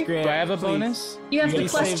 Remember? Please, Grant. Do I have a please. bonus? You have the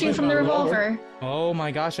Please +2 save from my the revolver. revolver. Oh my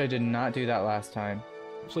gosh, I did not do that last time.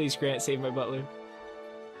 Please, Grant, save my butler.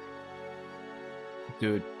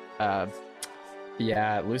 Dude,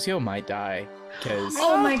 yeah, Lucio might die. Because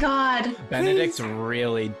Oh my god. Benedict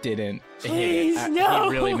really didn't hit Please, it. no. He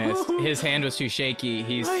really missed. His hand was too shaky.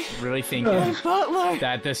 He's really thinking Butler!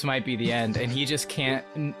 that this might be the end, and he just can't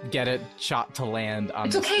get a shot to land on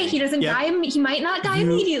It's this okay. thing. He doesn't Yep. die. He might not die You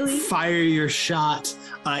immediately. Fire your shot.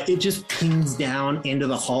 It just pings down into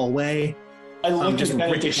the hallway. I look just at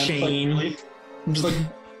Benedict, ricocheting. I'm just like,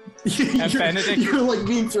 And Benedict- you're like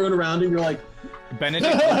being thrown around, and you're like,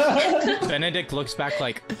 Benedict looks back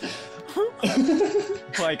like, what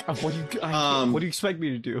do you expect me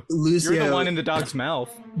to do? Lucio. You're the one in the dog's mouth.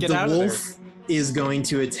 Get the out of there. wolf is going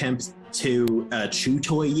to attempt to chew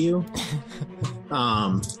toy you.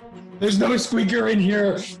 there's no squeaker in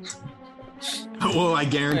here. Oh, I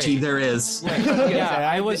guarantee Wait. there is. Yeah,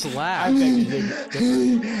 I was last.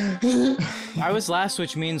 I was last,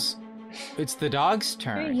 which means it's the dog's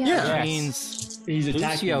turn. Yeah. Yeah. Which Yes. means He's attacking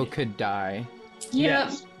Lucio me. could die. Yep.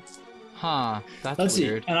 Yes. Huh, that's Let's see.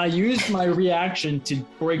 weird. And I used my reaction to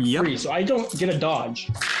break Yep. free, so I don't get a dodge.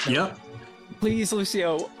 Yep. Please,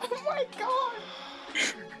 Lucio.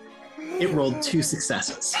 It rolled 2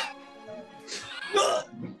 successes.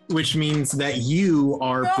 Which means that you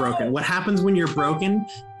are broken. What happens when you're broken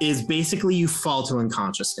is basically you fall to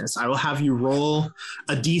unconsciousness. I will have you roll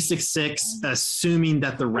a d6, assuming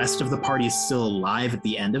that the rest of the party is still alive at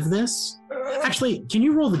the end of this. Actually, can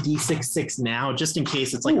you roll the d6 now, just in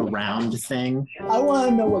case it's like a round thing? I want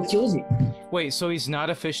to know what kills me. Wait, so he's not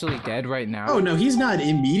officially dead right now? Oh no, he's not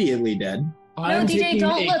immediately dead. No, I'm DJ, taking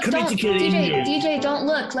don't a look. Don't, critical injury. DJ, don't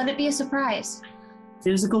look. Let it be a surprise.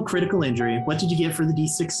 Physical critical injury. What did you get for the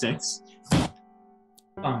d6?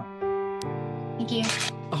 Thank you.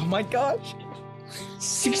 Oh my gosh.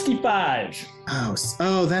 65.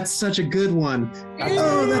 Oh, that's such a good one.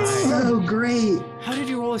 Oh, that's so great. How did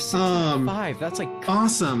you roll a 65? That's like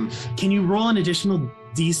Awesome. Can you roll an additional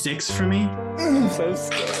d6 for me? so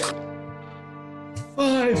scary.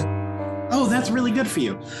 5. Oh, that's really good for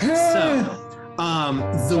you. So,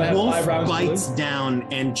 the So I have wolf 5 rounds to bites down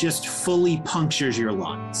and just fully punctures your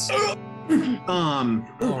lungs.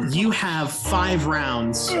 You have 5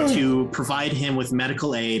 rounds to provide him with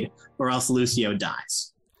medical aid, or else Lucio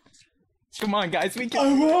dies. Come on, guys, we can.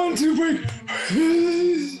 I want to break.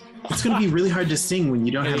 It's going to be really hard to sing when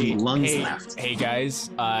you don't have any lungs left. Hey guys,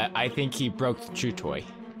 I think he broke the chew toy.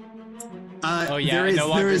 Oh, yeah, there is, no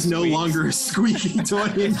longer there is no squeaks. longer a squeaky toy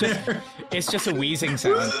in there. It's just a wheezing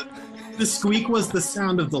sound. The squeak was the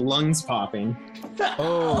sound of the lungs popping.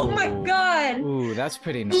 Oh, my god. Ooh, that's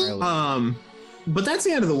pretty gnarly. But that's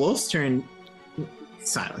the end of the wolf's turn.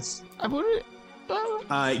 Silas, I wouldn't.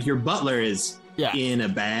 your butler is Yeah. in a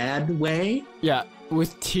bad way. Yeah,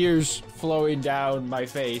 with tears flowing down my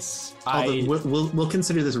face. Although we'll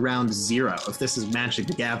consider this round 0. If this is Magic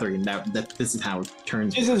the Gathering, that this is how it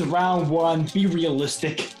turns. This is round 1. Be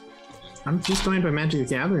realistic. I'm just going by Magic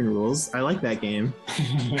the Gathering rules. I like that game.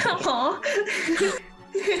 Aw.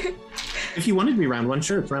 If you wanted to be round 1,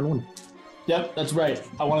 sure, it's round 1. Yep, that's right.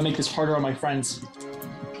 I want to make this harder on my friends.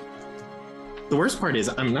 The worst part is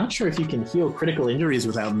I'm not sure if you can heal critical injuries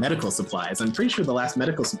without medical supplies. I'm pretty sure the last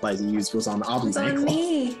medical supplies you used was on Aubrey's It's on ankle.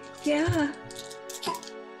 me. Yeah.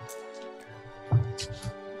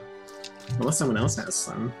 Unless someone else has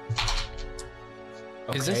some.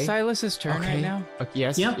 Is this Silas's turn right now?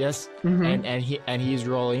 Yes. Yep. Yes. Mhm. And he's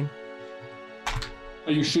rolling.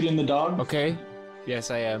 Are you shooting the dog? Okay.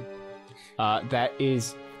 Yes, I am. That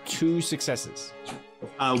is 2 successes.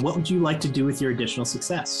 What would you like to do with your additional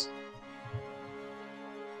success?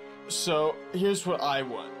 So here's what I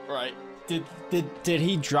want. Right? Did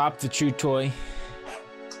he drop the chew toy?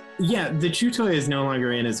 Yeah, the chew toy is no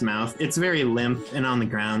longer in his mouth. It's very limp and on the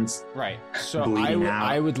ground. Right. So Bleeding out.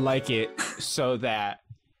 I would like it so that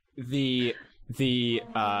he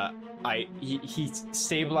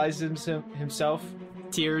stabilizes himself,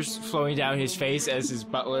 tears flowing down his face as his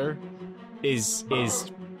butler is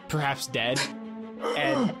perhaps dead,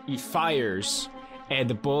 and he fires, and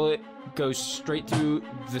the bullet goes straight through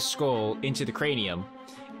the skull into the cranium,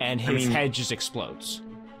 and his head just explodes.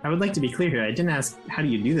 I would like to be clear here. I didn't ask how do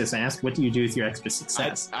you do this. I asked what do you do with your extra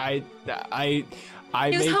success. I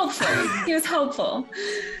He was hopeful. He was hopeful.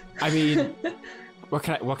 I mean, what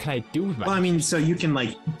can I do with my? Well, I mean, so you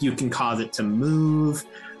can cause it to move.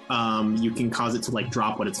 You can cause it to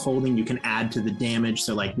drop what it's holding. You can add to the damage.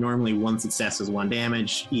 So normally one success is 1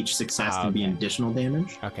 damage. Each success can be an additional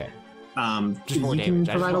damage. Okay. Just more damage. You can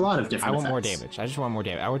provide a lot of different. I want more effects. damage. I just want more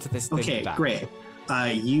damage. I want this thing to Okay, die. great.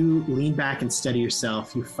 You lean back and steady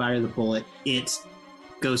yourself. You fire the bullet. It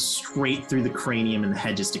goes straight through the cranium, and the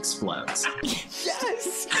head just explodes.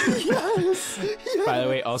 Yes. By the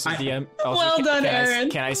way, also DM. Also, Well done, Aaron.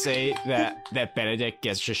 Can I say that Benedict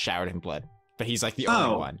gets just showered in blood, but he's the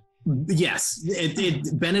only one. Yes,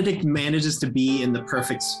 Benedict manages to be in the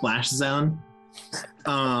perfect splash zone,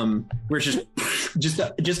 where it's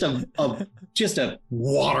just a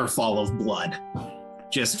waterfall of blood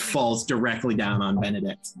just falls directly down on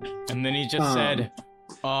Benedict. And then he just said,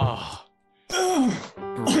 "Oh,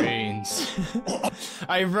 brains."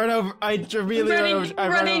 I run over to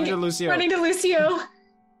Lucio. Running to Lucio.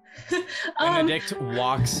 Benedict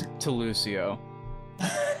walks to Lucio.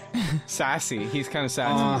 Sassy. He's kind of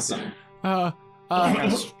sassy. Awesome.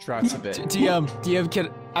 Kind of struts a bit.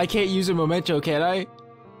 DM, I can't use a memento, can I?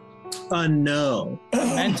 No.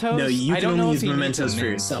 Mementos? No, you I can don't know only if use he needs a mementos for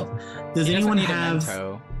mint. yourself. Does He doesn't anyone need a have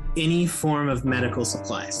memento. any form of medical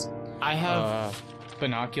supplies? I have.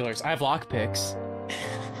 Binoculars. I have lockpicks.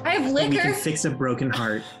 I have And we can liquor. fix a broken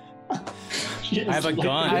heart. I have a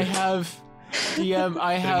gun. I have. DM,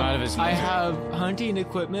 I him out of his have. I misery. have hunting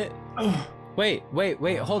equipment. Wait,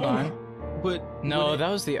 hold on. But No, that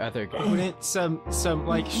was the other guy. wouldn't some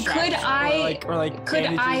straps Could I- or could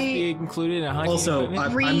bandages I- be included in a hunting Also, equipment?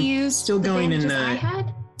 I'm Reuse still the going in bandages I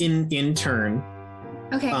had? in turn.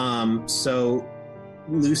 Okay. So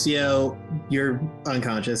Lucio, you're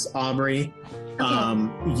unconscious. Aubrey,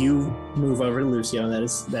 you move over to Lucio.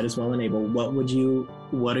 That is well enabled.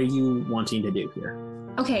 What are you wanting to do here?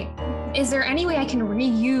 Okay. Is there any way I can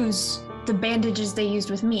reuse the bandages they used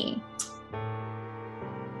with me?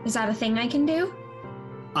 Is that a thing I can do?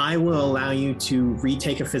 I will allow you to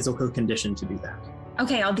retake a physical condition to do that.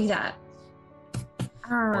 Okay, I'll do that.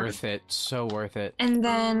 Worth it. So worth it. And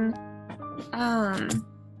then,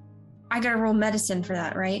 I gotta roll medicine for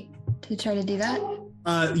that, right? To try to do that.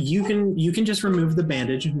 You can just remove the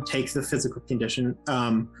bandage and take the physical condition.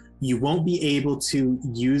 You won't be able to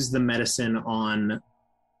use the medicine on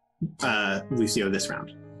Lucio this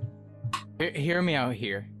round. Hear me out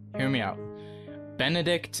here. Hear me out.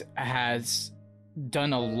 Benedict has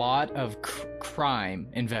done a lot of crime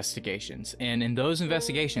investigations, and in those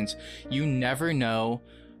investigations, you never know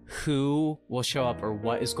who will show up or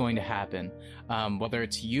what is going to happen, whether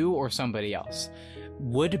it's you or somebody else.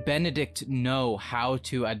 Would Benedict know how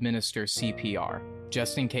to administer CPR,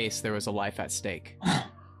 just in case there was a life at stake?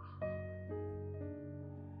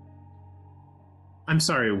 I'm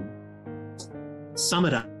sorry. Sum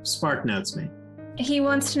it up. Spark notes me. He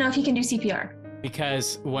wants to know if he can do CPR.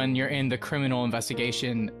 Because when you're in the criminal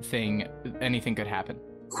investigation thing, anything could happen.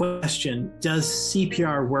 Question: does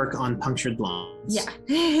CPR work on punctured lungs? Yeah.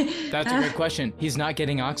 That's a great question. He's not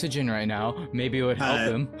getting oxygen right now. Maybe it would help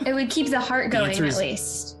him. It would keep the heart The going answer at is-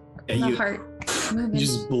 least. Yeah, The you heart moving.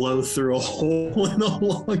 just blow through a hole in the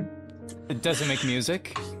lung. It doesn't make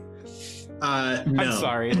music. No. I'm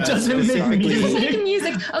sorry. It That's doesn't really make dark. music. Making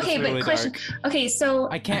music. Okay, That's but really question. Okay, so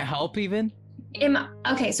I can't help even.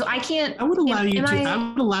 so I can't. I would allow you am to. I- I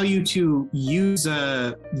would allow you to use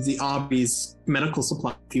the Aubrey's medical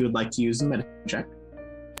supply if you would like to use the medical check.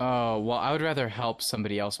 Oh, well, I would rather help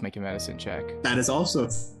somebody else make a medicine check. That is also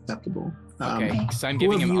acceptable. Okay, because I'm Who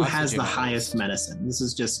giving of him you oxygen. has the at highest least. medicine? This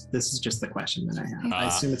is just the question that I have. I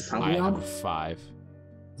assume it's probably I have Rob. 5.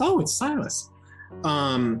 Oh, it's Silas.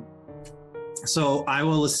 So I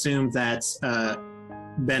will assume that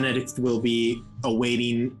Benedict will be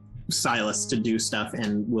awaiting Silas to do stuff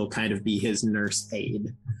and will kind of be his nurse aide.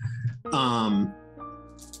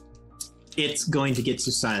 It's going to get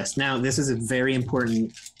to Silas. Now, this is a very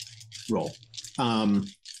important roll.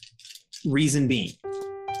 Reason being,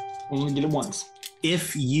 Only get it once.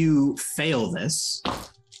 if you fail this,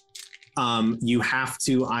 you have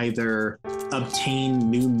to either obtain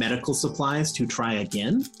new medical supplies to try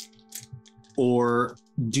again, or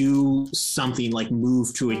do something like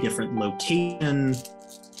move to a different location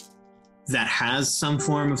that has some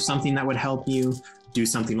form of something that would help you, do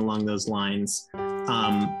something along those lines.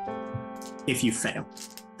 If you fail,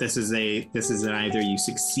 this is an either you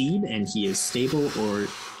succeed and he is stable, or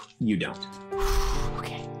you don't.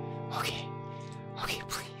 Okay,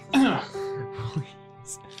 please.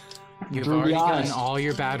 You've Drew already the gotten eyes. all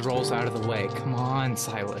your bad rolls out of the way. Come on,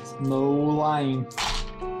 Silas. No lying.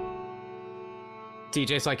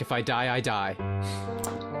 TJ's like, if I die, I die.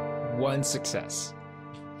 1 success.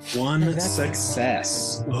 One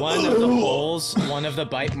success. One of the holes, one of the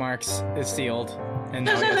bite marks is sealed. And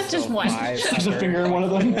now it's Just still one. 5 There's a other- finger in one of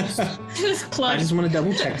them. Just I plug. just want to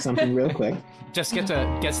double check something real quick. Just he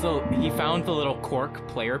found the little cork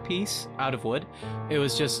player piece out of wood.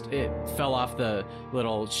 It fell off the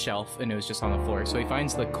little shelf and it was just on the floor. So he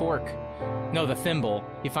finds the cork, no, the thimble.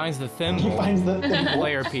 He finds the thimble He finds the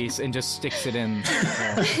player piece and just sticks it in.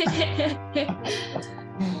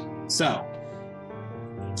 So,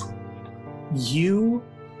 you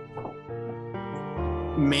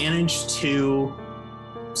manage to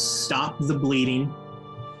stop the bleeding,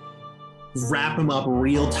 wrap him up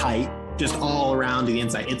real tight, just all around the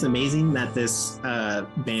inside. It's amazing that this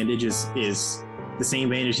bandage is the same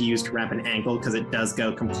bandage you used to wrap an ankle, because it does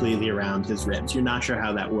go completely around his ribs. You're not sure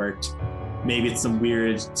how that worked. Maybe it's some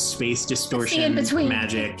weird space distortion in-between.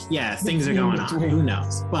 magic. Yeah, things are going on. Who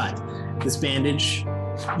knows? But this bandage,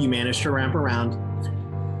 you managed to wrap around,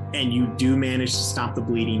 and you do manage to stop the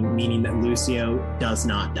bleeding, meaning that Lucio does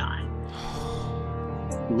not die.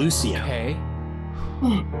 Lucio, Okay.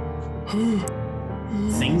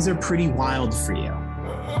 things are pretty wild for you.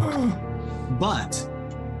 But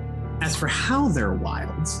as for how they're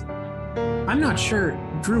wild, I'm not sure.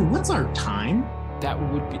 Drew, what's our time?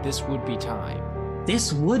 This would be time.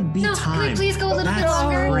 This would be No, time. can we please go a little bit That's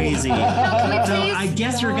longer? crazy. No, can we So please? I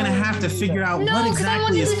guess we're gonna have to figure out No, what 'cause I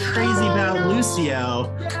want exactly you is to- crazy Oh, about no.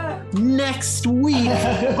 Lucio next week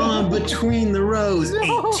on Between the Rows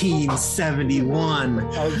 1871.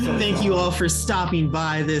 Thank you all for stopping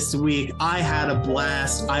by this week. I had a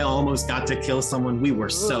blast. I almost got to kill someone. We were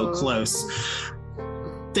so close.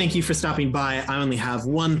 Thank you for stopping by. I only have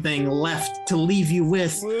one thing left to leave you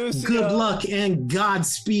with. Good luck and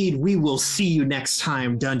Godspeed. We will see you next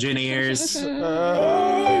time, Dungeoneers.